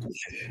this point.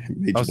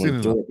 I've seen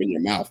enough. Throw up in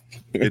your mouth.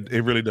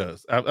 It really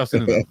does. I've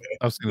seen enough.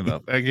 I've seen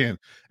enough. Again,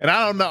 and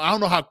I don't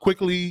know how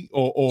quickly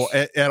or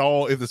at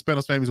all if the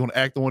Spanos family is going to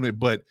act on it,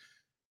 but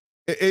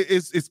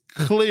it's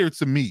clear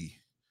to me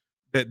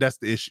that that's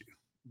the issue.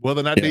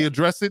 Whether or not they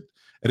address it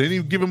at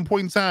any given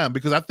point in time,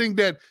 because I think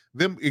that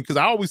because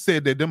I always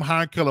said that them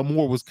hiring Kellen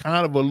Moore was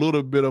kind of a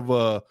little bit of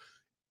a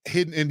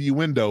hidden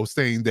innuendo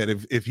saying that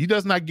if he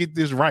does not get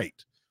this right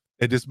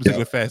at this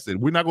particular facet,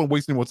 we're not going to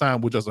waste any more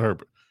time with Justin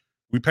Herbert.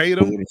 We paid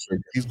him.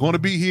 He's going to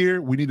be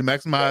here. We need to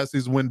maximize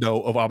his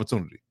window of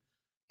opportunity.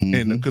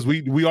 And because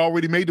we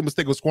already made the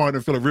mistake of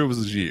squandering Phillip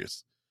Rivers'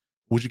 years.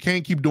 What you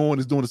can't keep doing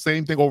is doing the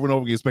same thing over and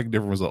over again, expecting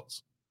different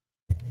results.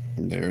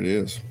 There it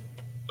is.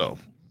 So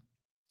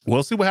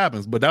we'll see what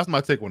happens. But that's my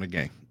take on the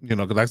game.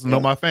 Because I know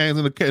my fans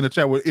in the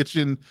chat were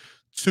itching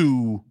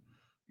to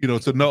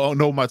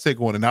know my take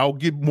on it. And I'll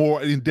get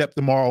more in depth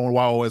tomorrow on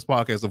YOS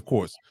podcast, of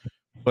course.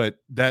 But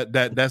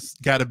that's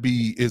got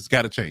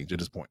to change at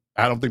this point.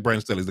 I don't think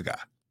Brandon Staley's the guy.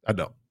 I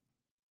don't.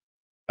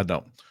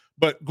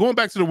 But going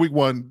back to the week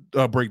one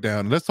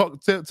breakdown, let's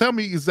talk. Tell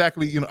me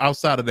exactly,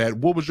 outside of that,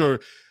 what was your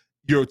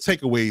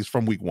takeaways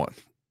from week one?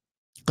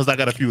 Because I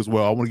got a few as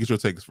well. I want to get your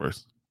takes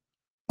first.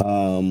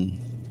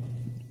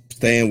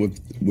 Staying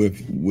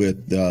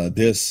with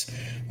this,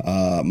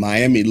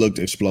 Miami looked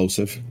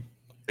explosive.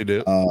 They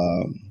did.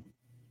 Now,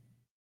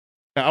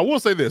 I will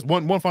say this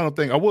one final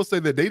thing. I will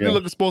say that they did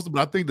look explosive,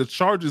 but I think the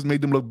Chargers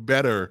made them look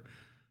better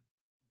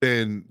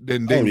than they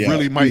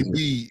really might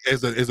be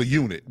as a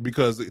unit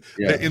because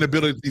their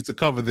inability to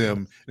cover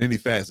them in any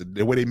facet,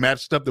 the way they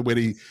matched up, the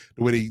way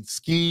they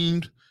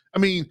schemed. I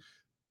mean,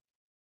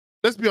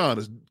 let's be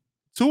honest.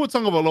 Tua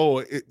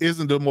Tagovailoa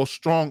isn't the most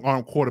strong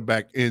arm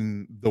quarterback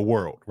in the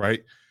world,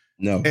 right?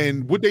 No.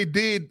 And what they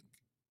did,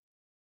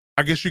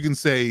 I guess you can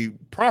say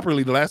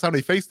properly, the last time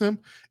they faced them,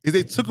 is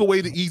they took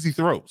away the easy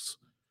throws.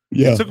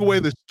 Yeah. They took away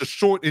the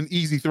short and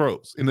easy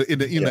throws in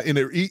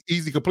the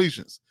easy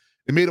completions.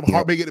 It made him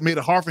hard. It made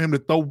it hard for him to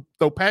throw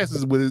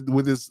passes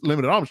with his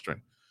limited arm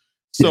strength.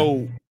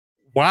 So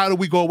why do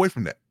we go away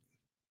from that?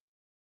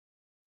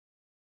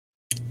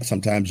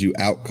 Sometimes you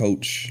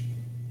outcoach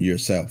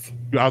yourself.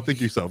 You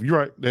outthink yourself. You're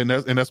right, and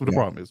that's what the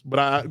problem is.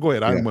 But go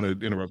ahead. I didn't want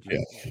to interrupt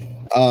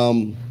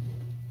you.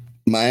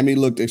 Miami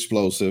looked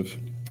explosive.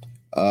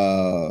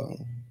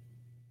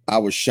 I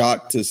was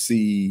shocked to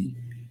see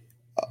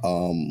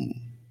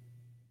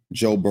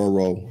Joe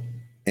Burrow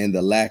and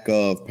the lack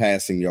of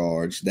passing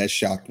yards. That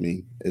shocked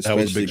me,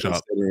 especially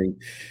considering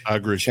I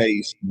agree.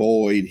 Chase,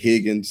 Boyd,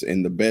 Higgins,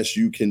 and the best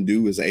you can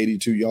do is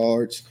 82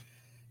 yards.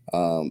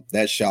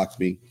 That shocked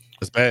me.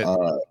 That's bad.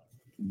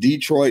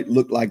 Detroit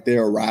looked like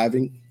they're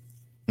arriving.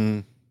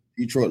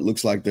 Detroit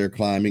looks like they're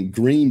climbing.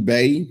 Green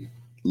Bay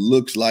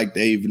looks like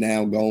they've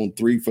now gone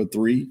 3 for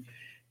 3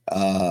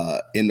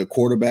 in the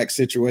quarterback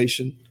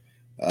situation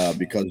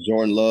because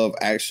Jordan Love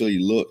actually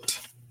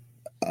looked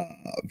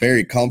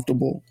very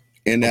comfortable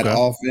in that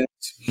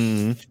offense.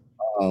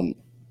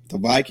 The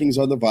Vikings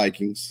are the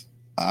Vikings.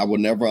 I will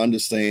never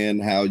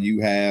understand how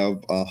you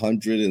have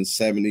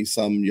 170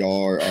 some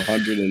yard,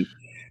 100 and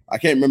I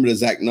can't remember the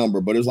exact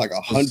number, but it was like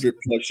 100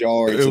 plus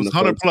yards. It was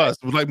 100 plus.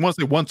 It was like once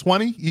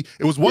 120.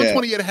 It was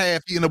 120 at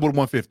half. He ended up with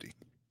 150.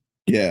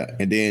 Yeah,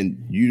 and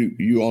then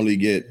you only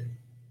get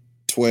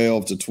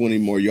 12 to 20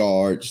 more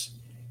yards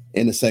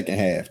in the second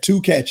half.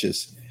 2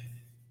 catches,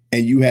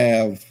 and you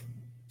have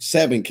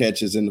 7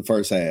 catches in the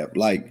first half.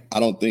 Like,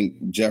 I don't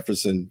think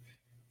Jefferson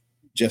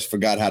just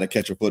forgot how to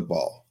catch a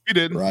football. He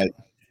didn't. Right?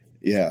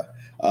 Yeah.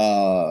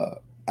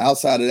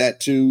 Outside of that,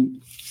 too,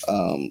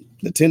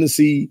 the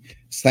Tennessee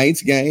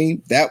Saints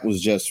game, that was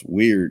just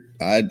weird.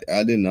 I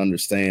didn't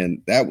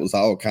understand. That was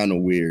all kind of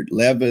weird.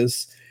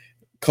 Levis,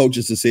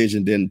 coach's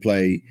decision, didn't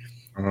play.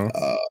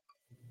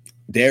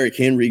 Derrick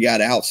Henry got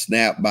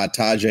out-snapped by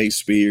Tajay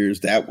Spears.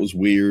 That was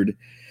weird.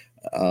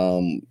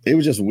 It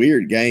was just a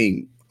weird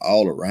game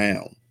all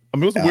around. I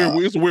mean,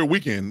 it was a weird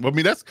weekend. I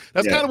mean, that's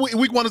kind of what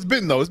week one has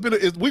been, though.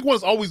 Week one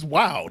is always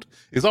wild.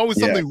 It's always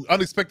something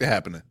unexpected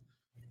happening.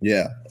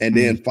 Yeah. And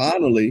then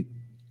finally,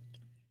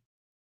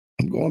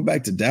 I'm going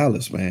back to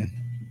Dallas, man.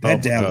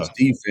 That Dallas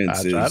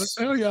defense is. I tried to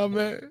tell y'all,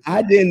 man.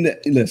 I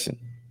didn't listen.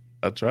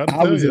 I tried to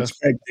tell you. I was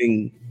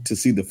expecting to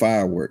see the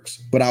fireworks,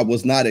 but I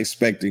was not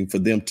expecting for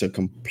them to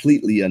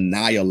completely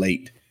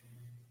annihilate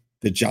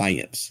the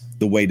Giants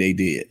the way they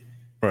did.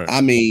 Right.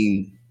 I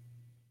mean,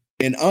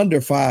 in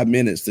under 5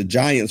 minutes, the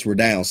Giants were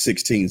down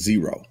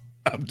 16-0.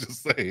 I'm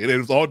just saying, it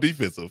was all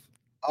defensive.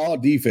 All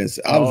defense.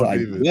 I was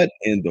like, what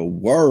in the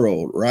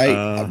world,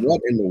 right?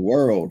 What in the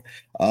world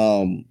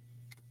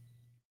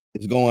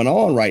is going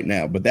on right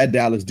now? But that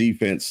Dallas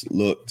defense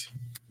looked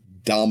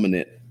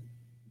dominant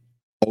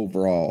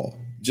overall.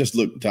 Just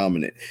looked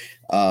dominant.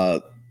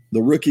 The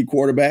rookie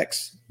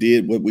quarterbacks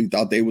did what we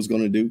thought they was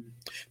going to do,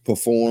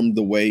 performed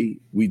the way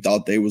we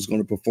thought they was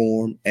going to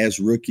perform as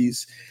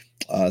rookies.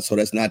 So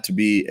that's not to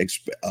be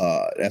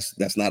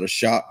that's not a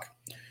shock.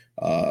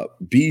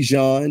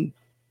 Bijan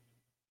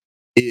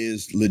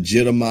is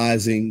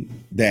legitimizing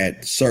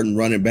that certain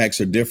running backs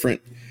are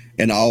different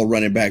and all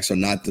running backs are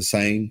not the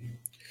same,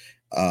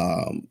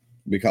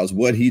 because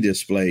what he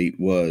displayed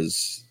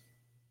was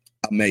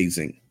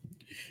amazing.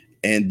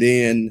 And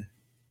then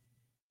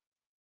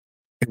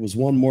there was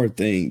one more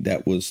thing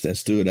that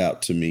stood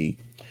out to me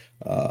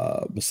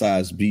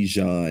besides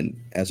Bijan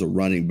as a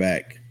running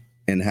back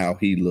and how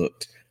he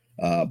looked.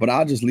 But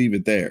I'll just leave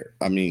it there.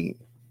 I mean,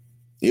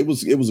 it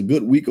was a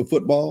good week of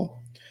football.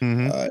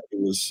 It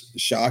was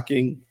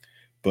shocking,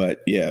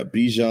 but yeah,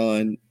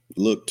 Bijan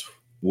looked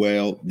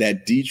well.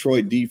 That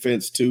Detroit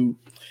defense too.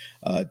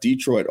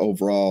 Detroit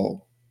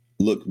overall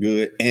looked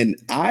good, and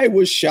I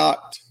was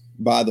shocked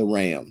by the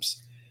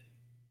Rams.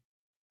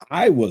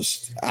 I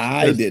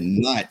did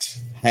not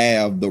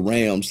have the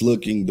Rams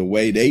looking the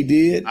way they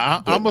did.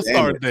 I'm gonna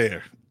start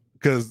there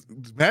because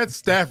Matt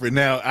Stafford.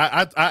 Now,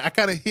 I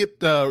kind of hit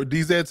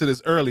DZ to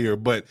this earlier,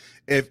 but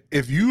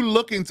if you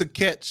looking to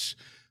catch.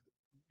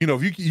 You know,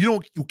 if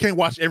you can't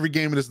watch every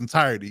game in its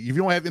entirety. If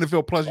you don't have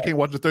NFL Plus, you can't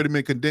watch the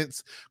 30-minute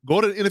condensed.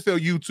 Go to the NFL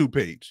YouTube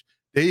page.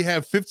 They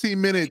have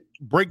 15-minute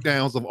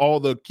breakdowns of all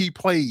the key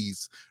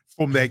plays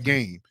from that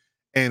game.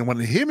 And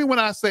hear me when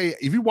I say,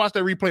 if you watch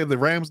that replay of the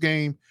Rams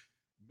game,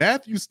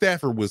 Matthew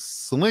Stafford was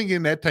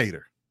slinging that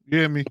tater. You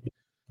hear me?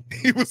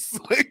 He was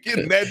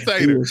slinging that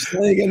tater.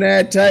 Slinging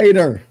that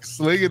tater.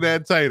 Slinging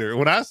that tater.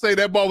 When I say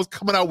that ball was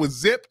coming out with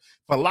zip,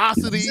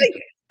 velocity,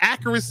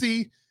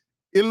 accuracy,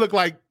 it looked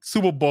like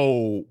Super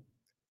Bowl.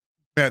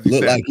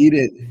 Looked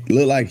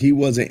like he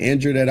wasn't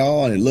injured at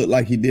all, and it looked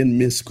like he didn't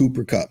miss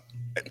Cooper Kupp.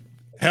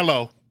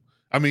 Hello,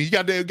 I mean, you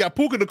got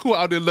Puka Nacua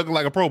out there looking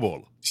like a Pro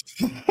Bowler.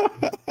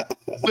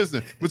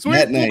 Listen, between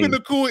Puka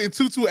Nacua and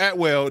Tutu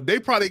Atwell,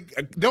 they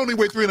only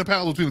weigh 300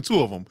 pounds between the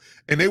two of them,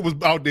 and they was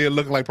out there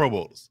looking like Pro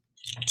Bowlers.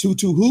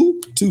 Tutu who?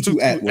 Tutu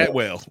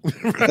Atwell.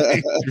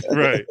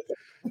 Right.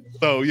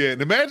 So yeah,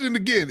 and imagine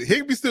again,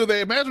 Higby's still there.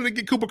 Imagine they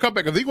get Cooper Kupp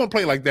back. If he's gonna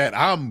play like that,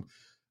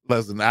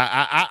 Listen,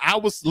 I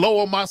was low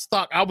on my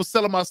stock. I was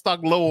selling my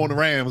stock low on the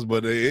Rams,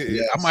 but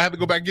I might have to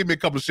go back and give me a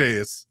couple of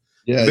shares.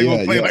 Yeah, they're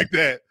gonna play like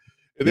that.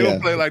 They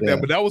don't play like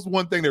that. But that was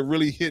one thing that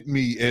really hit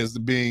me as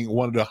being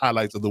one of the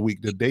highlights of the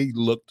week. That they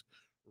looked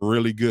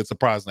really good,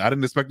 surprisingly. I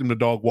didn't expect them to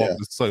dog walk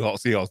the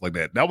Seahawks like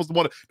that. That was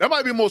one. That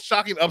might be the most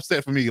shocking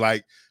upset for me.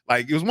 Like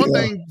it was one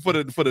thing for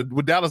the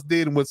what Dallas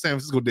did and what San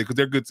Francisco did because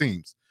they're good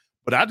teams.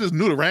 But I just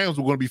knew the Rams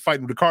were going to be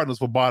fighting with the Cardinals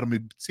for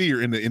bottom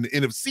tier in the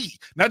NFC,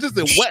 not just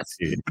the West,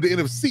 but the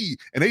NFC.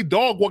 And they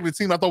dog walked the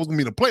team I thought was going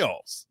to be in the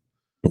playoffs.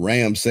 The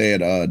Rams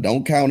said,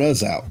 "Don't count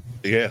us out."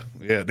 Yeah.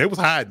 They was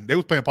hiding. They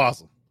was playing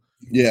possum.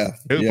 Yeah,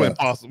 they was playing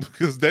possum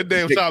because that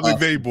damn Sean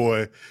McVay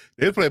boy,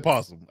 they was playing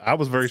possum. I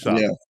was very shocked.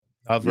 Yeah.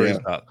 I was very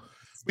shocked.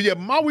 But yeah,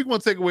 my week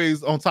one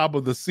takeaways on top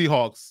of the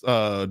Seahawks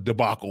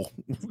debacle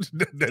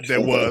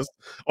that was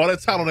all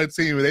that talent on that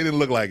team, and they didn't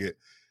look like it.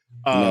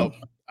 I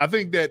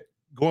think that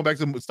going back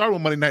to starting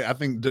with Monday night, I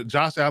think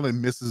Josh Allen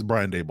misses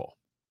Brian Daboll.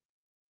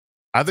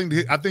 I think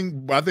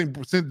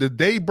since the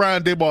day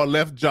Brian Daboll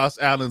left Josh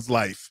Allen's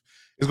life,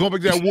 it's going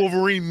back to that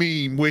Wolverine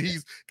meme where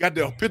he's got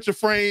the picture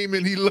frame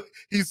and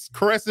he's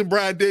caressing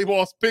Brian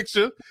Daboll's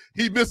picture.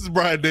 He misses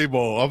Brian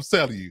Daboll. I'm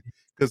telling you,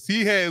 because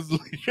he has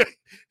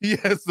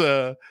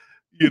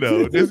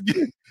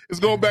it's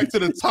going back to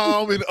the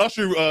Tom and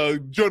Usher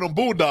joint on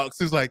Boondocks.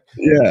 He's like,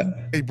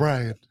 hey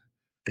Brian,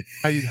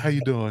 how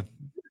you doing?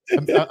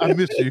 I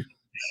miss you.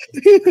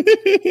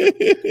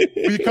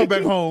 When you come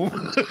back home,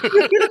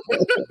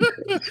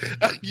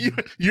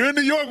 you're in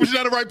New York, but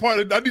you're not the right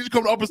part. I need you to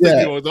come to Upper State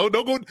New York. Don't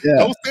go.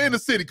 Don't stay in the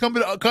city. Come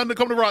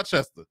to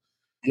Rochester.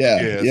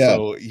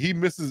 So he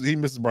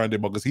misses Brian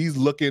Daboll because he's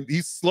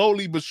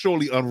slowly but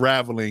surely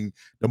unraveling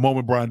the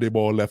moment Brian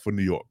Daboll left for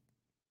New York.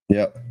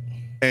 Yep.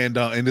 And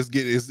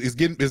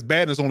it's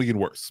bad. And it's only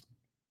getting worse.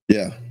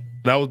 Yeah.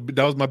 That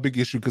was my big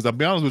issue because I'll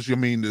be honest with you. I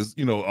mean, as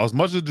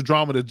much as the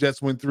drama the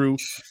Jets went through,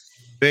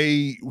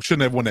 they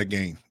shouldn't have won that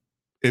game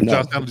if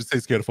Josh Allen just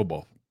stayed scared of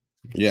football.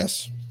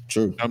 Yes,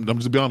 true. I'm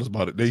just be honest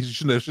about it. They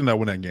shouldn't have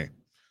won that game.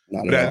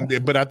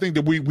 But I think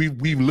that we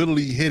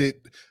literally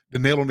hit the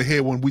nail on the head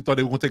when we thought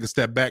they were going to take a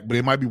step back, but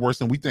it might be worse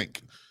than we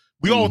think.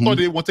 We all thought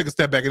they were going to take a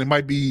step back, and it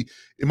might be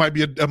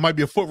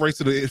a foot race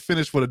to the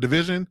finish for the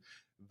division.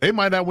 They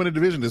might not win the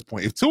division at this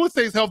point. If Tua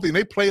stays healthy and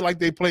they play like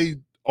they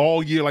played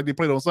all year, like they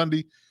played on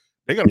Sunday,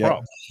 they got a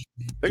problem.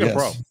 They got a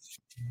problem.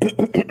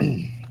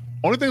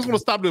 Only thing that's going to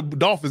stop the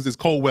Dolphins is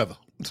cold weather.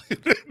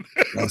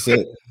 That's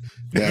it.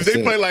 If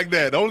they play like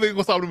that, the only thing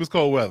that's going to stop them is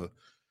cold weather.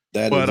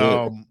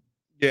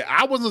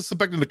 I wasn't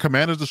expecting the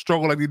Commanders to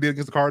struggle like they did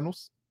against the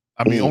Cardinals.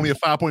 I mean, only a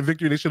 5-point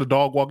victory. They should have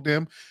dog walked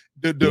them.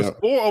 The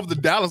score of the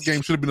Dallas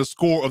game should have been the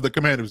score of the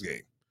Commanders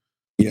game.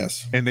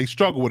 Yes. And they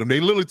struggled with them. They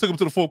literally took them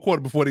to the fourth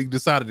quarter before they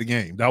decided the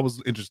game. That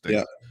was interesting.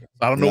 Yeah.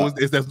 I don't know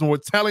if that's more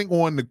telling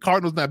on the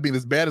Cardinals not being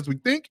as bad as we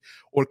think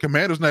or the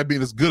Commanders not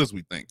being as good as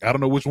we think. I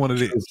don't know which one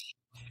it is.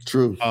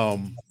 True.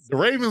 The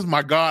Ravens,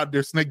 my God,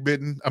 they're snake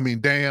bitten. I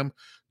mean, damn.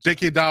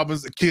 J.K.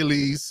 Dobbins,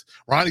 Achilles,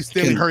 Ronnie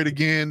Stanley hurt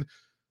again.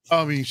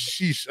 I mean,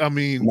 sheesh. I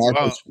mean,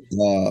 Marcus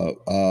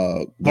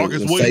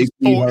Williams,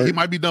 he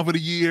might be done for the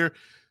year.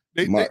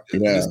 They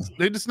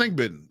just snake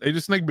bitten. They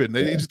just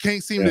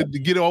can't seem to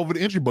get over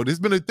the injury bug. It's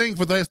been a thing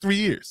for the last 3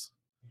 years.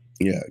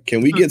 Yeah.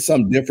 Can we get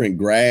some different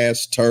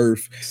grass,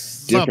 turf,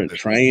 different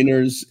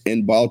trainers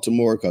in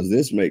Baltimore? Because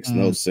this makes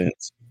no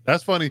sense.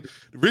 That's funny.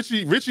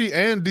 Richie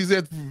and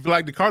DZ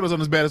like the Cardinals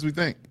aren't as bad as we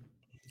think.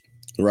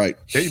 Right.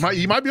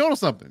 You might be on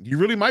something. You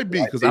really might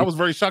be, because I was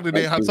very shocked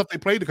today how tough they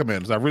played the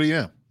Commanders. I really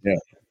am. Yeah.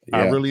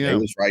 I really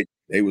am.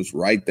 They was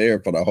right there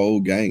for the whole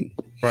game.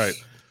 Right.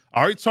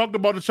 I already talked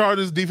about the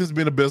Chargers defense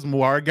being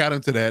abysmal. I already got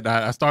into that.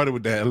 I started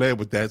with that. I led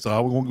with that.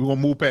 So we're going to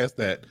move past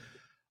that.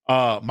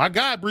 My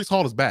guy, Breece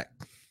Hall, is back.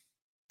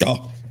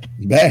 Oh,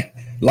 back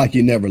like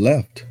he never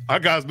left. Our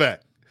guy's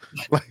back.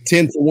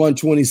 10 for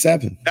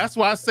 127. That's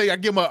why I say I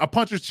give him a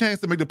puncher's chance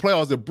to make the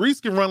playoffs. If Breece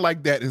can run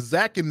like that and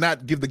Zach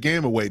cannot give the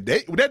game away,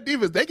 that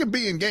defense, they can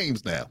be in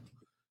games now.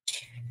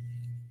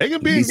 They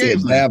can be in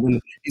games now.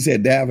 He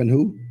said Dalvin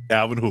who?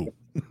 Dalvin who.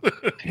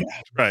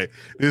 Right.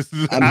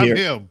 I'm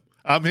him.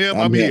 I'm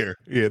here.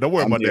 Yeah, don't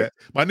worry about that.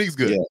 My knee's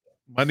good. Yeah.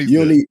 My knee's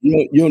good.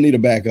 You don't need a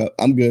backup.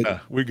 I'm good.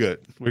 We're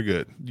good.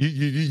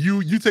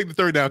 You take the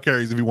third down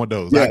carries if you want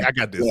those. Yeah. I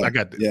got this. I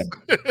got this. Yeah.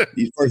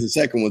 These first and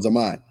second ones are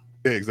mine.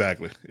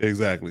 Exactly.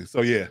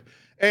 So yeah,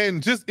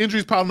 and just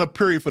injuries piling up.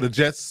 Period for the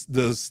Jets,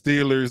 the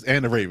Steelers,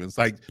 and the Ravens.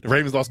 Like the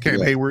Ravens lost Cam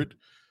Hayward.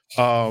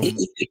 I think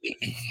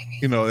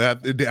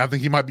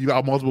he might be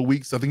out multiple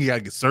weeks. I think he got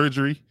to get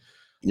surgery.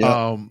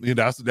 Yeah.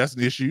 That's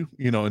an issue.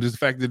 And just the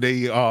fact that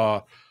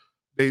that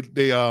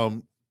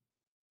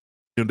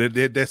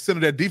center,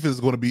 that defense is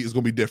going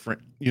to be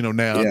different.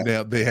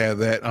 Now they have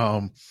that.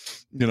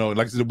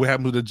 Like I said, what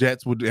happened to the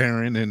Jets with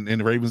Aaron and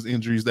the Ravens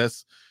injuries.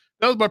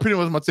 That was pretty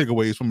much my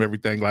takeaways from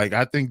everything. Like,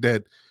 I think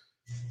that,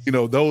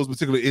 those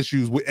particular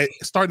issues,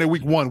 starting at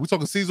week one, we're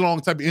talking season-long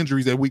type of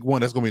injuries at week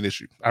one, that's going to be an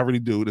issue. I really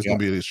do. That's going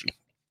to be an issue.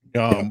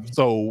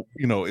 So,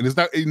 and it's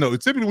not,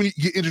 typically when you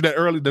get injured that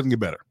early, it doesn't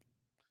get better.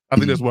 I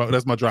think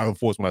that's my driving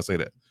force when I say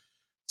that.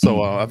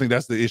 So I think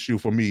that's the issue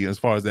for me as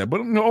far as that.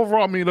 But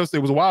overall, I mean, let's say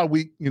it was a wild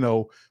week,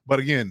 but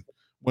again,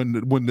 when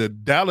the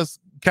Dallas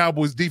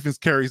Cowboys defense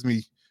carries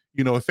me,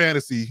 in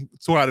fantasy,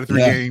 2 out of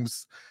 3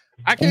 games,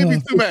 I can't be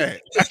too bad.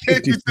 I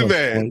can't be too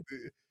bad.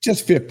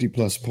 Just 50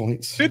 plus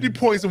points. 50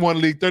 points in one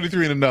league,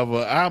 33 in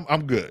another.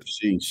 I'm good.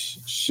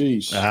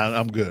 Sheesh.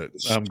 I'm good.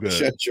 Shut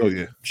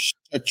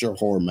your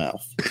whore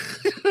mouth.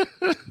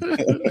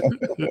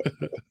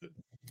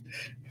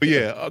 But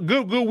yeah, a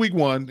good week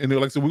one. And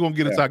like I said, we're gonna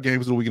get into our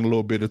games of the week in a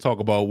little bit and talk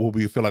about what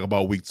we feel like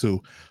about week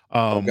two.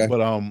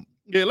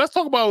 Yeah, let's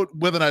talk about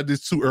whether or not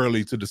it's too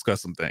early to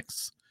discuss some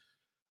things.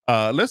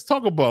 Let's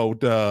talk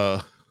about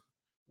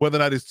whether or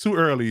not it's too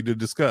early to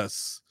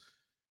discuss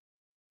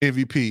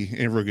MVP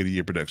and Rookie of the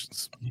Year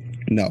predictions.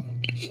 No.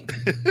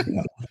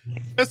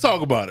 Let's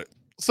talk about it.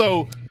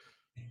 So,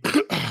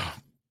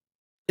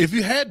 if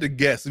you had to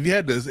guess, if you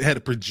had to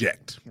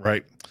project,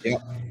 right? Yeah.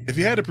 If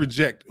you had to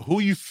project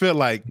who you feel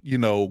like,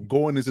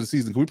 going into the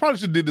season, we probably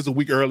should have did this a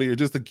week earlier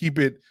just to keep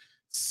it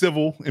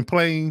civil and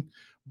plain.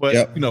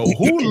 But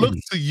who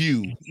looks to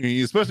you,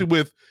 especially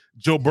with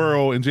Joe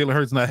Burrow and Jalen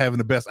Hurts not having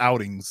the best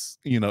outings,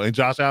 and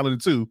Josh Allen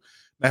too,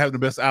 not having the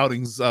best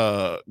outings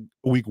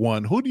week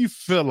one. Who do you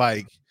feel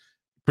like,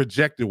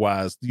 projected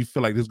wise, do you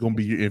feel like this is going to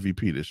be your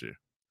MVP this year?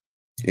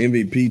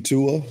 MVP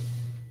Tua,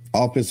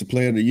 Offensive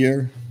Player of the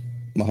Year,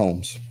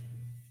 Mahomes.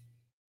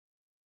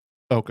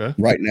 Okay.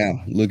 Right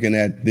now, looking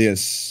at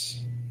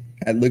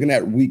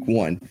week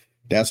one,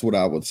 that's what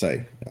I would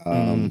say.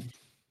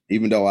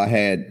 Even though I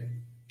had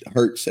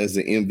Hurts as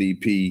the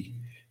MVP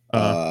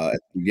at the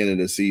beginning of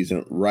the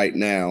season, right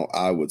now,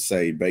 I would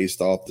say based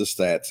off the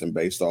stats and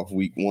based off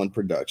week one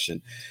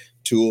production,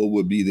 Tua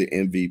would be the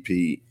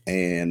MVP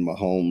and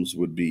Mahomes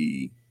would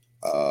be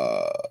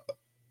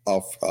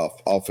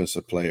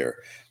Offensive Player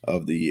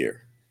of the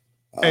Year.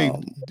 Hey,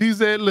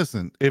 DZ,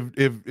 listen,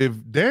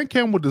 if Dan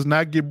Campbell does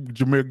not give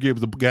Jahmyr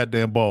Gibbs the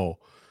goddamn ball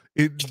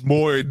it's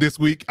more this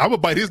week, I'm gonna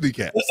bite his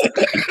kneecaps.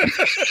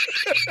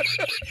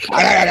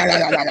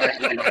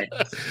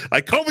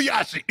 Like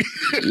Kobayashi.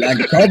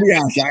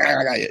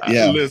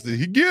 Yeah. Listen,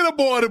 he get a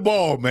boy the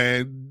ball,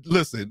 man.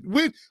 Listen,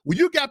 when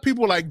you got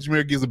people like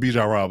Jahmyr Gibbs and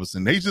Bijan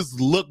Robinson, they just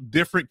look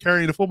different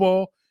carrying the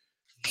football.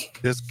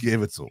 Just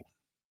give it to them.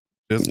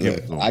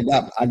 I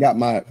got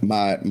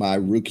my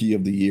Rookie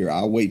of the Year.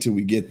 I'll wait till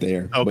we get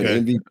there. Okay. But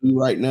MVP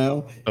right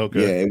now, okay,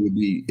 yeah,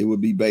 it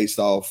would be based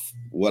off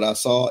what I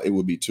saw. It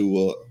would be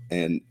Tua,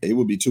 and it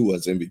would be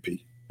Tua's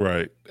MVP.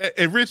 Right.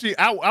 And Richie,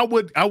 I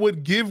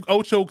would give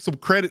Ocho some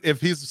credit if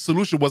his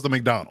solution was the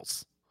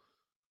McDonald's.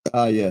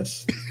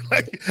 Yes.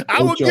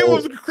 I would give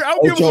him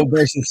Ocho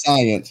versus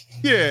science.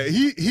 Yeah,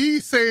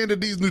 he's saying that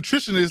these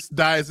nutritionist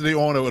diets that they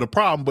on are a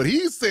problem, but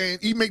he's saying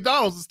eat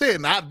McDonald's instead.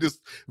 And I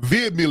just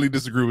vehemently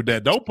disagree with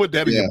that. Don't put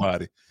that in your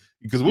body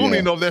because we don't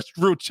even know if that's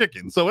real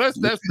chicken. So that's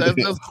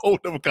a whole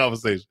other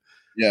conversation.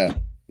 Yeah,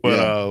 but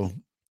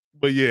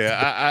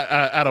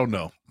I don't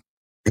know.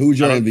 Who's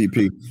your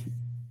MVP?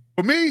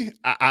 For me,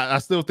 I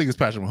still think it's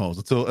Patrick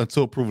Mahomes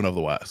until proven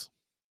otherwise.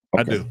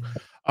 Okay. I do.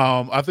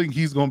 I think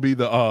he's going to be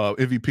the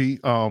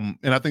MVP.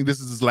 And I think this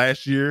is his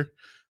last year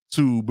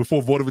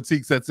before voter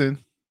fatigue sets in.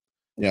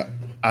 Yeah.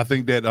 I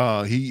think that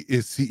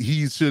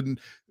he shouldn't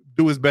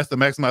do his best to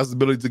maximize his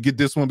ability to get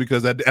this one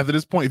because after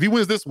this point, if he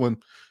wins this one,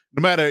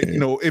 no matter,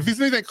 if he's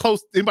anybody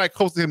close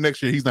to him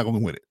next year, he's not going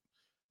to win it.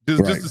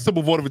 Just a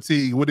simple voter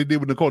fatigue, what they did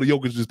with Nikola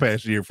Jokic this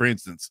past year, for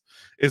instance,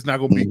 it's not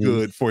going to be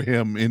good for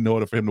him in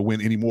order for him to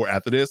win anymore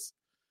after this.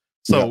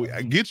 So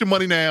get your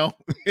money now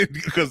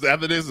because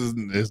after this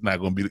it's not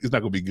going to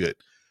be good.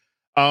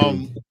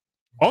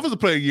 Offensive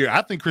Player of the Year,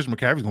 I think Christian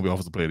McCaffrey's going to be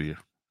Offensive Player of the Year.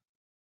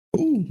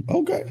 Ooh,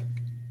 okay,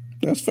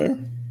 that's fair.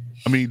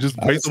 I mean, just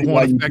based on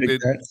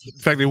the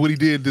fact that what he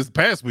did this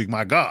past week,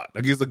 my God,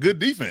 against a good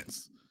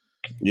defense.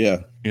 Yeah,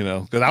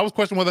 because I was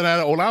questioning whether or not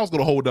O-line was going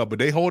to hold up, but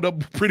they hold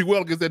up pretty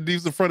well against that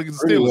defense in front against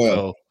the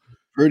Steelers.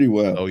 Pretty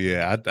well. Oh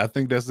yeah, I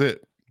think that's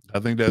it. I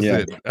think that's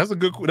it. That's a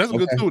good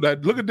tool.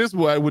 Look at this.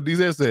 What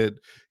DZ said.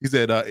 He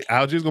said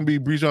Algiers going to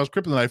be Bijan's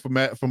kryptonite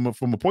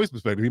from a points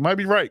perspective. He might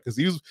be right because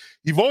he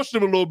vultured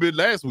him a little bit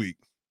last week.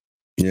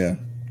 Yeah.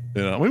 I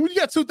mean, when you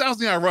got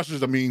 2,000-yard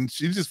rushers, I mean,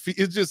 it's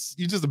just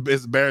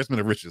embarrassment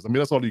of riches. I mean,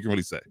 that's all you can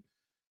really say.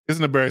 It's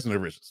an embarrassment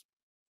of riches.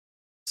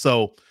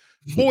 So,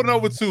 moving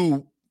over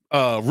to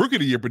Rookie of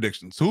the Year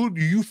predictions. Who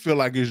do you feel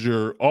like is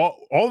your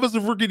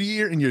offensive Rookie of the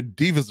Year and your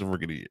defensive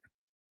Rookie of the Year?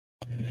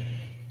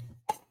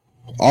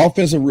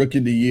 Offensive Rookie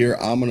of the Year,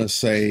 I'm going to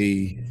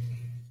say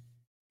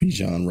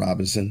Bijan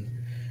Robinson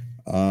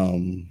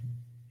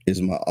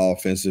is my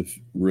offensive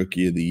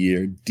Rookie of the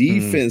Year.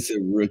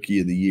 Defensive Rookie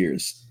of the Year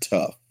is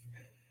tough.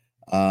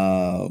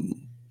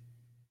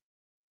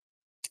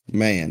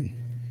 Man,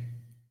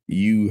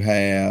 you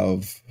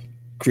have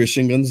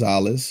Christian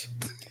Gonzalez.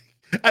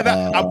 And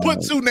I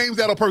put two names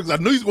out on purpose. I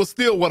knew he was going to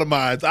steal one of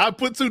mine. So I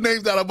put two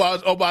names out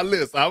on my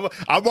list. I'm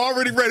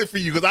already ready for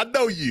you because I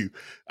know you.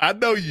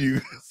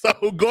 So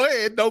go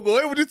ahead. No, go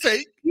ahead with your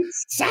take.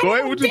 Go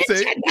ahead with your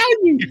take.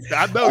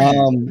 I know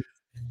you.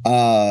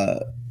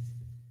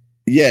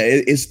 Yeah,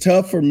 it's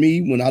tough for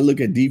me when I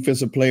look at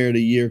Defensive Player of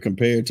the Year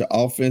compared to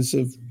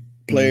Offensive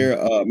Player,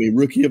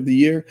 Rookie of the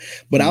Year.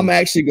 But I'm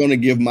actually going to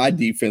give my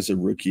Defensive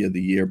Rookie of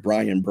the Year,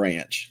 Brian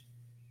Branch.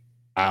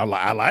 I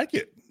like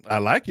it. I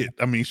like it.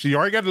 I mean, she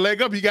already got the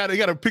leg up. He got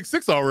a pick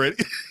six already.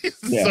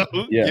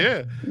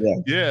 Yeah,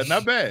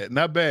 Not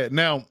bad.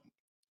 Now,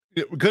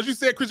 Because you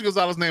said Christian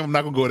Gonzalez's name, I'm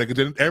not gonna go there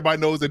because everybody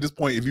knows at this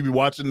point, if you be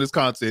watching this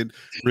content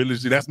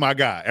religiously, that's my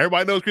guy.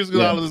 Everybody knows Christian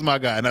Gonzalez is my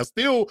guy, and I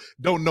still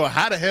don't know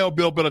how the hell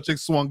Bill Belichick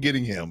swung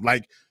getting him.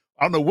 Like,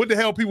 I don't know what the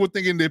hell people were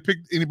thinking they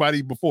picked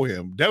anybody before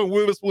him, Devin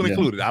Witherspoon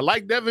included. I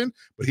like Devin,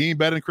 but he ain't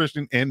better than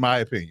Christian, in my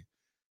opinion.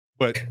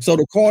 But so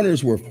the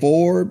corners were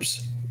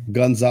Forbes,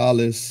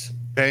 Gonzalez,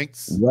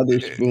 Banks,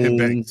 Witherspoon, and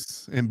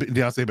Banks, and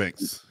Deontay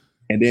Banks,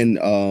 and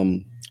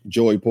then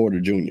Joey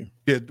Porter Jr.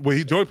 Yeah,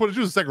 well, Joey Porter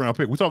Jr. is a second round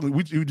pick. We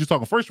just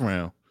talking first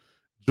round.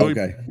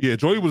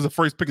 Joey was the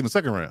first pick in the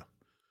second round.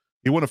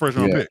 He won the first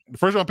round pick. The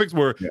first round picks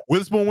were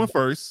Witherspoon went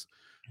first.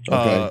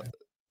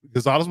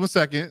 Gonzalez went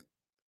second.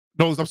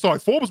 No, I'm sorry,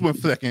 Forbes went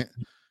second.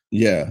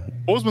 Yeah,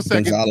 Forbes went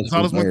second.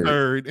 Gonzalez went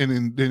third,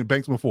 and then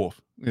Banks went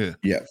fourth. Yeah.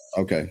 Yeah.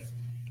 Okay.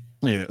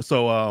 Yeah.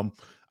 So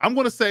I'm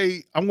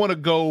gonna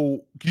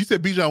go. You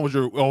said Bijan was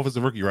your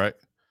offensive rookie, right?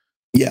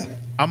 Yeah.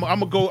 I'm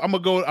gonna go the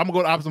opposite.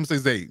 I'm gonna say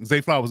Zay. Zay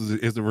Flowers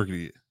is the rookie of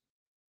the year.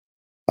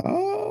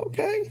 Oh,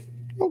 okay.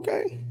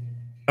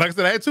 Like I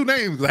said, I had two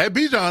names. I had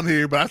Bijan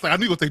here, but I was like, I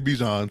need to take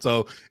Bijan.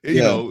 So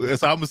you know,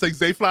 so I'm gonna say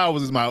Zay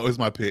Flowers is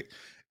my pick,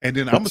 and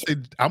then I'm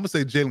gonna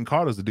say Jalen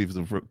Carter's the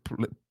defensive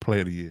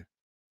player of the year,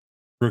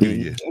 rookie of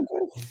the year.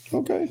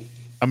 Okay.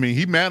 I mean,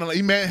 he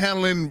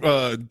handling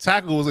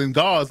tackles and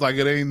guards like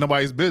it ain't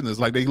nobody's business,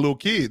 like they little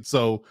kids.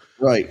 So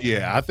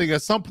yeah, I think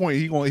at some point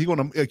he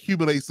gonna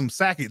accumulate some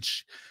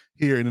sackage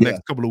here in the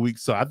next couple of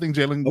weeks. So I think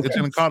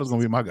Jalen Carter's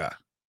gonna be my guy.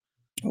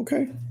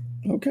 Okay,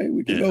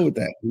 we can go with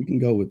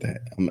that.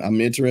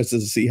 I'm interested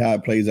to see how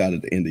it plays out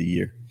at the end of the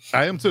year.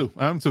 I am too.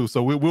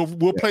 So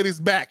we'll play this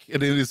back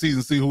at the end of the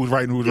season, see who's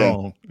right and who's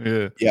wrong.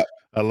 Yeah.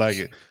 I like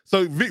it.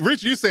 So,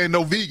 Rich, you saying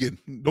no vegan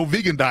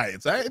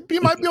diets?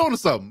 You might be on to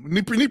something.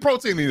 You need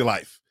protein in your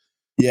life.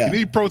 Yeah, you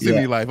need protein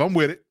in your life. I'm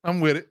with it.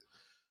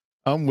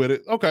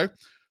 Okay.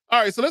 All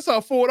right. So let's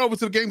forward over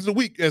to the games of the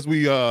week as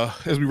we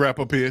wrap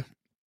up here.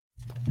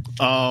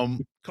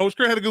 Coach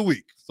Kerr had a good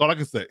week. That's all I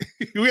can say.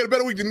 He had a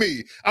better week than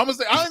me. I ain't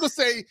gonna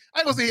say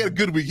he had a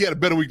good week. He had a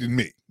better week than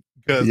me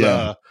because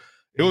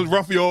it was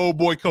rough for your old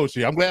boy Coach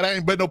here. I'm glad I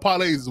ain't bet no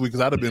parlays this week because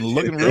I'd have been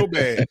looking real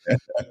bad.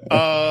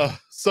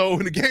 So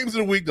in the games of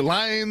the week, the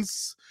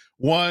Lions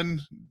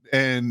won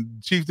and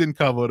Chiefs didn't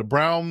cover. The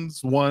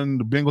Browns won,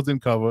 the Bengals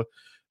didn't cover.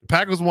 The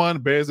Packers won,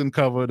 the Bears didn't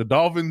cover. The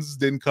Dolphins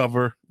didn't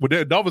cover. Well,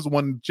 the Dolphins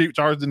won,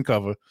 Chargers didn't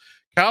cover.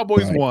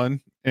 Cowboys won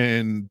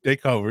and they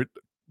covered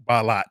by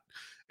a lot.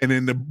 And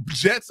then the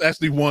Jets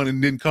actually won and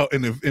didn't cover,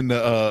 and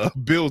the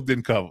Bills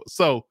didn't cover.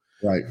 So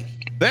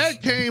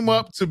that came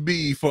up to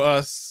be for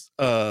us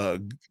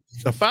a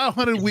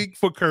 500 week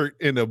for Kurt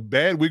and a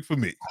bad week for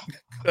me.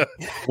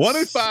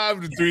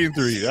 1-5 to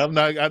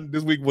 3-3.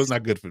 This week was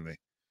not good for me.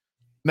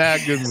 Not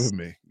good for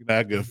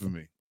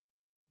me.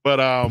 But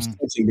touch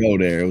and go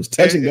there. It was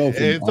touch and go.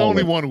 It's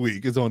only 1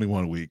 week.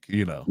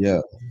 You know.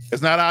 Yeah.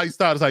 It's not how you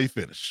start, it's how you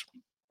finish.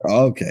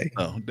 Okay.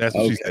 Oh, that's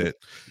what she said.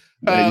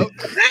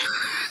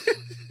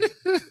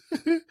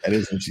 That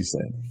is what she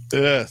said.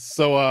 Yeah.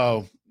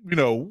 So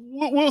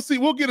we'll see.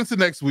 We'll get into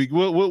next week.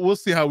 We'll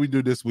see how we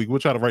do this week. We'll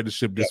try to write the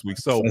ship this week.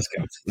 So let's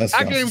go.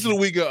 Our games of the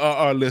week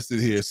are listed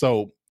here.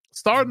 So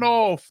starting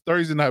off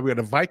Thursday night, we had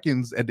the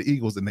Vikings at the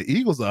Eagles, and the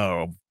Eagles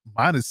are a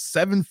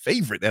 -7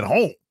 favorite at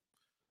home.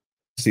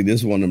 See,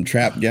 this is one of them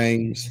trap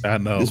games. I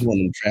know. This is one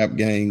of them trap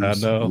games. I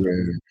know.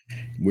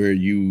 Where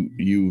you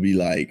be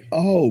like,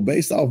 oh,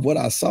 based off what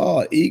I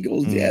saw,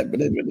 Eagles,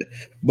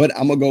 but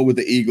I'm gonna go with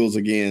the Eagles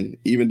again,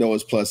 even though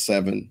it's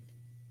 +7.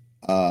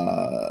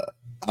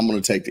 I'm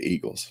gonna take the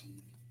Eagles.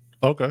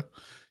 Okay.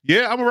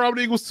 Yeah, I'm around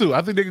the Eagles too.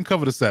 I think they can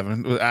cover the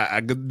 7.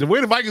 The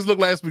way the Vikings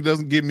looked last week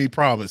doesn't give me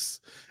promise.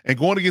 And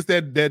going against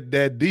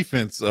that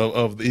defense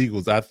of the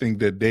Eagles, I think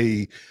that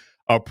they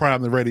are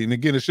primed and ready. And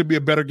again, it should be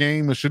a better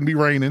game. It shouldn't be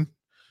raining.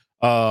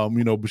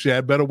 But she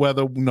had better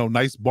weather,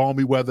 nice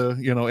balmy weather,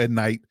 at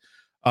night.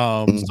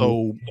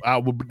 So I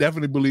would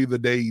definitely believe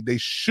that they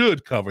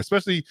should cover,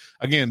 especially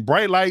again,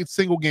 bright lights,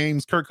 single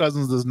games. Kirk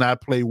Cousins does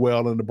not play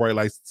well in the bright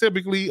lights,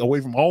 typically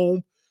away from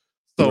home.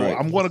 So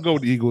I'm going to go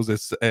with the Eagles at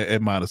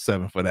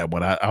 -7 for that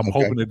one. I'm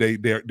hoping that they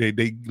at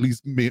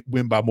least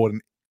win by more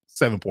than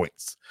 7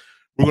 points.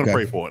 We're going to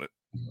pray for it.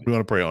 We're going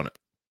to pray on it.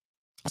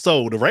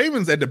 So the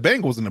Ravens at the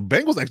Bengals, and the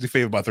Bengals actually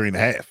favored by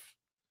 3.5.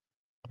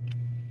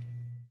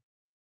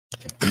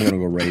 I'm going to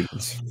go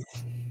Ravens.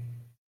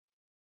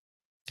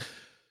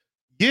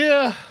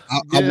 Yeah.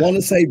 I want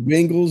to say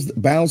Bengals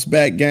bounce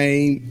back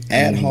game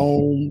at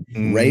home.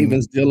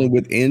 Ravens dealing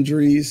with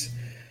injuries.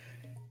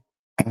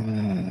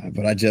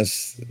 But I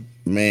just,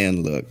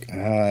 look.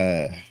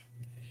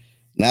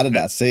 Now that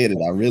I said it,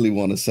 I really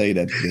want to say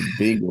that the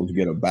Bengals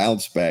get a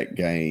bounce back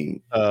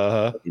game.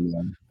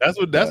 That's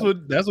what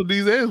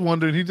these is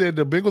wondering. He said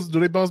the Bengals, do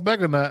they bounce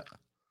back or not?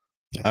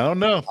 I don't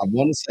know. I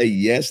want to say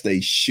yes,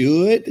 they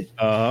should.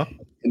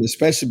 And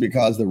especially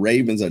because the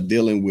Ravens are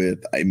dealing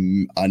with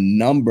a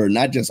number,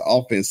 not just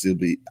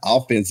offensively,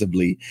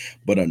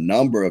 but a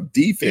number of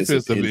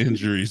defensive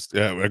injuries.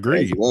 Yeah,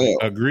 agreed. Well.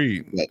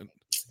 Agreed.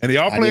 And they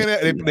are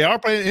playing. They are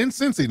playing in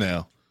Cincy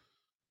now.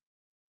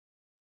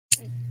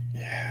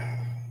 Yeah.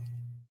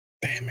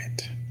 Damn Damn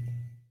it.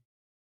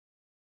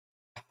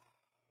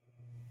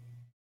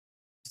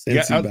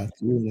 Yeah, Cincy about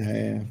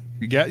 3.5.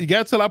 You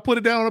got till I put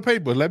it down on the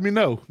paper. Let me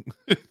know.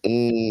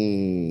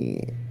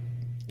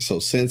 So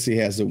Cincy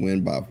has to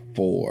win by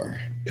 4.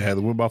 It had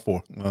to win by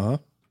 4. Oh.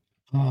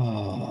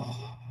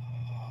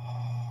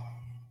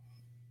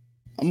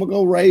 I'm gonna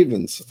go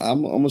Ravens.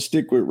 I'm gonna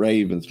stick with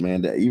Ravens,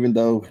 man. Even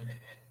though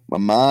my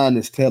mind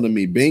is telling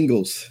me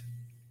Bengals.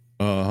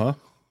 Yeah,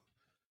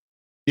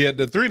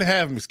 the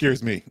 3.5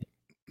 scares me.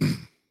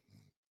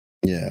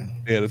 Yeah,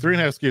 the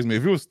 3.5 scares me.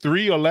 If it was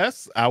 3 or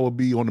less, I would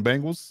be on the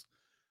Bengals.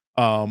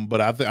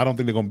 But I don't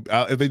think they're gonna.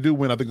 If they do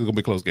win, I think it's gonna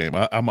be a close game.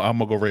 I'm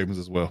gonna go Ravens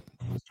as well.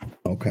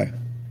 Okay.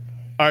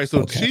 All right.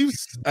 So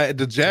Chiefs at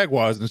the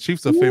Jaguars, and the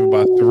Chiefs are favored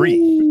by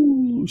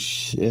 3.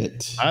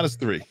 Shit.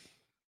 -3.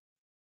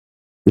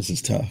 This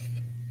is tough.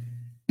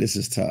 This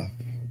was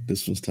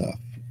tough.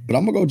 But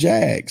I'm gonna go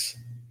Jags.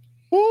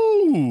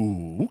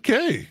 Ooh.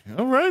 Okay.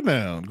 All right.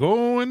 Now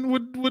going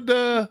with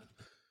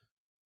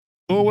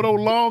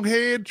old long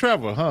head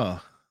Trevor, huh?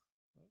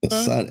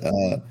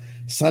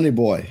 Sunny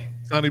boy.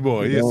 Sunny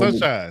boy. Yeah.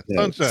 Sunshine.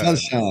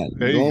 Sunshine.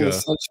 There you go. With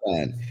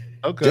sunshine.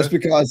 Okay. Just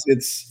because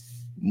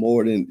it's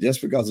more than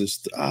just because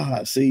it's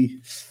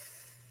see,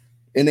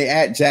 and they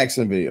at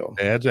Jacksonville.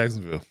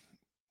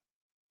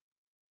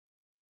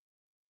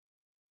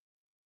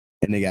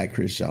 And they got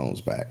Chris Jones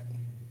back.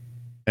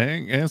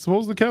 And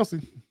supposedly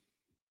Kelsey.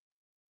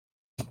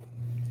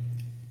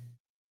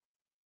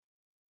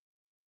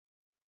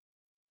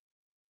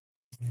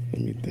 Let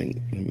me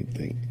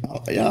think.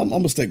 Oh, yeah, I'm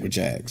gonna stick with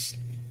Jags.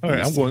 All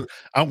right,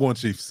 I'm going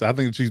Chiefs. I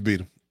think the Chiefs beat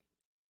them.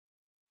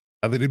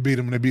 I think they beat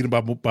them. They beat them by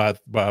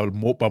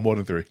more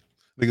than 3. I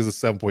think it's a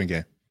 7-point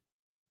game.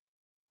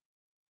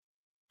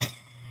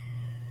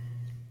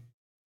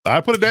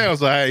 I put it down.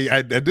 So I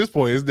at this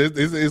point,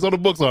 it's on the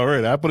books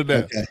already. I put it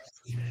down. Okay.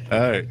 All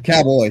right.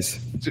 Cowboys.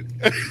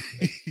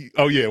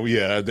 Oh yeah.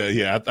 I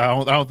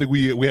don't think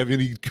we have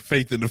any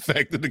faith in the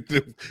fact that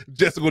the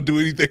Jets are going to do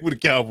anything with the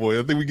Cowboys.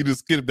 I think we can just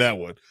skip that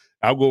one.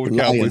 I'll go with the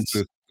Cowboys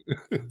too.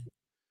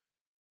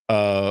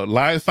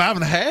 Lions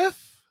 5.5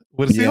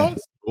 with the Seahawks.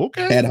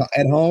 Okay.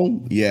 At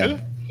home. Yeah.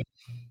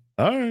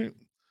 All right.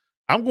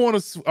 I'm going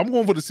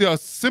for the Seahawks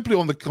simply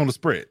on the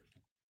spread.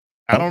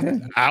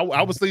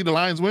 I would say the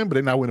Lions win, but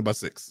they're not winning by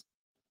 6.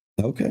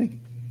 Okay.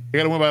 They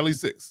got to win by at least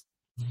 6.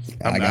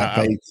 I got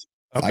faith.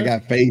 Okay. I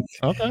got faith.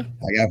 Okay.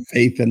 I got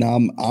faith in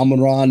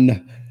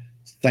Amon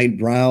St.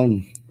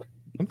 Brown.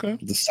 Okay.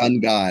 The sun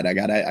god. I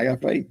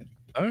got faith.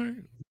 All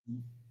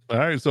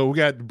right. So we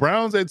got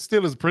Browns at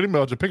Steelers, pretty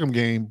much a pick'em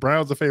game.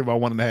 Browns are favored by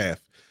 1.5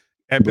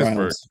 at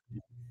Pittsburgh.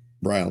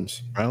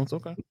 Browns.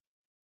 Okay.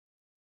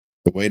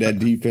 The way that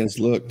defense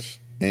looked,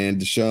 and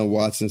Deshaun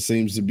Watson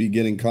seems to be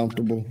getting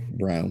comfortable.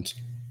 Browns.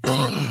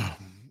 I'm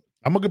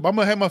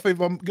gonna have my faith.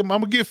 I'm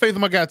gonna give faith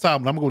in my guy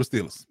Tom, and I'm gonna go to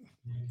Steelers.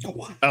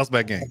 Bounce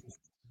back game.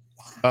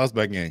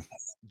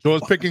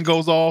 George Pickens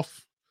goes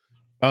off.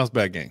 Bounce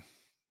back game.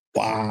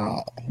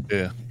 Wow.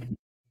 Yeah.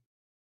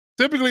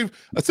 Typically,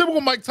 a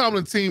typical Mike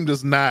Tomlin team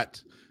does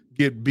not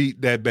get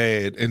beat that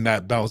bad and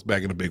not bounce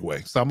back in a big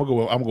way. So I'm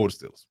gonna go to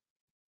Steelers.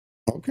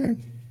 Okay.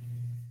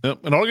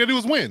 Yep. And all they gotta do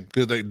is win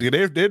because they're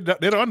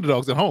the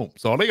underdogs at home.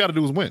 So all they gotta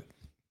do is win.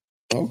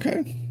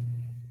 Okay.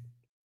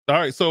 All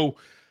right. So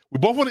we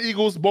both on the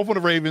Eagles, both on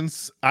the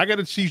Ravens. I got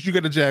the Chiefs, you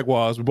got the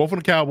Jaguars. We're both on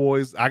the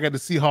Cowboys. I got the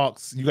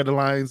Seahawks, you got the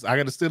Lions. I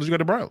got the Steelers, you got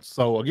the Browns.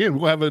 So again, we're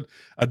gonna have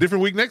a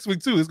different week next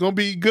week too. It's gonna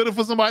be good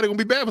for somebody, gonna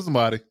be bad for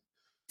somebody.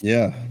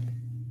 Yeah.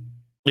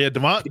 Yeah,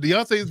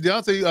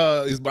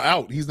 Deontay is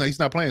out. He's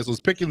not playing. So it's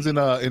Pickens and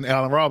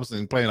Allen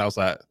Robinson playing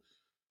outside.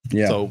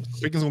 Yeah. So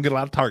Pickens gonna get a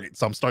lot of targets.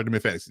 So I'm starting him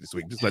in fantasy this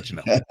week. Just let you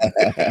know.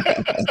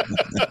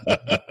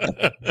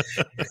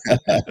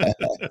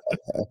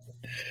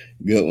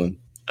 Good one.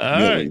 All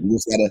right.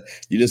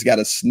 You just got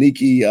a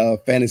sneaky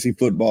fantasy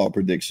football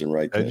prediction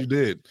right there. As you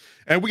did.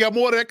 And we got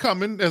more of that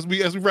coming as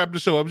we wrap the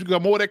show up. We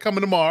got more of that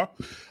coming tomorrow.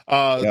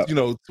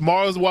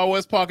 Tomorrow's Wild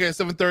West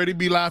podcast 7:30.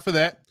 Be live for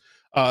that.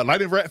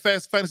 Lightning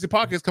Fast Fantasy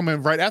Podcast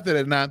coming right after that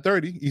at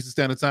 9:30 Eastern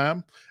Standard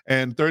Time,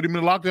 and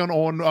 30-minute lockdown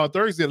on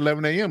Thursday at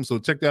 11 a.m. So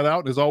check that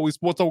out. As always,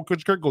 Sports Talk with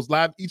Coach Kirk goes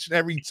live each and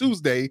every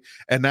Tuesday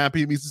at 9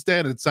 p.m. Eastern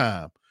Standard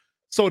Time.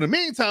 So in the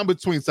meantime,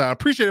 between time,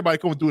 appreciate everybody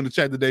coming through in the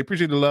chat today.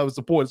 Appreciate the love and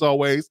support as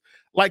always.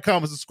 Like,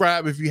 comment,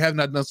 subscribe if you have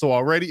not done so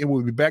already, and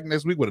we'll be back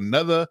next week with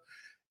another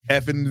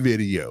effing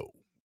video.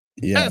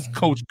 Yeah. That's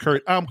Coach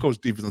Kurt. I'm Coach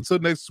Defense. Until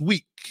next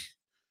week,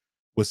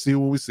 we'll see you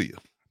when we see you.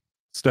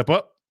 Step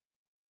up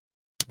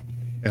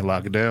and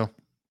lock it down.